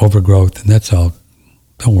overgrowth, and that's all.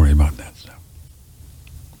 Don't worry about that stuff.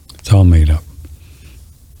 It's all made up.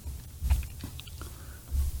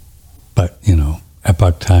 But,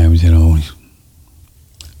 Epoch Times,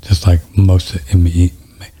 just like most of the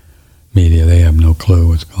media, they have no clue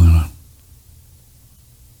what's going on.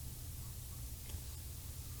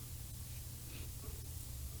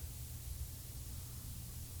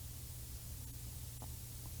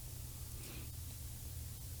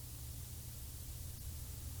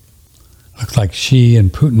 Looks like Xi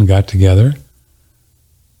and Putin got together.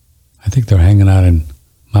 I think they're hanging out in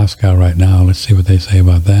Moscow right now. Let's see what they say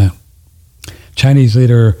about that. Chinese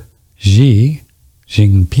leader Xi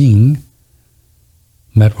Jinping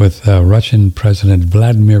met with Russian President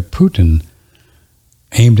Vladimir Putin,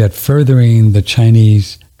 aimed at furthering the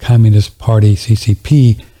Chinese Communist Party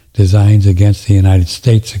CCP designs against the United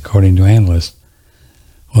States, according to analysts.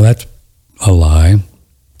 Well, that's a lie.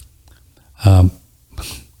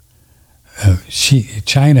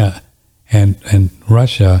 China and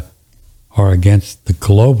Russia are against the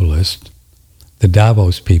globalists, the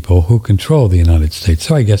Davos people who control the United States.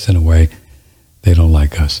 So I guess in a way, they don't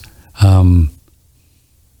like us.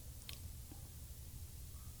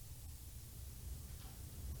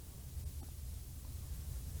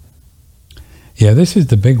 Yeah, this is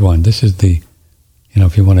the big one. This is the,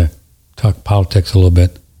 if you want to talk politics a little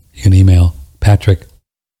bit, you can email Patrick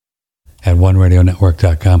at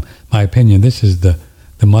oneradionetwork.com. My opinion, this is the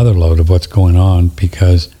motherlode of what's going on,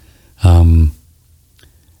 because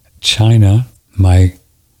China, my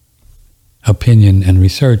opinion and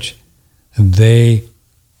research, they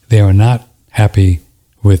are not happy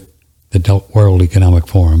with the World Economic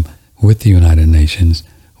Forum, with the United Nations,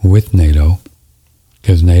 with NATO,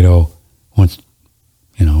 because NATO wants,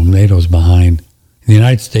 NATO's behind. The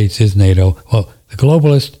United States is NATO. Well, the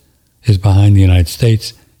globalist is behind the United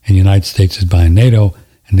States, and the United States is behind NATO,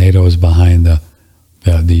 and NATO is behind the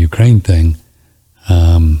Ukraine thing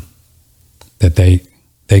that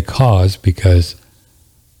they caused, because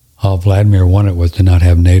all Vladimir wanted was to not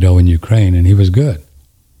have NATO in Ukraine, and he was good.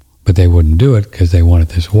 But they wouldn't do it because they wanted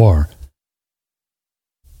this war.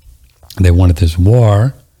 They wanted this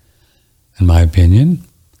war, in my opinion,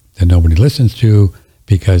 that nobody listens to,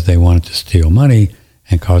 because they wanted to steal money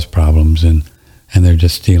and cause problems, and they're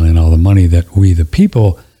just stealing all the money that we, the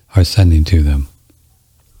people, are sending to them.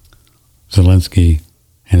 Zelensky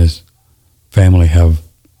and his family have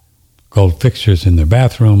gold fixtures in their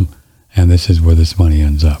bathroom, and this is where this money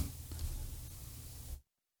ends up.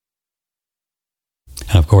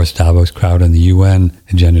 And of course, Davos crowd in the UN,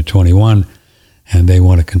 Agenda 21, and they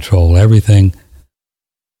want to control everything.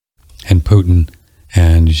 And Putin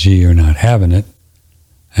and Xi are not having it.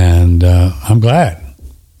 And I'm glad,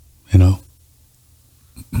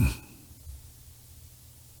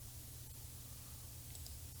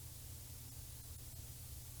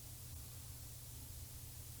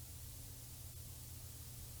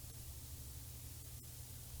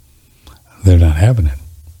 They're not having it.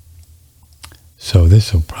 So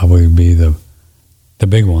this will probably be the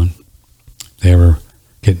big one. If they ever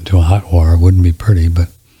get into a hot war, it wouldn't be pretty, but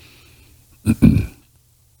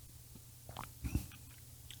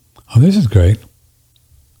oh, this is great.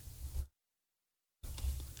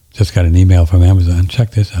 Just got an email from Amazon.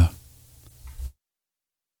 Check this out.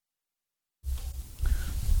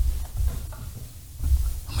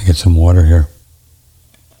 Let me get some water here.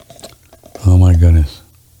 Oh my goodness.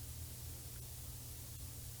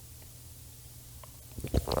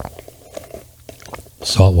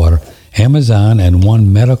 Salt water. Amazon and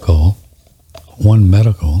One Medical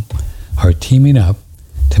are teaming up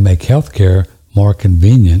to make healthcare more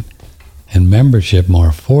convenient and membership more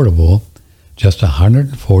affordable. Just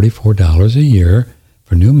 $144 a year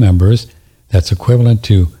for new members. That's equivalent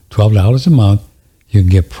to $12 a month. You can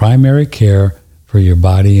get primary care for your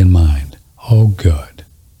body and mind. Oh, good.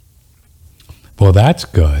 Well, that's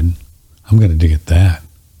good. I'm going to get that.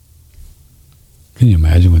 Can you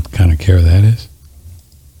imagine what kind of care that is?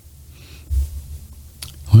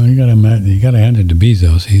 Well, you got to hand it to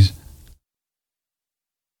Bezos.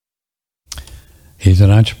 He's an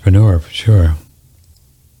entrepreneur for sure.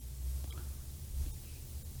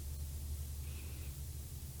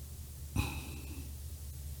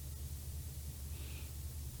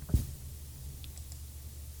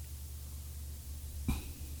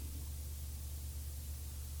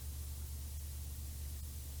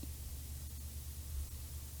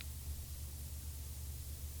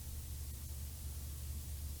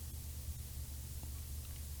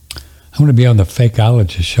 I'm going to be on the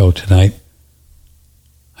Fakeologist show tonight.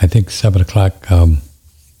 I think 7 o'clock.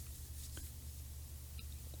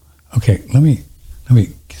 Okay, let me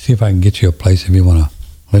see if I can get you a place if you want to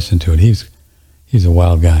listen to it. He's a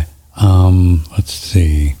wild guy. Let's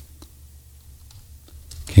see.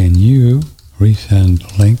 Can you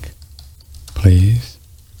resend link, please?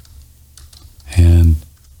 And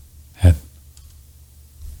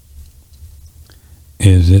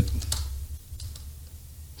is it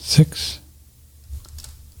 6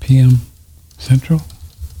 p.m. Central?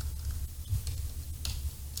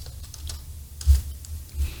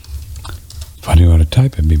 If I knew how to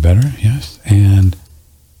type, it'd be better. Yes, and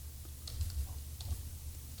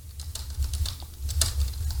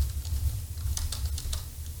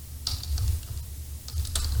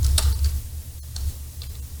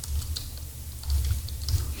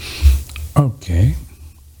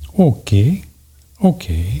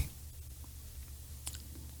okay.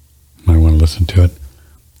 Might want to listen to it.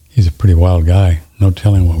 He's a pretty wild guy. No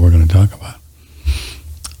telling what we're going to talk about.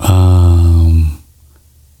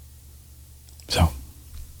 So,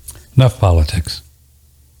 enough politics.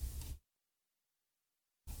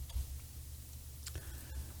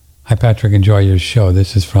 Hi, Patrick. Enjoy your show.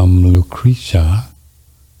 This is from Lucretia.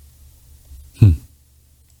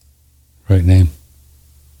 Right name.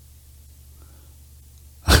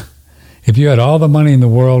 If you had all the money in the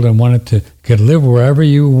world and could live wherever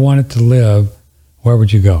you wanted to live, where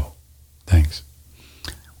would you go? Thanks.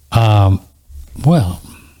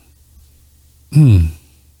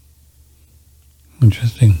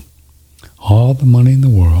 Interesting. All the money in the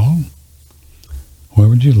world, where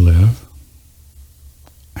would you live?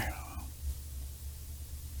 I don't know.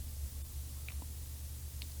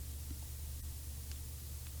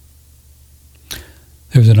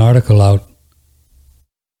 There was an article out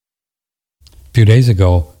a few days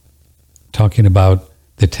ago talking about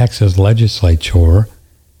the Texas legislature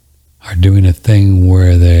are doing a thing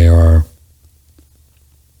where they are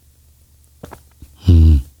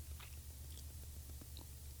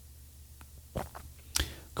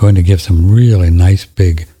going to give some really nice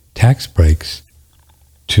big tax breaks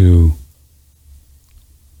to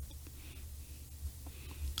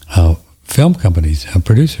film companies,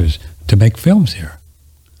 producers, to make films here.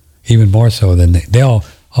 Even more so than they all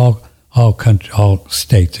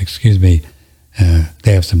states, they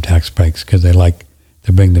have some tax breaks because they like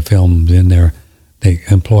to bring the films in there. They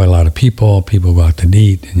employ a lot of people go out to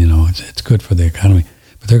eat, and it's good for the economy.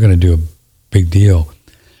 But they're going to do a big deal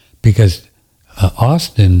because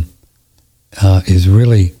Austin is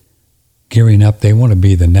really gearing up. They want to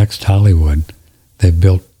be the next Hollywood. They've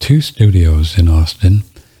built 2 studios in Austin.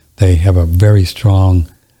 They have a very strong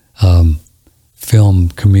film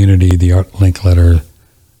community, the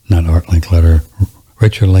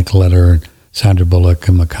Richard Linklater, Sandra Bullock,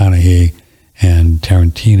 and McConaughey, and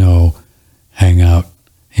Tarantino hang out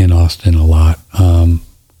in Austin a lot.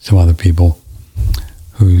 Some other people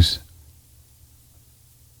who's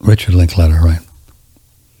Richard Linklater, right?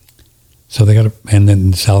 So they and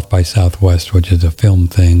then South by Southwest, which is a film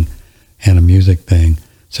thing and a music thing.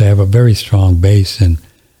 So they have a very strong base, and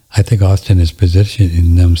I think Austin is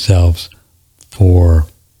positioning themselves for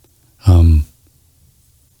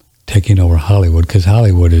taking over Hollywood, because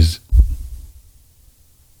Hollywood is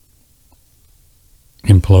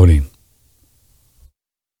imploding.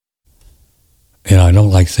 I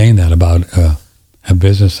don't like saying that about a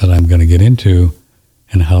business that I'm going to get into,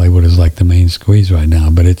 and Hollywood is like the main squeeze right now,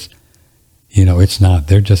 but it's not.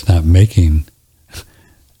 They're just not making.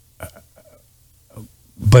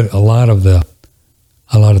 But a lot of the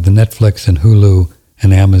Netflix and Hulu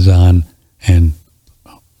and Amazon and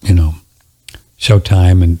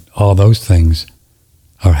Showtime and all those things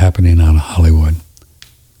are happening out of Hollywood,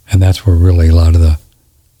 and that's where really a lot of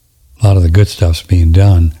the good stuff's being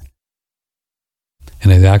done.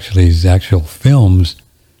 And it actually is actual films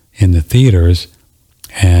in the theaters,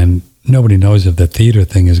 and nobody knows if the theater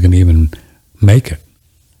thing is going to even make it.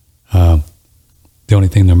 The only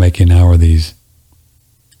thing they're making now are these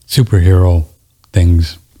superhero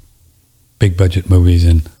things, big budget movies,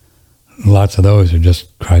 and lots of those are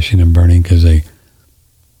just crashing and burning because they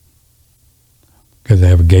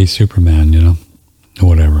have a gay Superman, or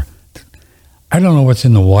whatever. I don't know what's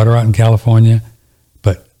in the water out in California,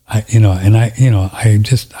 but I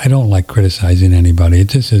don't like criticizing anybody. It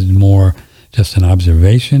just is more just an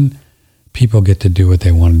observation. People get to do what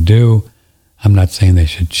they want to do. I'm not saying they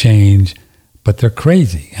should change, but they're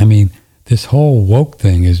crazy. I mean, this whole woke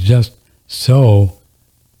thing is just so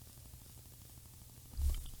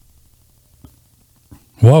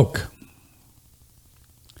woke.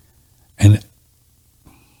 And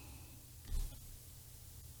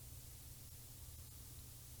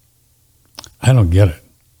I don't get it.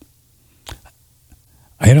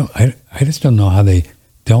 I just don't know how they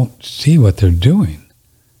don't see what they're doing.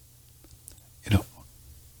 You know,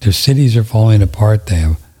 their cities are falling apart. They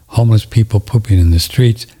have homeless people pooping in the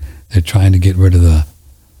streets. They're trying to get rid of the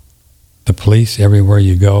police everywhere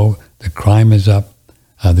you go. The crime is up.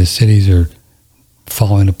 The cities are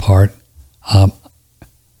falling apart.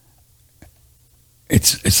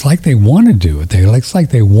 It's like they want to do it. It's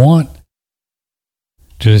like they want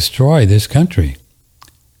to destroy this country.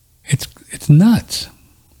 It's nuts.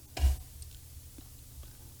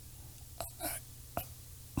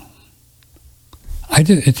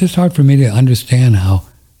 It's just hard for me to understand how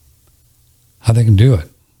they can do it.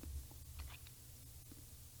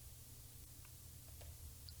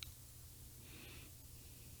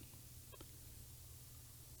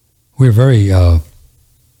 We're very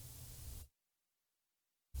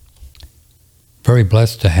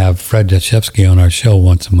blessed to have Fred Dashevsky on our show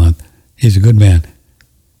once a month. He's a good man.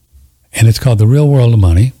 And it's called The Real World of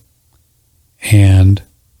Money. And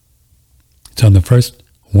it's on the first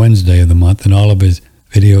Wednesday of the month, and all of his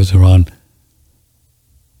videos are on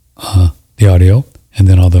the audio, and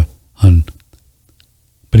then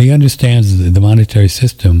but he understands the monetary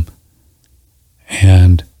system,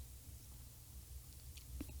 and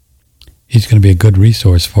he's going to be a good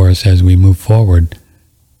resource for us as we move forward,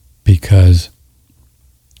 because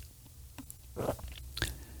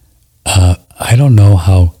I don't know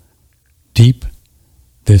how deep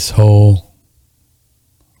this whole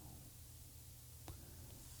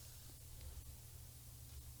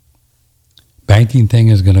banking thing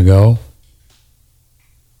is going to go,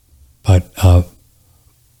 but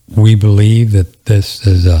we believe that this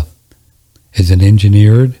is an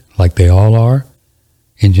engineered, like they all are,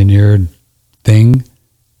 engineered thing,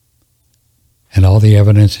 and all the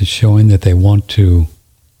evidence is showing that they want to,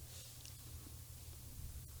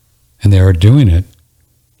 and they are doing it,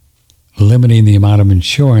 limiting the amount of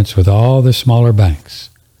insurance with all the smaller banks.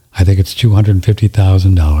 I think it's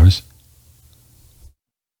 $250,000.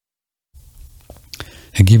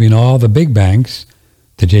 And giving all the big banks,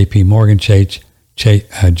 the JP Morgan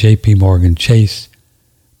Chase,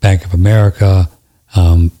 Bank of America,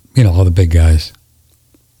 all the big guys,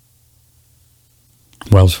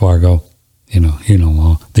 Wells Fargo,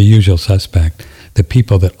 all the usual suspect, the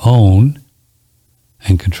people that own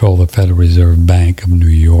and control the Federal Reserve Bank of New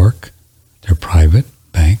York, their private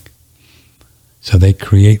bank. So they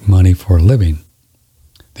create money for a living.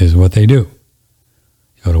 This is what they do.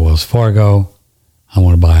 You go to Wells Fargo, I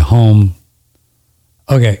want to buy a home.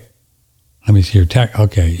 Okay, let me see your tax.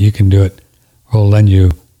 Okay, you can do it. We'll lend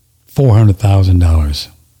you $400,000.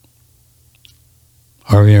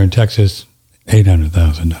 Over here in Texas,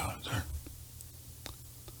 $800,000.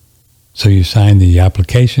 So you sign the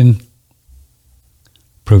application,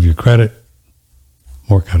 prove your credit,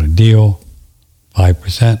 work out a deal,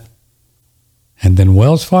 5%, and then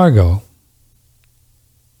Wells Fargo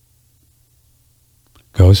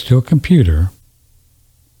goes to a computer,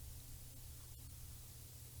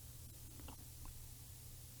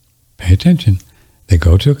 pay attention, they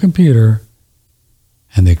go to a computer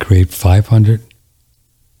and they create $500,000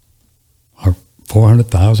 or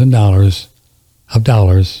 $400,000 of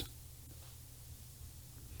dollars,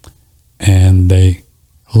 and they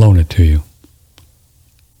loan it to you.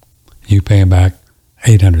 You pay them back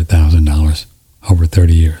 $800,000 over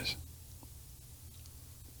 30 years.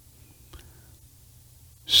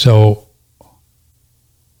 So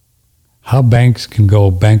how banks can go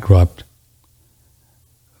bankrupt,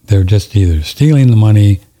 they're just either stealing the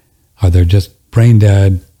money, or they're just brain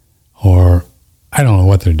dead, or I don't know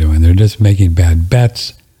what they're doing. They're just making bad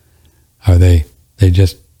bets, or they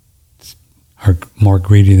just are more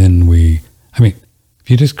greedy than we. I mean, if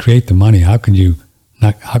you just create the money, how could you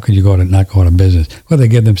not go out of business? Well, they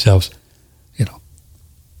give themselves,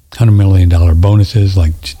 $100 million bonuses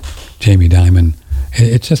like Jamie Dimon.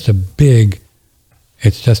 It's just a big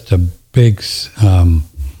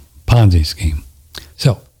Ponzi scheme.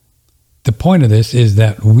 So the point of this is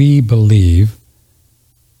that we believe,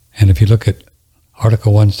 and if you look at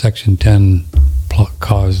Article 1, Section 10,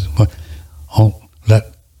 Clause,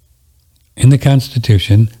 in the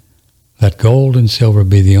Constitution, let gold and silver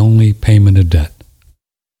be the only payment of debt.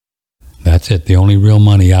 That's it. The only real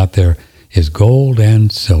money out there is gold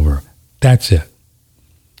and silver. That's it.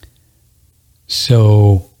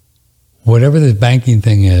 So whatever the banking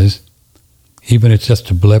thing is, even if it's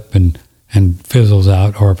just a blip and fizzles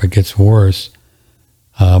out, or if it gets worse,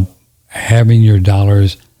 having your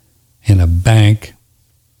dollars in a bank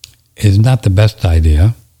is not the best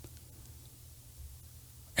idea.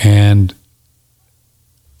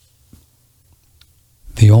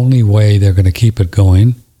 the only way they're going to keep it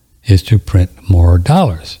going is to print more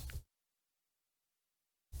dollars.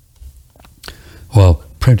 Well,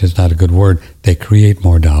 print is not a good word. They create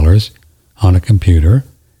more dollars on a computer,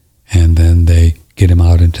 and then they get them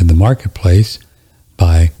out into the marketplace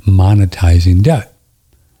by monetizing debt.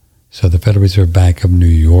 So the Federal Reserve Bank of New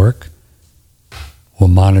York will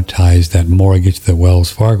monetize that mortgage that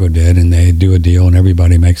Wells Fargo did, and they do a deal and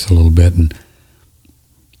everybody makes a little bit, and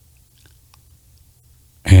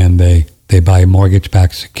they buy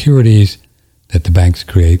mortgage-backed securities that the banks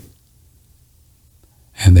create,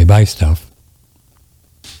 and they buy stuff.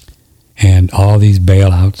 And all these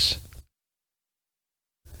bailouts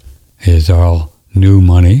is all new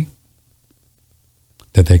money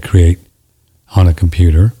that they create on a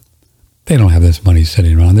computer. They don't have this money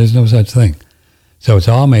sitting around. There's no such thing. So it's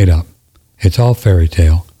all made up. It's all fairy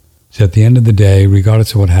tale. So at the end of the day,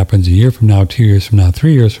 regardless of what happens a year from now, 2 years from now,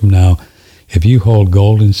 3 years from now, if you hold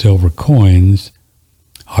gold and silver coins,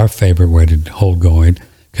 our favorite way to hold gold,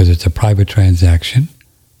 because it's a private transaction,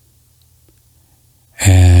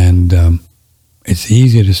 and it's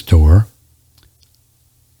easy to store.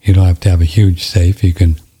 You don't have to have a huge safe. You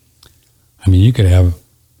could have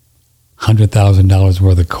 $100,000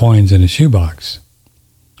 worth of coins in a shoebox,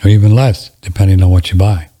 or even less, depending on what you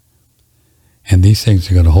buy. And these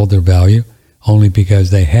things are going to hold their value only because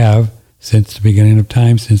they have, since the beginning of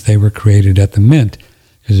time, since they were created at the mint,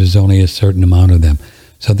 because there's only a certain amount of them.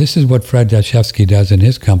 So this is what Fred Dashevsky does in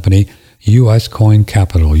his company, U.S. Coin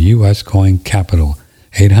Capital,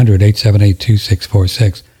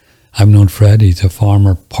 800-878-2646. I've known Fred. He's a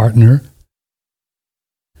former partner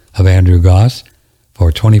of Andrew Goss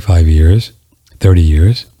for 25 years, 30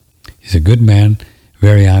 years. He's a good man,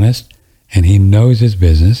 very honest, and he knows his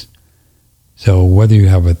business. So whether you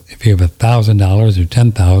have if you have $1,000 or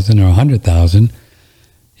 $10,000 or $100,000,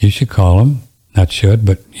 you should call him. Not should,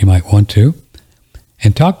 but you might want to,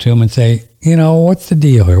 and talk to him and say, what's the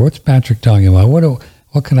deal here? What's Patrick talking about?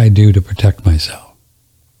 What can I do to protect myself?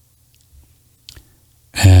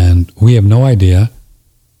 And we have no idea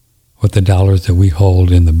what the dollars that we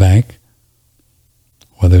hold in the bank,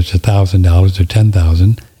 whether it's $1,000 or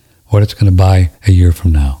 $10,000, what it's going to buy a year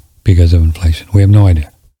from now because of inflation. We have no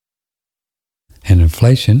idea. And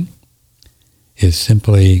inflation is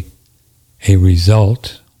simply a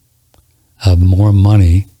result of more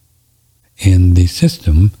money in the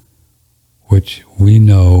system, which we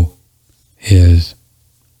know is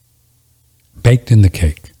baked in the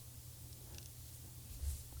cake.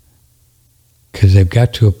 Because they've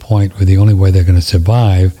got to a point where the only way they're going to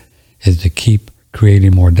survive is to keep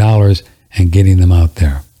creating more dollars and getting them out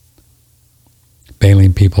there.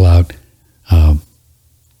 Bailing people out,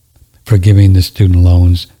 forgiving the student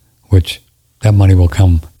loans, which that money will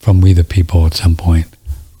come from we the people at some point.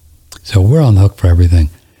 So we're on the hook for everything.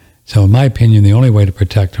 So in my opinion, the only way to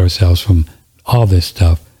protect ourselves from all this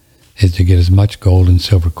stuff is to get as much gold and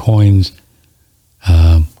silver coins,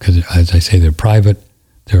 because as I say, they're private,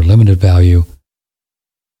 they're limited value.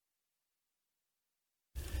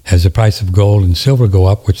 As the price of gold and silver go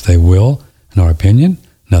up, which they will, in our opinion,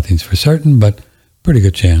 nothing's for certain, but pretty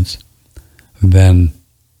good chance, then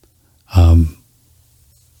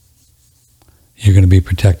you're going to be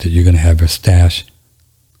protected. You're going to have a stash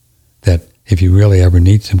that if you really ever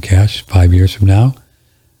need some cash 5 years from now,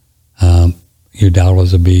 your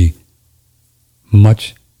dollars will be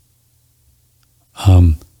much,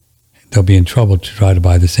 they'll be in trouble to try to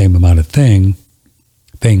buy the same amount of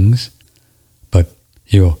things, but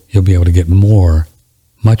you'll be able to get more,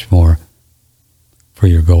 much more for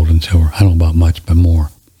your gold and silver. I don't know about much, but more.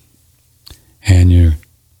 And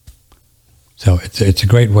so it's a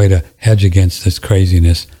great way to hedge against this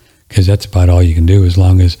craziness, because that's about all you can do. As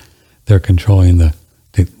long as they're controlling the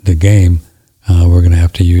game, we're going to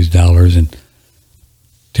have to use dollars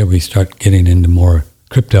until we start getting into more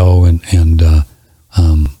crypto and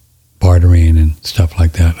bartering and stuff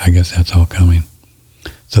like that. I guess that's all coming.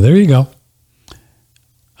 So there you go.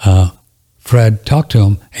 Fred, talk to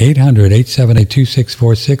him,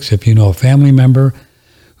 800-878-2646. If you know a family member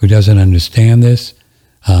who doesn't understand this,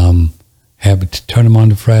 turn them on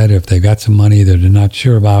to Fred. If they've got some money that they're not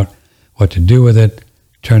sure about what to do with it,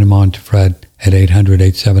 turn them on to Fred at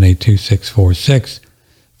 800-878-2646.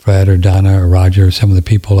 Fred or Donna or Roger, some of the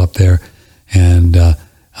people up there. And I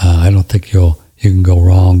don't think you can go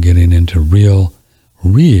wrong getting into real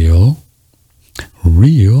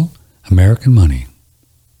American money.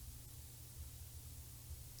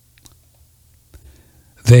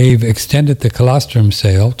 They've extended the colostrum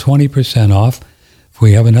sale, 20% off. If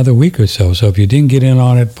we have another week or so. So if you didn't get in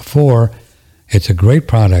on it before, it's a great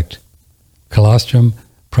product. Colostrum,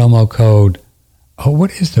 promo code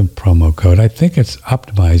what is the promo code? I think it's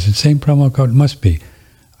Optimize. The same promo code? It must be.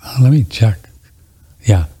 Let me check.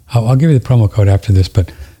 Yeah, I'll give you the promo code after this,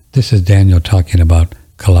 but this is Daniel talking about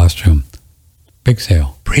colostrum. Big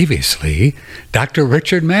sale. Previously, Dr.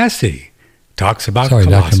 Richard Massey talks about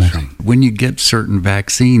colostrum. When you get certain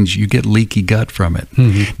vaccines, you get leaky gut from it.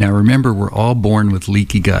 Mm-hmm. Now, remember, we're all born with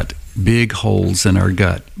leaky gut, big holes in our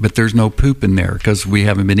gut, but there's no poop in there because we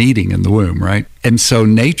haven't been eating in the womb, right? And so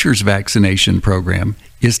nature's vaccination program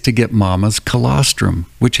is to get mama's colostrum,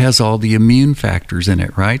 which has all the immune factors in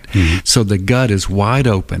it, right? Mm-hmm. So the gut is wide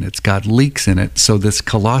open. It's got leaks in it, so this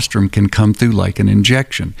colostrum can come through like an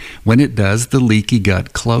injection. When it does, the leaky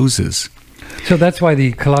gut closes. So that's why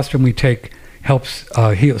the colostrum we take helps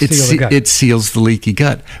seal the gut. It seals the leaky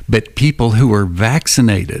gut. But people who are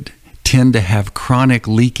vaccinated tend to have chronic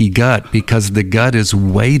leaky gut because the gut is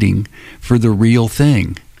waiting for the real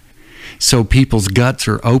thing. So people's guts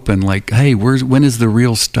are open like, hey, when is the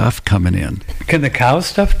real stuff coming in? Can the cow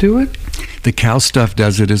stuff do it? The cow stuff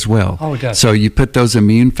does it as well. Oh, it does. So you put those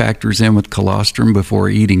immune factors in with colostrum before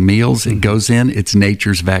eating meals. Mm-hmm. It goes in. It's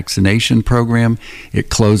nature's vaccination program. It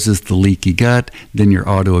closes the leaky gut. Then your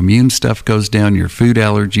autoimmune stuff goes down. Your food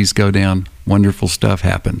allergies go down. Wonderful stuff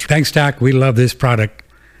happens. Thanks, Doc. We love this product.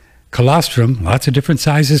 Colostrum, lots of different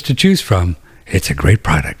sizes to choose from. It's a great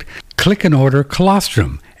product. Click and order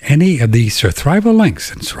colostrum. Any of these are Thrival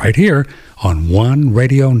links. It's right here on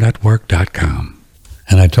OneRadioNetwork.com.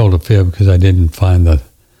 And I told a fib because I didn't find the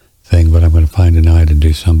thing, but I'm going to find it now. I had to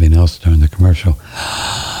do something else during the commercial.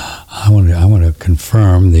 I want to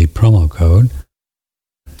confirm the promo code.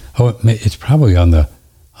 Oh, it's probably on the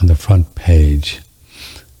front page.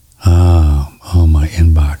 Oh, my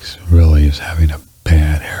inbox really is having a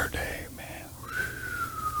bad hair day, man.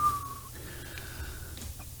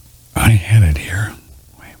 I had it here.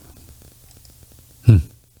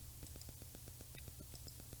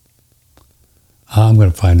 I'm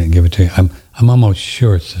going to find it and give it to you. I'm almost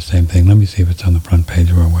sure it's the same thing. Let me see if it's on the front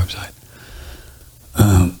page of our website.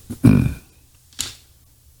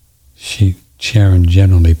 Sharon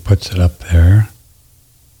generally puts it up there.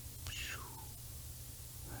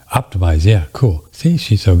 Optimize, yeah, cool. See,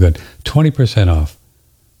 she's so good. 20% off.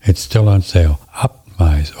 It's still on sale.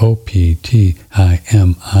 Optimize, Optimize.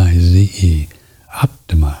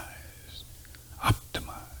 Optimize.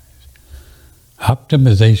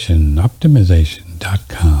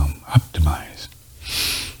 Optimization.com. Optimize.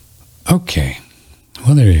 Okay.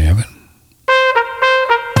 Well, there you have it.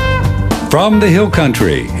 From the Hill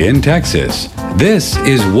Country in Texas, this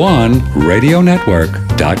is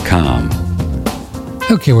OneRadioNetwork.com.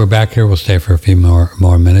 Okay, we're back here. We'll stay for a few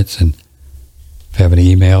more minutes. And if you have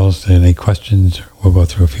any emails, any questions, we'll go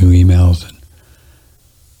through a few emails. And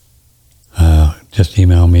just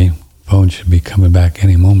email me. Phone should be coming back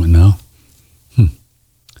any moment now.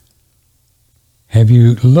 Have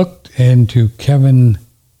you looked into Kevin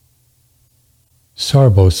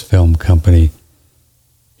Sorbo's film company?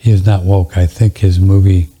 He is not woke. I think his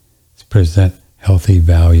movies present healthy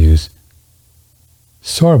values.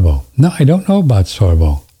 Sorbo. No, I don't know about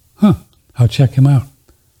Sorbo. I'll check him out.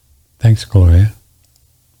 Thanks, Gloria.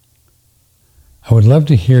 I would love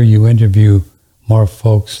to hear you interview more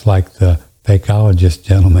folks like the fakeologist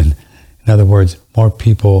gentleman. In other words, more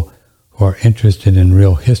people who are interested in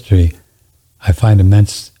real history. I find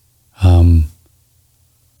immense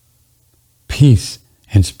peace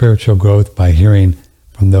and spiritual growth by hearing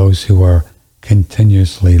from those who are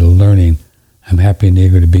continuously learning. I'm happy and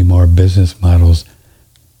eager to be more business models,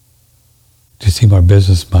 to see more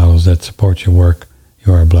business models that support your work.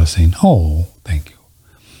 You are a blessing. Oh, thank you.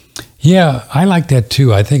 Yeah, I like that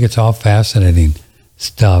too. I think it's all fascinating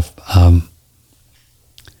stuff.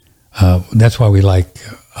 That's why we like...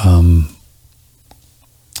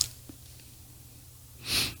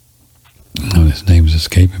 his name's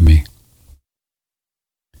escaping me.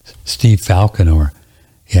 Steve Falconer.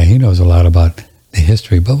 Yeah, he knows a lot about the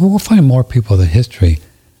history, but we'll find more people the history.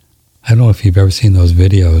 I don't know if you've ever seen those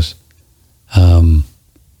videos. The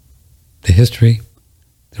history,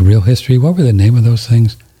 the real history. What were the name of those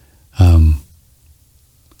things?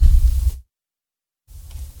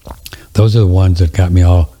 Those are the ones that got me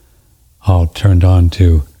all turned on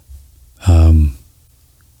to the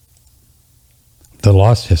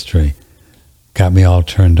lost history. Got me all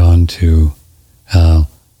turned on to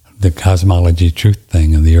the cosmology truth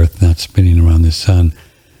thing of the Earth not spinning around the sun.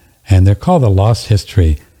 And they're called the lost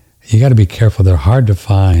history. You got to be careful. They're hard to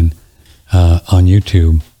find on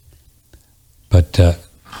YouTube. But to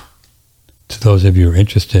those of you who are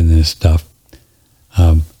interested in this stuff,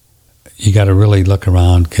 you got to really look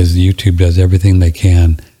around because YouTube does everything they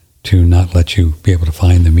can to not let you be able to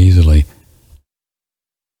find them easily.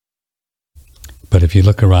 But if you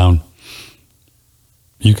look around,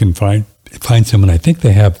 you can find some, and I think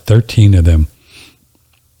they have 13 of them.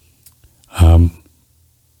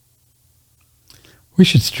 We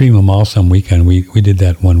should stream them all some weekend. We did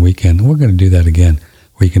that one weekend. We're going to do that again.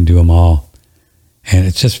 We can do them all. And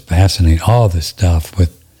it's just fascinating, all this stuff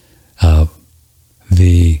with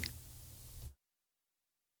the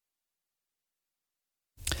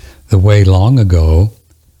way long ago,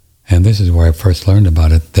 and this is where I first learned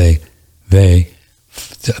about it, they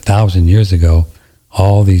 1,000 years ago,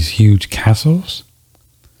 all these huge castles,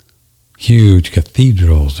 huge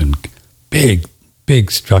cathedrals, and big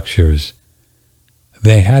structures,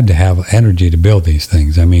 they had to have energy to build these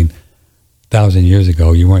things. I mean, 1,000 years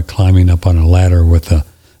ago, you weren't climbing up on a ladder with a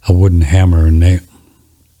wooden hammer,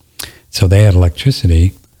 so they had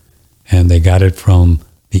electricity, and they got it from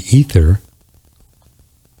the ether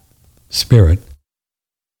spirit.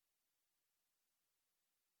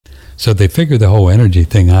 So they figured the whole energy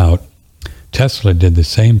thing out. Tesla did the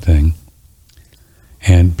same thing,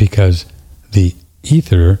 and because the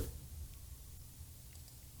ether,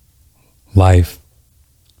 life,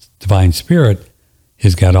 divine spirit,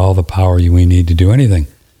 has got all the power we need to do anything.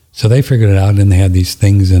 So they figured it out, and they had these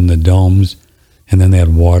things in the domes, and then they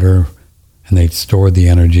had water, and they stored the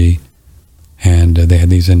energy, and they had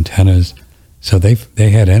these antennas. So they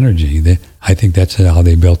had energy. I think that's how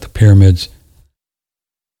they built the pyramids.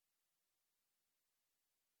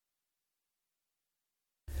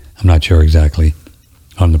 I'm not sure exactly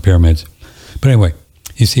on the pyramids. But anyway,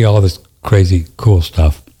 you see all this crazy, cool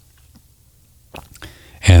stuff.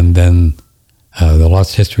 And then the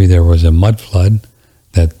lost history, there was a mud flood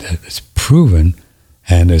that is proven,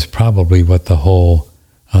 and is probably what the whole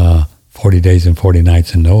 40 days and 40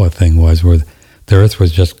 nights in Noah thing was, where the earth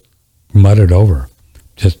was just mudded over.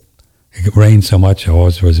 Just, it rained so much, it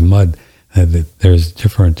always was mud. There's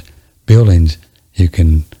different buildings you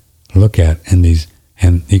can look at in these,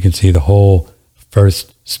 and you can see the whole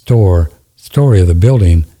first story of the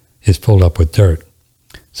building is filled up with dirt.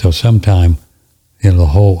 So sometime,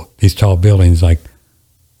 these tall buildings, like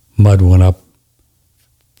mud went up,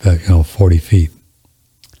 40 feet.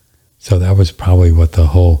 So that was probably what the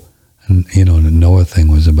whole, the Noah thing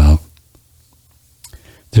was about.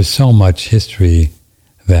 There's so much history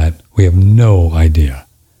that we have no idea,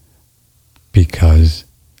 because,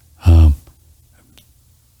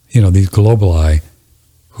 these globali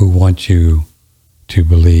who want you to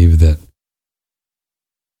believe that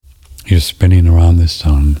you're spinning around the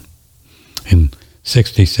sun in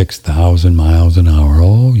 66,000 miles an hour.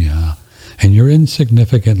 Oh, yeah. And you're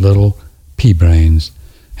insignificant little pea brains,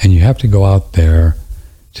 and you have to go out there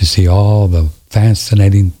to see all the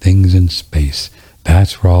fascinating things in space.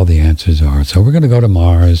 That's where all the answers are. So we're going to go to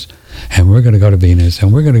Mars, and we're going to go to Venus,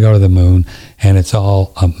 and we're going to go to the moon, and it's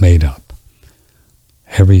all made up.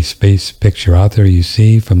 Every space picture out there you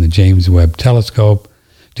see, from the James Webb Telescope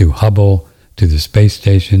to Hubble to the space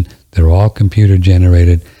station, they're all computer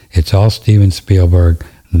generated. It's all Steven Spielberg.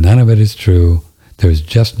 None of it is true. There's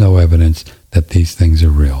just no evidence that these things are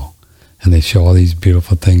real. And they show all these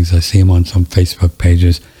beautiful things. I see them on some Facebook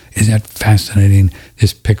pages. Isn't that fascinating?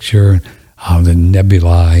 This picture of the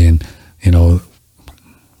nebulae and,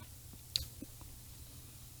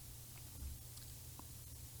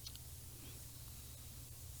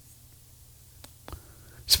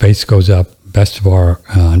 space goes up, best of our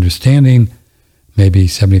understanding, maybe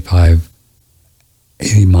 75,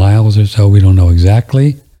 80 miles or so. We don't know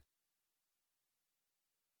exactly.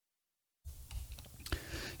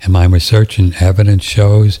 And my research and evidence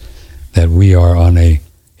shows that we are on a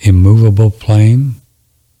immovable plane.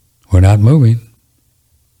 We're not moving.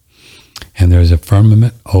 And there's a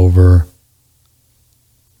firmament over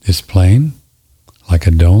this plane, like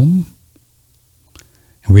a dome.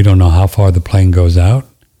 And we don't know how far the plane goes out.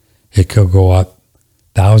 It could go up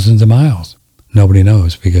thousands of miles. Nobody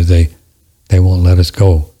knows, because they won't let us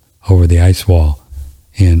go over the ice wall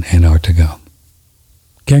in Antarctica.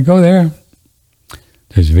 Can't go there.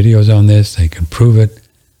 There's videos on this. They can prove it.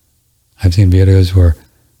 I've seen videos where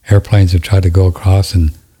airplanes have tried to go across,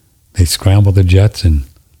 and they scramble the jets, and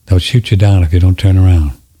they'll shoot you down if you don't turn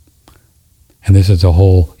around. And this is a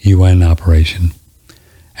whole UN operation.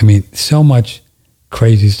 I mean, so much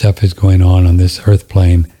crazy stuff is going on this Earth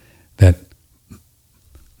plane that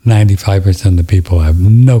 95% of the people have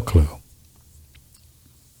no clue.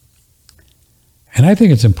 And I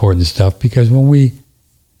think it's important stuff, because when we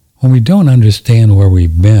don't understand where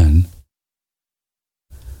we've been,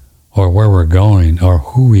 or where we're going, or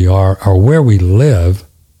who we are, or where we live,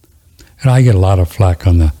 and I get a lot of flack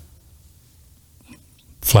on the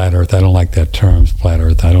flat Earth. I don't like that term, flat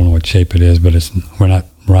Earth. I don't know what shape it is, but we're not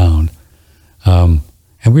round. I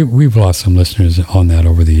And we've lost some listeners on that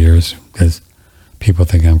over the years because people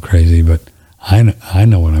think I'm crazy, but I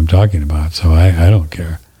know what I'm talking about, so I don't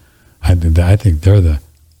care. I think they're the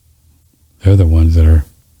ones that are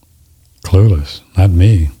clueless, not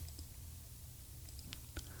me.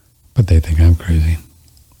 But they think I'm crazy.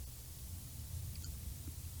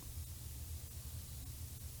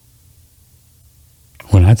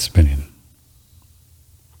 We're not spinning.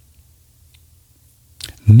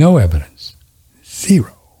 No evidence.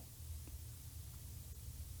 Zero.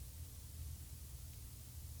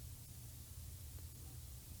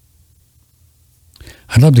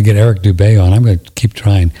 I'd love to get Eric Dubay on. I'm going to keep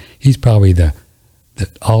trying. He's probably the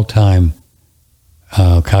all-time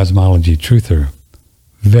cosmology truther.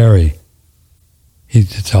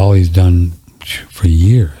 It's all he's done for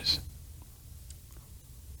years.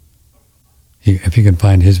 If you can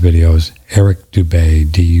find his videos, Eric Dubay,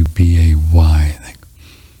 Dubay, I think.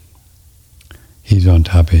 He's on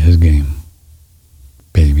top of his game,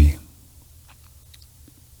 baby.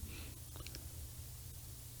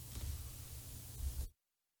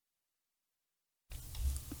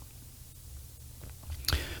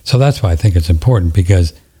 So that's why I think it's important,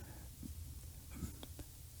 because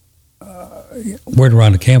word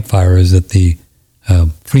around the campfire is that the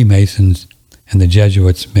Freemasons and the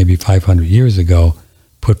Jesuits, maybe 500 years ago,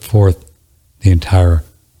 put forth the entire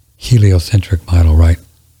heliocentric model, right?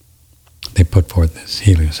 They put forth this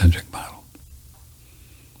heliocentric model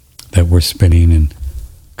that we're spinning, and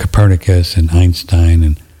Copernicus and Einstein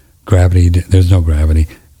and gravity. There's no gravity.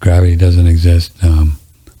 Gravity doesn't exist.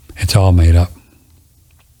 It's all made up.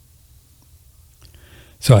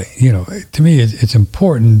 So, to me, it's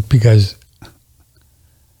important because,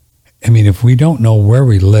 if we don't know where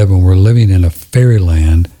we live and we're living in a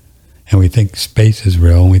fairyland and we think space is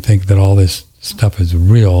real and we think that all this stuff is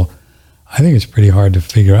real, I think it's pretty hard to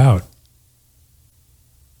figure out.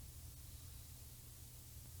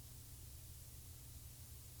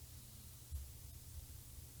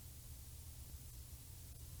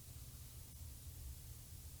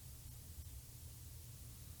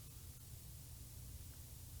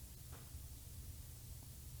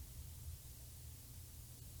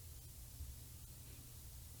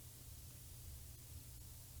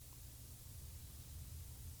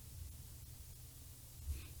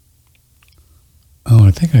 Oh,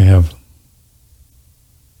 I think I have.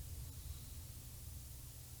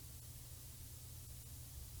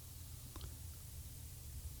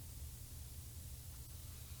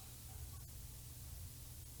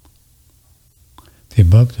 The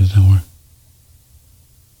above does not work.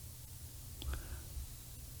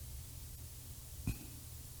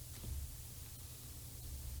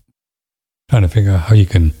 Trying to figure out how you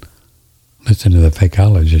can listen to the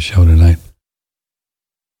Fakeologist show tonight.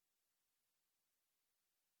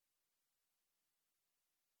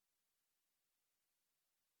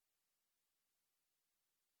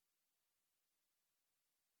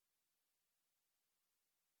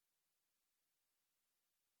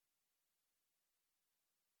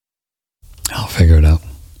 I'll figure it out.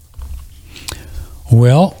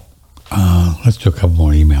 Well, let's do a couple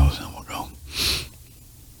more emails and we'll go.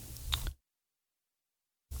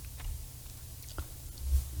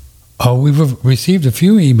 Oh, we've received a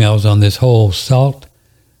few emails on this whole salt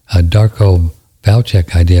Darko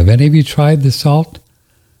Valchek idea. Have any of you tried the salt?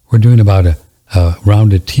 We're doing about a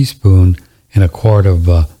rounded teaspoon in a quart of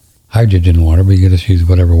hydrogen water, but you can just use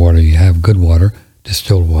whatever water you have, good water,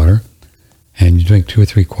 distilled water. And you drink 2 or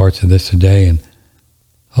 3 quarts of this a day, and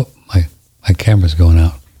my camera's going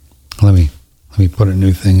out. Let me put a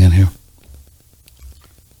new thing in here.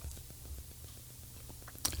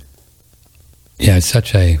 Yeah, it's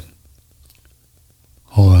such a,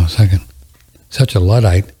 hold on a second, such a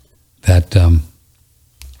Luddite that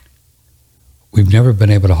we've never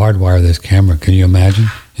been able to hardwire this camera. Can you imagine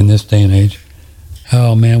in this day and age?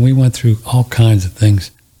 Oh man, we went through all kinds of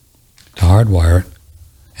things to hardwire it,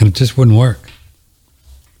 and it just wouldn't work.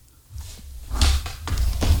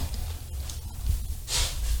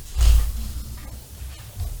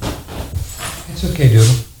 It's okay,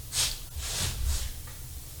 Doodle.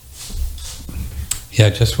 Yeah,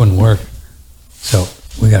 it just wouldn't work. So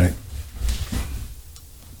we got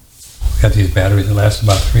these batteries that last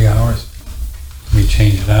about 3 hours. Let me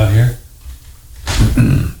change it out here.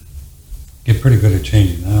 Get pretty good at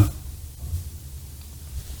changing out.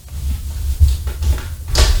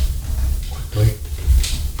 Quickly.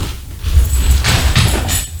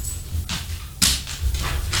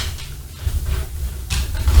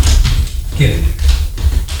 Get it.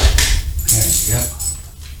 There you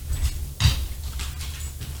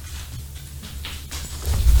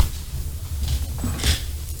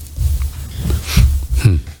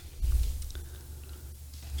go.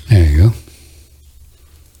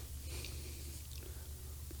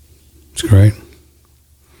 Right.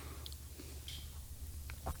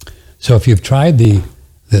 So if you've tried the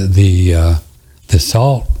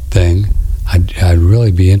salt thing, I'd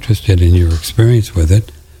really be interested in your experience with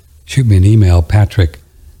it. Shoot me an email,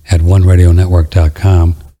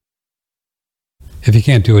 patrick@oneradionetwork.com. If you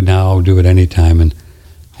can't do it now, do it anytime. And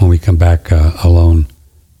when we come back alone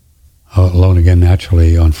again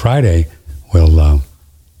naturally on Friday, we'll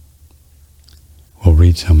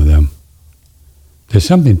read some of them. There's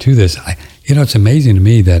something to this. It's amazing to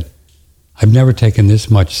me that I've never taken this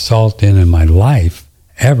much salt in my life,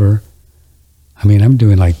 ever. I mean, I'm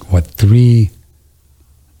doing at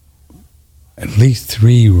least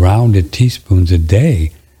 3 rounded teaspoons a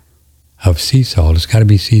day of sea salt. It's got to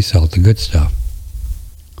be sea salt, the good stuff.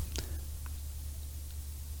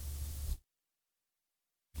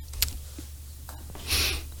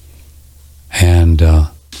 And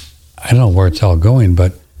I don't know where it's all going,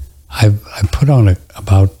 but I put on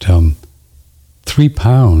about 3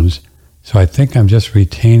 pounds. So I think I'm just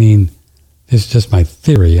retaining, this is just my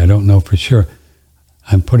theory, I don't know for sure.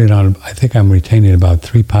 I think I'm retaining about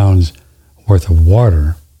 3 pounds worth of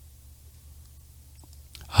water.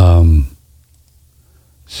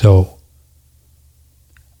 So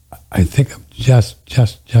I think I'm just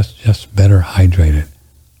better hydrated.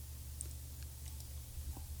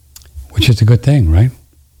 Which is a good thing, right?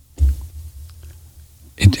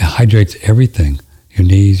 It hydrates everything. Your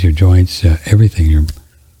knees, your joints, everything,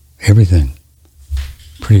 everything.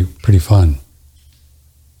 Pretty fun.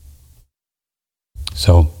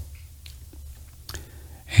 So,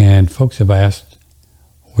 and folks have asked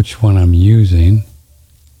which one I'm using.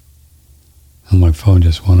 And my phone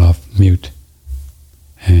just went off mute.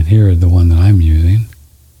 And here is the one that I'm using.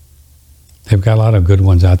 They've got a lot of good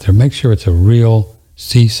ones out there. Make sure it's a real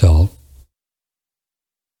sea salt.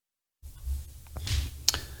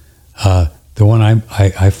 The one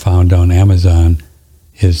I found on Amazon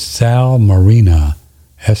is Sal Marina,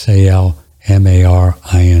 Salmarina,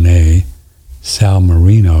 Sal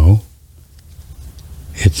Marino.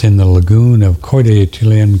 It's in the lagoon of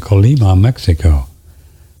Coyotepetl, Colima, Mexico.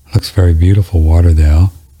 Looks very beautiful water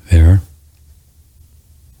there.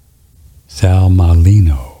 Sal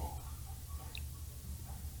Marina.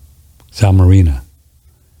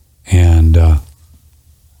 And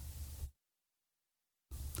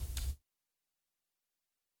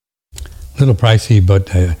little pricey, but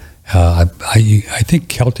I think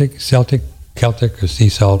Celtic or sea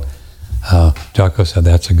salt. Jocko said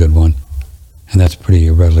that's a good one, and that's pretty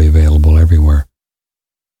readily available everywhere.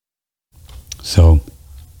 So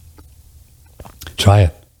try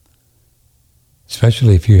it,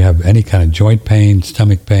 especially if you have any kind of joint pain,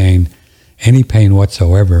 stomach pain, any pain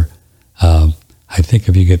whatsoever. I think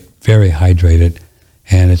if you get very hydrated,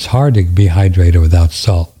 and it's hard to be hydrated without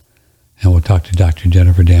salt. And we'll talk to Dr.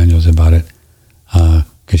 Jennifer Daniels about it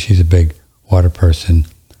because she's a big water person.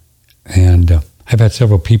 And I've had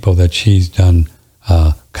several people that she's done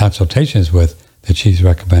consultations with that she's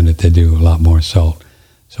recommended they do a lot more salt.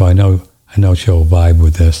 So I know she'll vibe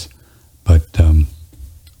with this, but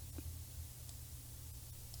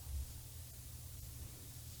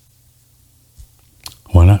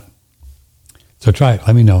why not? So try it.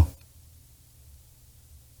 Let me know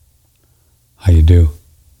how you do.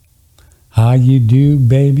 How you do,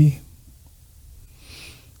 baby?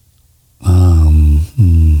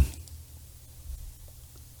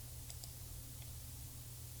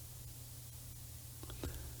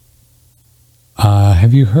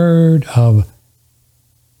 Have you heard of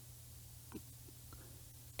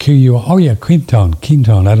Quinton.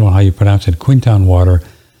 I don't know how you pronounce it. Quinton water.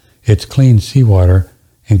 It's clean seawater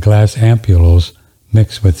in glass ampoules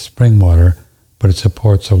mixed with spring water, but it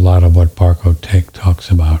supports a lot of what Barco talks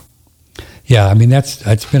about. Yeah, I mean,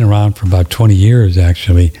 that's been around for about 20 years,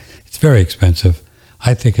 actually. It's very expensive.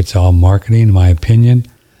 I think it's all marketing, in my opinion.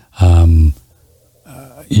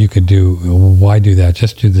 You could why do that?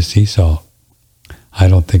 Just do the sea salt. I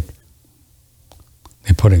don't think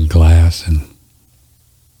they put in glass and,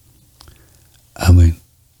 I mean,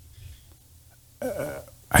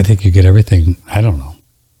 I think you get everything. I don't know.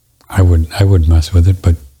 I would mess with it,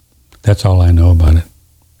 but that's all I know about it.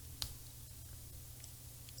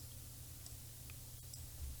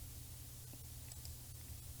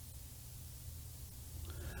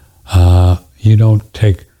 You don't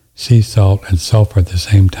take sea salt and sulfur at the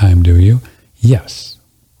same time, do you? Yes.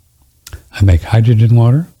 I make hydrogen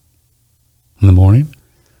water in the morning.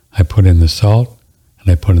 I put in the salt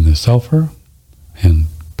and I put in the sulfur and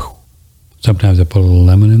poof. Sometimes I put a little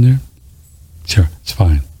lemon in there. Sure, it's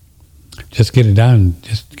fine. Just get it down.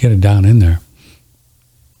 Just get it down in there.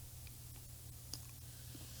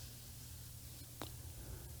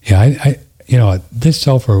 Yeah, this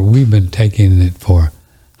sulfur, we've been taking it for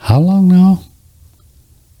how long now?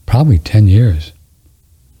 Probably 10 years.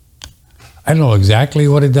 I don't know exactly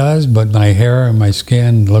what it does, but my hair and my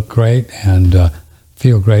skin look great and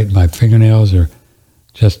feel great. My fingernails are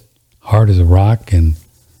just hard as a rock. And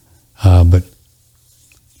but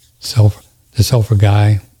the sulfur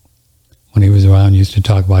guy, when he was around, used to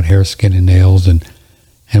talk about hair, skin, and nails. And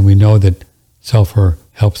we know that sulfur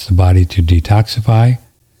helps the body to detoxify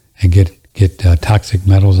and get toxic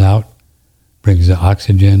metals out, brings the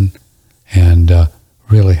oxygen, and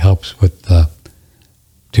really helps with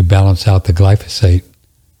to balance out the glyphosate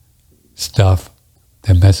stuff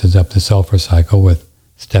that messes up the sulfur cycle with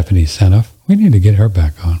Stephanie Seneff. We need to get her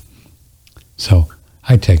back on. So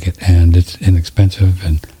I take it, and it's inexpensive,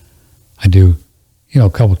 and I do, a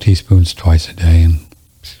couple teaspoons twice a day. And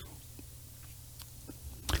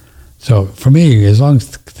so for me, as long as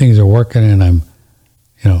things are working and I'm,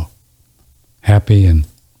 happy and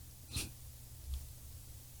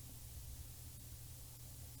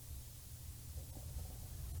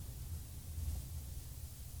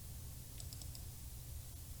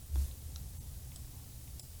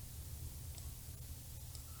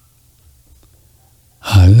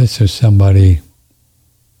this is somebody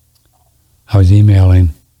I was emailing.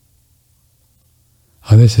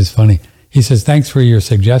 Oh, this is funny. He says, thanks for your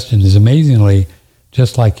suggestions. Amazingly,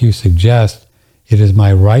 just like you suggest, it is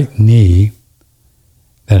my right knee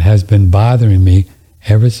that has been bothering me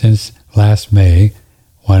ever since last May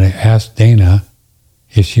when I asked Dana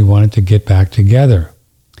if she wanted to get back together.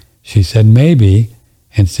 She said maybe,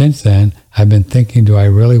 and since then, I've been thinking, do I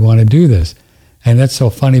really want to do this? And that's so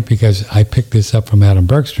funny because I picked this up from Adam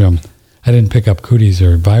Bergstrom. I didn't pick up cooties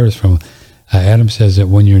or virus from him. Adam says that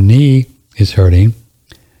when your knee is hurting,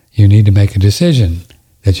 you need to make a decision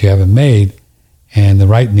that you haven't made. And the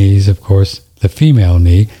right knee is, of course, the female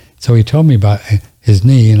knee. So he told me about his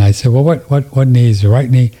knee, and I said, well, what knee is the right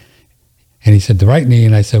knee? And he said, the right knee.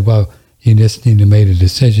 And I said, well, you just need to make a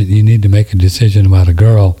decision. You need to make a decision about a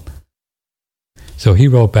girl. So he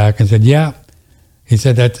wrote back and said, yeah. He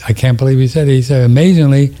said that, I can't believe he said it. He said,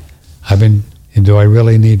 amazingly, do I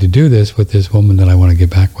really need to do this with this woman that I want to get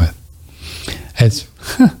back with? Isn't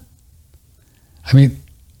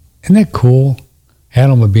that cool?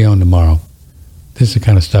 Adam would be on tomorrow. This is the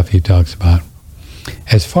kind of stuff he talks about.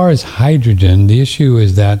 As far as hydrogen, the issue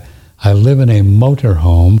is that I live in a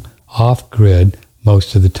motorhome off-grid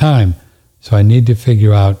most of the time, so I need to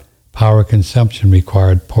figure out power consumption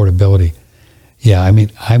required portability. Yeah, I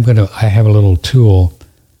have a little tool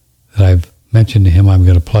that I've mentioned to him I'm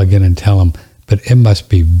going to plug in and tell him, but it must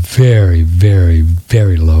be very, very,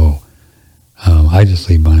 very low. I just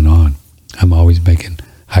leave mine on. I'm always making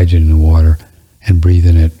hydrogen and water and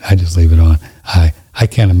breathing it. I just leave it on. I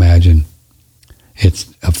can't imagine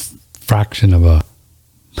it's a fraction of a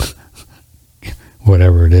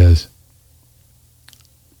whatever it is.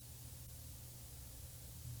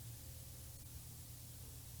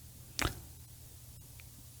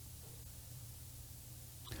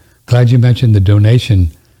 Glad you mentioned the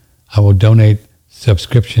donation. I will donate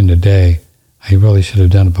subscription today. I really should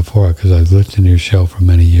have done it before because I've listened to your show for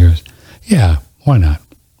many years. Yeah, why not?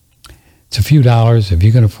 It's a few dollars. If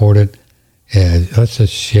you can afford it, let's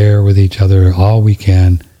just share with each other all we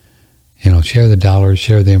can. Share the dollars,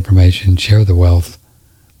 share the information, share the wealth.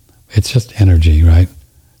 It's just energy, right?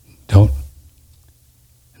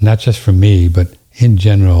 Not just for me, but in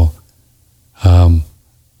general,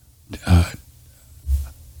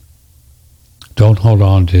 don't hold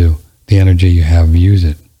on to the energy you have. Use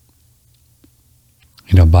it.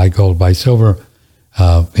 Buy gold, buy silver,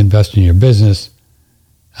 invest in your business,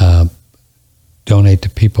 donate to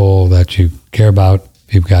people that you care about.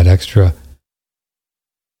 If you've got extra,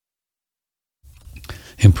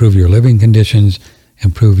 improve your living conditions,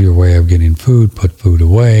 improve your way of getting food, put food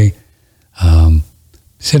away.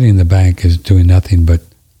 Sitting in the bank is doing nothing but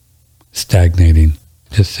stagnating,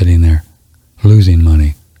 just sitting there, losing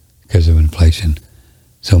money because of inflation.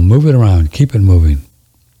 So move it around, keep it moving.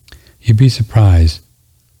 You'd be surprised.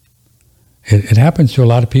 It happens to a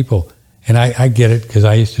lot of people, and I get it because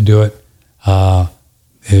I used to do it,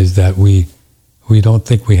 is that we don't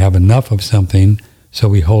think we have enough of something, so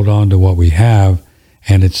we hold on to what we have,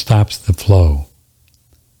 and it stops the flow.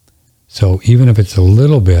 So even if it's a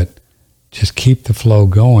little bit, just keep the flow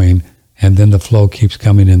going, and then the flow keeps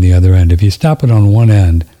coming in the other end. If you stop it on one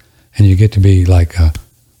end, and you get to be like a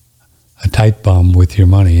tight bum with your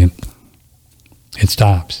money, it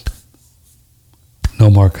stops. No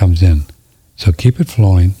more comes in. So keep it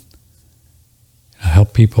flowing.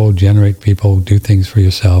 Help people, generate people, do things for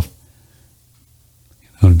yourself.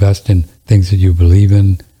 Invest in things that you believe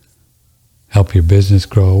in, help your business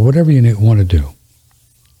grow, whatever you want to do.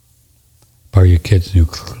 Buy your kids new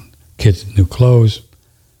clothes,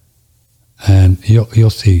 and you'll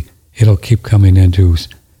see it'll keep coming in to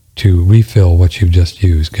refill what you've just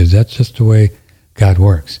used, because that's just the way God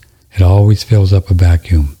works. It always fills up a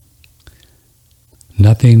vacuum.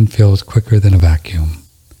 Nothing fills quicker than a vacuum.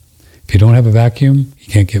 If you don't have a vacuum, you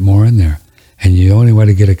can't get more in there. And the only way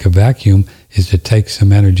to get a vacuum is to take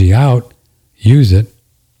some energy out, use it,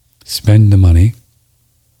 spend the money.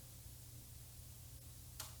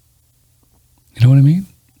 You know what I mean?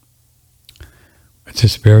 It's a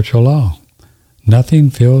spiritual law. Nothing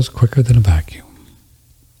fills quicker than a vacuum.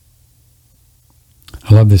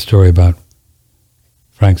 I love this story about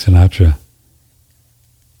Frank Sinatra.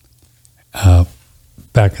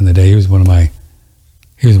 Back in the day, he was one of my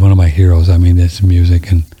heroes. I mean, this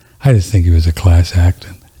music, and I just think he was a class act.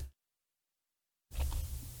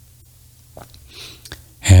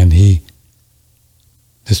 And the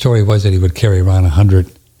story was that he would carry around 100.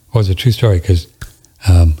 Well, it was a true story because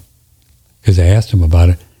I asked him about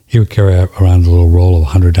it. He would carry around a little roll of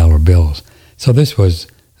 $100 bills. So this was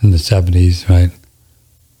in the 70s, right?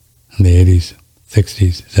 In the 80s,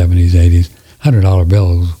 60s, 70s, 80s. $100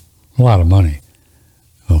 bills, a lot of money.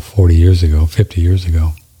 Well, 40 years ago, 50 years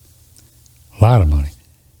ago. A lot of money.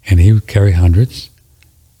 And he would carry hundreds,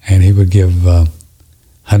 and he would give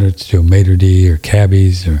hundreds to a maitre d' or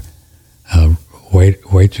cabbies or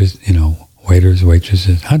waiters, waiters,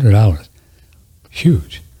 waitresses, $100.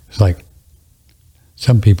 Huge. It's like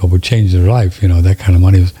some people would change their life, that kind of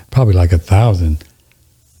money was probably like 1,000,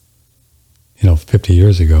 50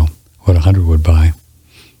 years ago, what 100 would buy.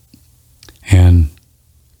 And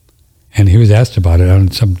he was asked about it on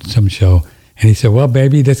some show, and he said, well,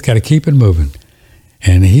 baby, just got to keep it moving.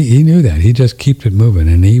 And he knew that. He just kept it moving,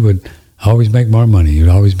 and he would always make more money. He would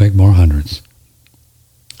always make more hundreds.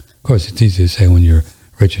 Of course, it's easy to say when you're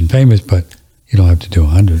rich and famous, but you don't have to do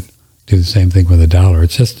 100. Do the same thing with $1.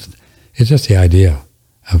 It's just the idea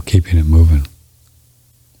of keeping it moving.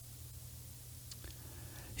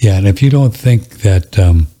 Yeah, and if you don't think that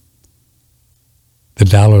the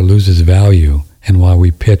dollar loses value, and while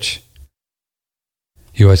we pitch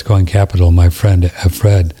U.S. Coin Capital, my friend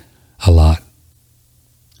Fred, a lot,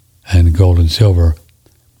 and gold and silver,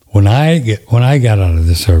 when I got out of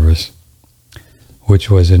the service, which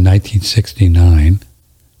was in 1969,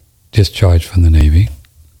 discharged from the Navy,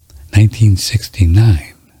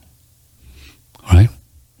 1969, right?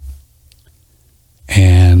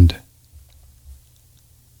 And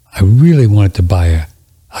I really wanted to buy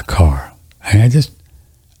a car. I just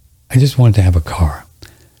wanted to have a car,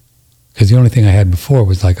 because the only thing I had before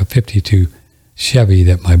was like a 52 Chevy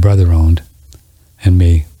that my brother owned and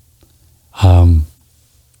me.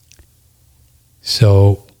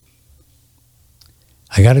 So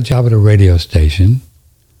I got a job at a radio station,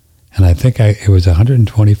 and I think it was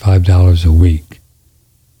 $125 a week,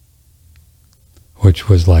 which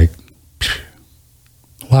was like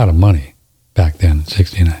a lot of money back then in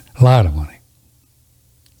 69. A lot of money.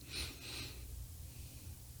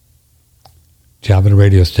 Job at a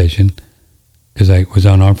radio station, because I was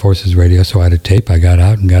on Armed Forces Radio, so I had a tape. I got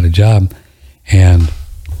out and got a job, and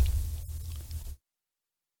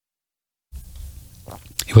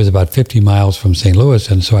it was about 50 miles from St. Louis,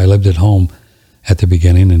 and so I lived at home at the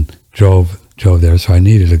beginning and drove there, so I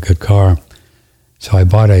needed a good car. So I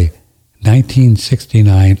bought a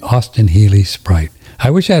 1969 Austin Healey Sprite.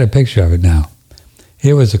 I wish I had a picture of it now.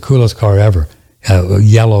 It was the coolest car ever. A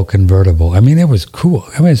yellow convertible. I mean, it was cool.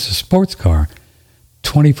 I mean, it's a sports car.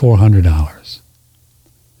 $2,400.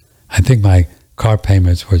 I think my car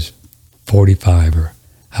payments was $45 or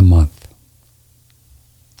a month.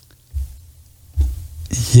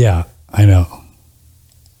 Yeah, I know.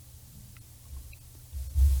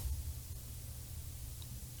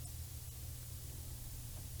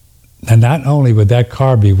 And not only would that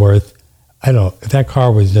car be worth, if that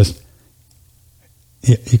car was just,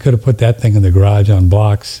 you could have put that thing in the garage on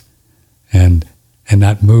blocks and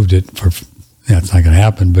not moved it for, it's not going to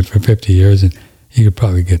happen, but for 50 years, and you could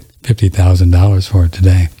probably get $50,000 for it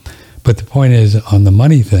today. But the point is, on the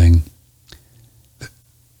money thing,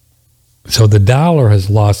 so the dollar has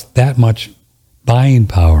lost that much buying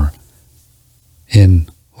power in,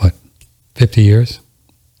 50 years?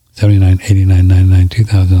 79, 89, 99,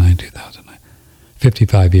 2009, 2009.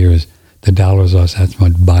 55 years, the dollar's lost that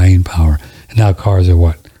much buying power. And now cars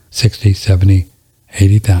are 60, 70,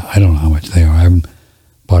 80,000? I don't know how much they are. I haven't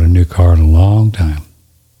bought a new car in a long time.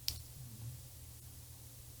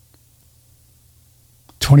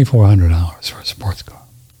 $2,400 for a sports car.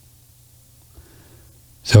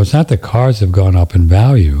 So it's not the cars have gone up in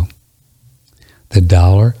value. The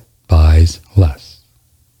dollar buys less.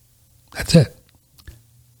 That's it.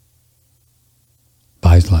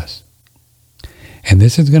 Buys less. And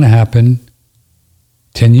this is going to happen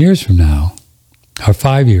 10 years from now, or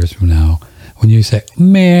 5 years from now, when you say,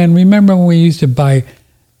 man, remember when we used to buy a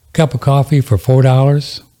cup of coffee for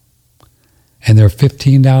 $4? And they're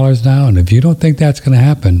 $15 now? And if you don't think that's going to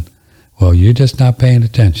happen, well, you're just not paying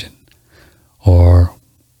attention. Or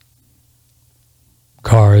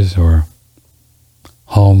cars or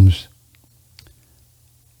homes.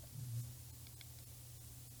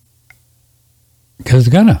 Because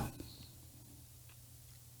it's gonna.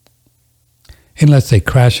 Unless they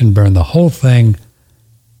crash and burn the whole thing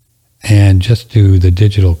and just do the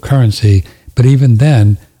digital currency. But even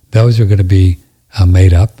then, those are going to be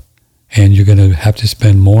made up, and you're going to have to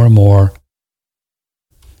spend more and more,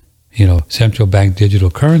 central bank digital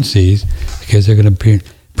currencies, because they're going to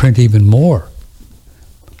print even more.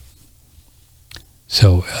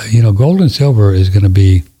 So, gold and silver is going to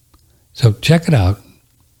be, so check it out.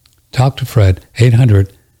 Talk to Fred,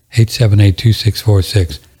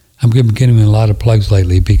 800-878-2646. I'm getting a lot of plugs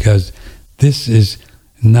lately because this is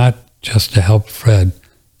not just to help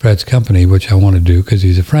Fred's company, which I want to do because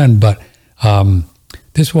he's a friend, but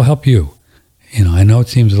this will help you. I know it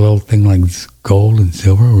seems a little thing like gold and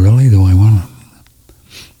silver. Really? Do I want to?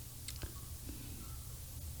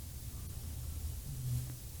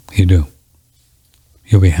 You do.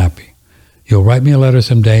 You'll be happy. You'll write me a letter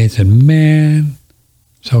someday and say, man,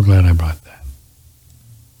 so glad I brought that.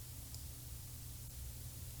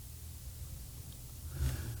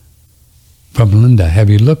 From Linda, have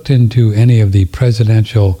you looked into any of the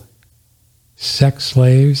presidential sex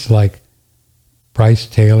slaves like Bryce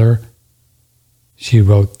Taylor? She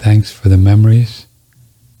wrote, thanks for the memories.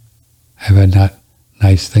 I've had not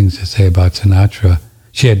nice things to say about Sinatra.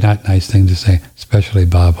 She had not nice things to say, especially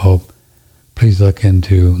Bob Hope. Please look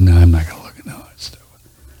into, no, I'm not going to look into it.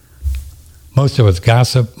 Most of it's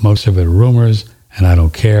gossip, most of it rumors, and I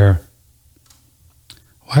don't care.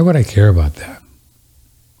 Why would I care about that?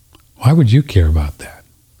 Why would you care about that?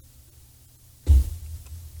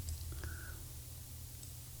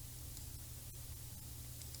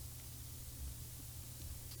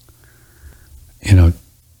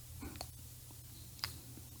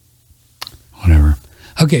 Whatever.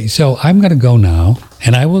 Okay, so I'm going to go now,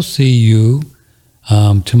 and I will see you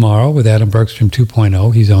tomorrow with Adam Bergstrom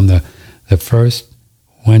 2.0. He's on the first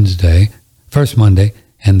Monday,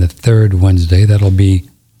 and the third Wednesday. That'll be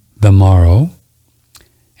the morrow.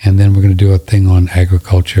 And then we're going to do a thing on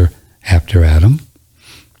agriculture after Adam.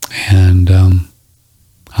 And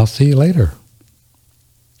I'll see you later.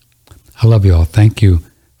 I love you all. Thank you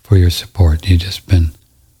for your support. You've just been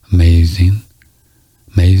amazing.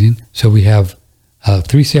 Amazing. So we have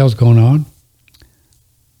 3 sales going on.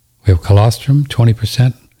 We have colostrum,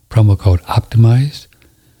 20%, promo code OPTIMIZE.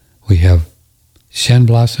 We have Shen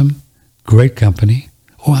Blossom, great company.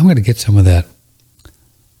 Oh, I'm going to get some of that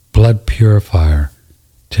blood purifier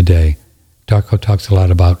today. Darko talks a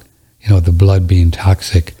lot about, the blood being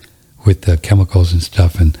toxic with the chemicals and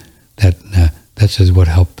stuff, and that's just what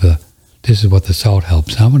this is what the salt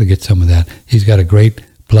helps. I'm going to get some of that. He's got a great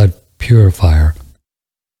blood purifier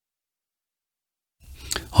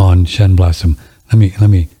on Shen Blossom. Let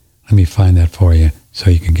me find that for you so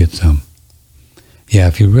you can get some. Yeah,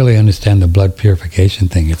 if you really understand the blood purification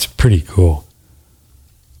thing, it's pretty cool.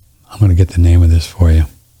 I'm going to get the name of this for you.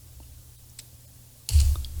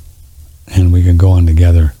 And we can go on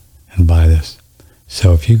together and buy this.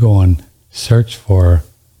 So if you go on search for,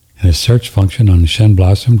 in a search function on Shen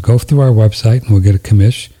Blossom, go through our website and we'll get a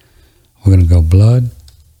commish. We're going to go blood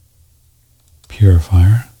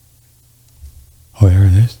purifier. Oh, here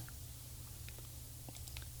it is.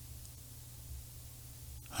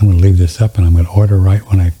 I'm going to leave this up and I'm going to order right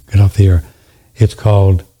when I get off the air. It's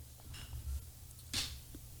called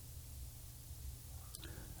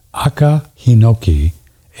Aka Hinoki,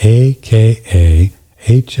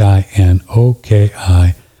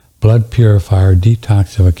 AKAHINOKI, blood purifier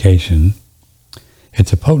detoxification.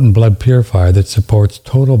 It's a potent blood purifier that supports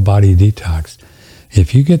total body detox.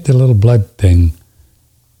 If you get the little blood thing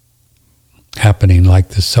happening like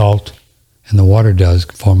the salt and the water does,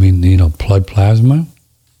 forming, blood plasma,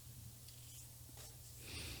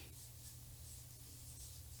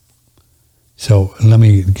 so let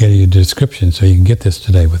me get you a description so you can get this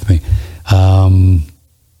today with me.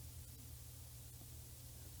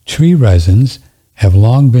 Tree resins have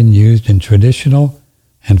long been used in traditional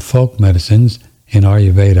and folk medicines in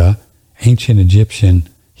Ayurveda, ancient Egyptian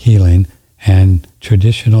healing, and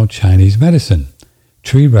traditional Chinese medicine.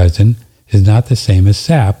 Tree resin is not the same as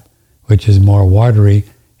sap, which is more watery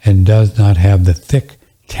and does not have the thick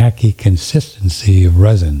tacky consistency of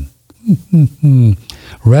resin.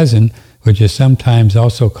 Resin, which is sometimes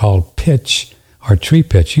also called pitch or tree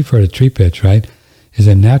pitch, you've heard of tree pitch, right, is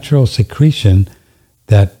a natural secretion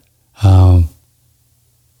that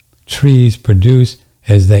trees produce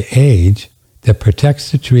as they age that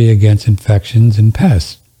protects the tree against infections and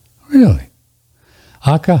pests. Really?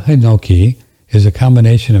 Aka hinoki is a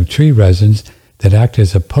combination of tree resins that act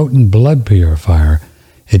as a potent blood purifier.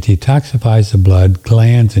 It detoxifies the blood,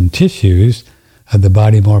 glands, and tissues of the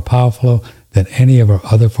body more powerful than any of our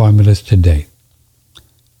other formulas to date.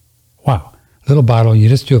 Wow. Little bottle, you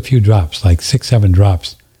just do a few drops, like 6-7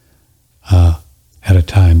 drops at a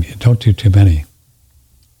time. You don't do too many.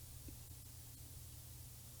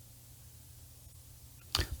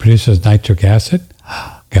 Produces nitric acid.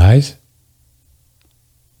 Guys,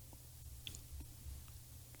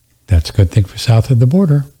 that's a good thing for south of the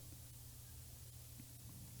border.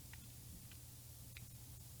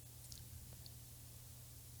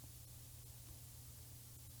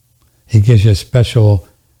 He gives you a special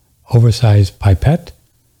oversized pipette,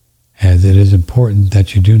 as it is important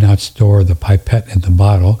that you do not store the pipette in the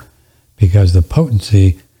bottle because the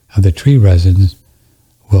potency of the tree resins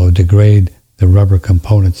will degrade the rubber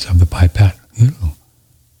components of the pipette. Ooh,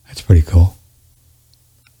 that's pretty cool.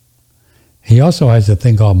 He also has a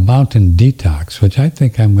thing called Mountain Detox, which I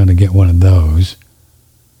think I'm going to get one of those.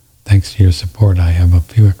 Thanks to your support, I have a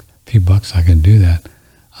few bucks I can do that.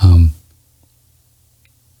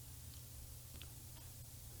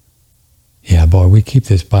 Yeah, boy, we keep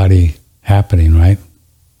this body happening, right?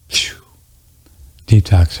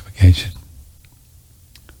 Detoxification.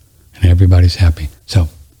 And everybody's happy. So,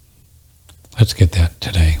 let's get that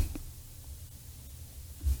today.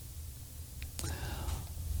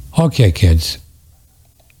 Okay, kids.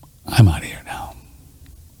 I'm out of here now.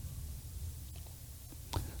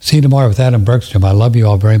 See you tomorrow with Adam Bergstrom. I love you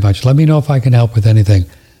all very much. Let me know if I can help with anything.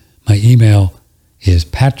 My email is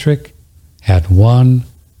patrick@oneradionetwork.com.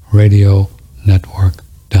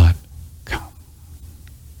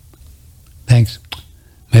 Thanks.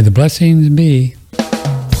 May the blessings be.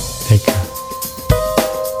 Take care.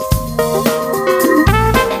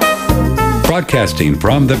 Broadcasting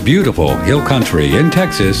from the beautiful Hill Country in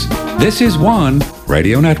Texas, this is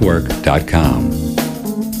OneRadioNetwork.com.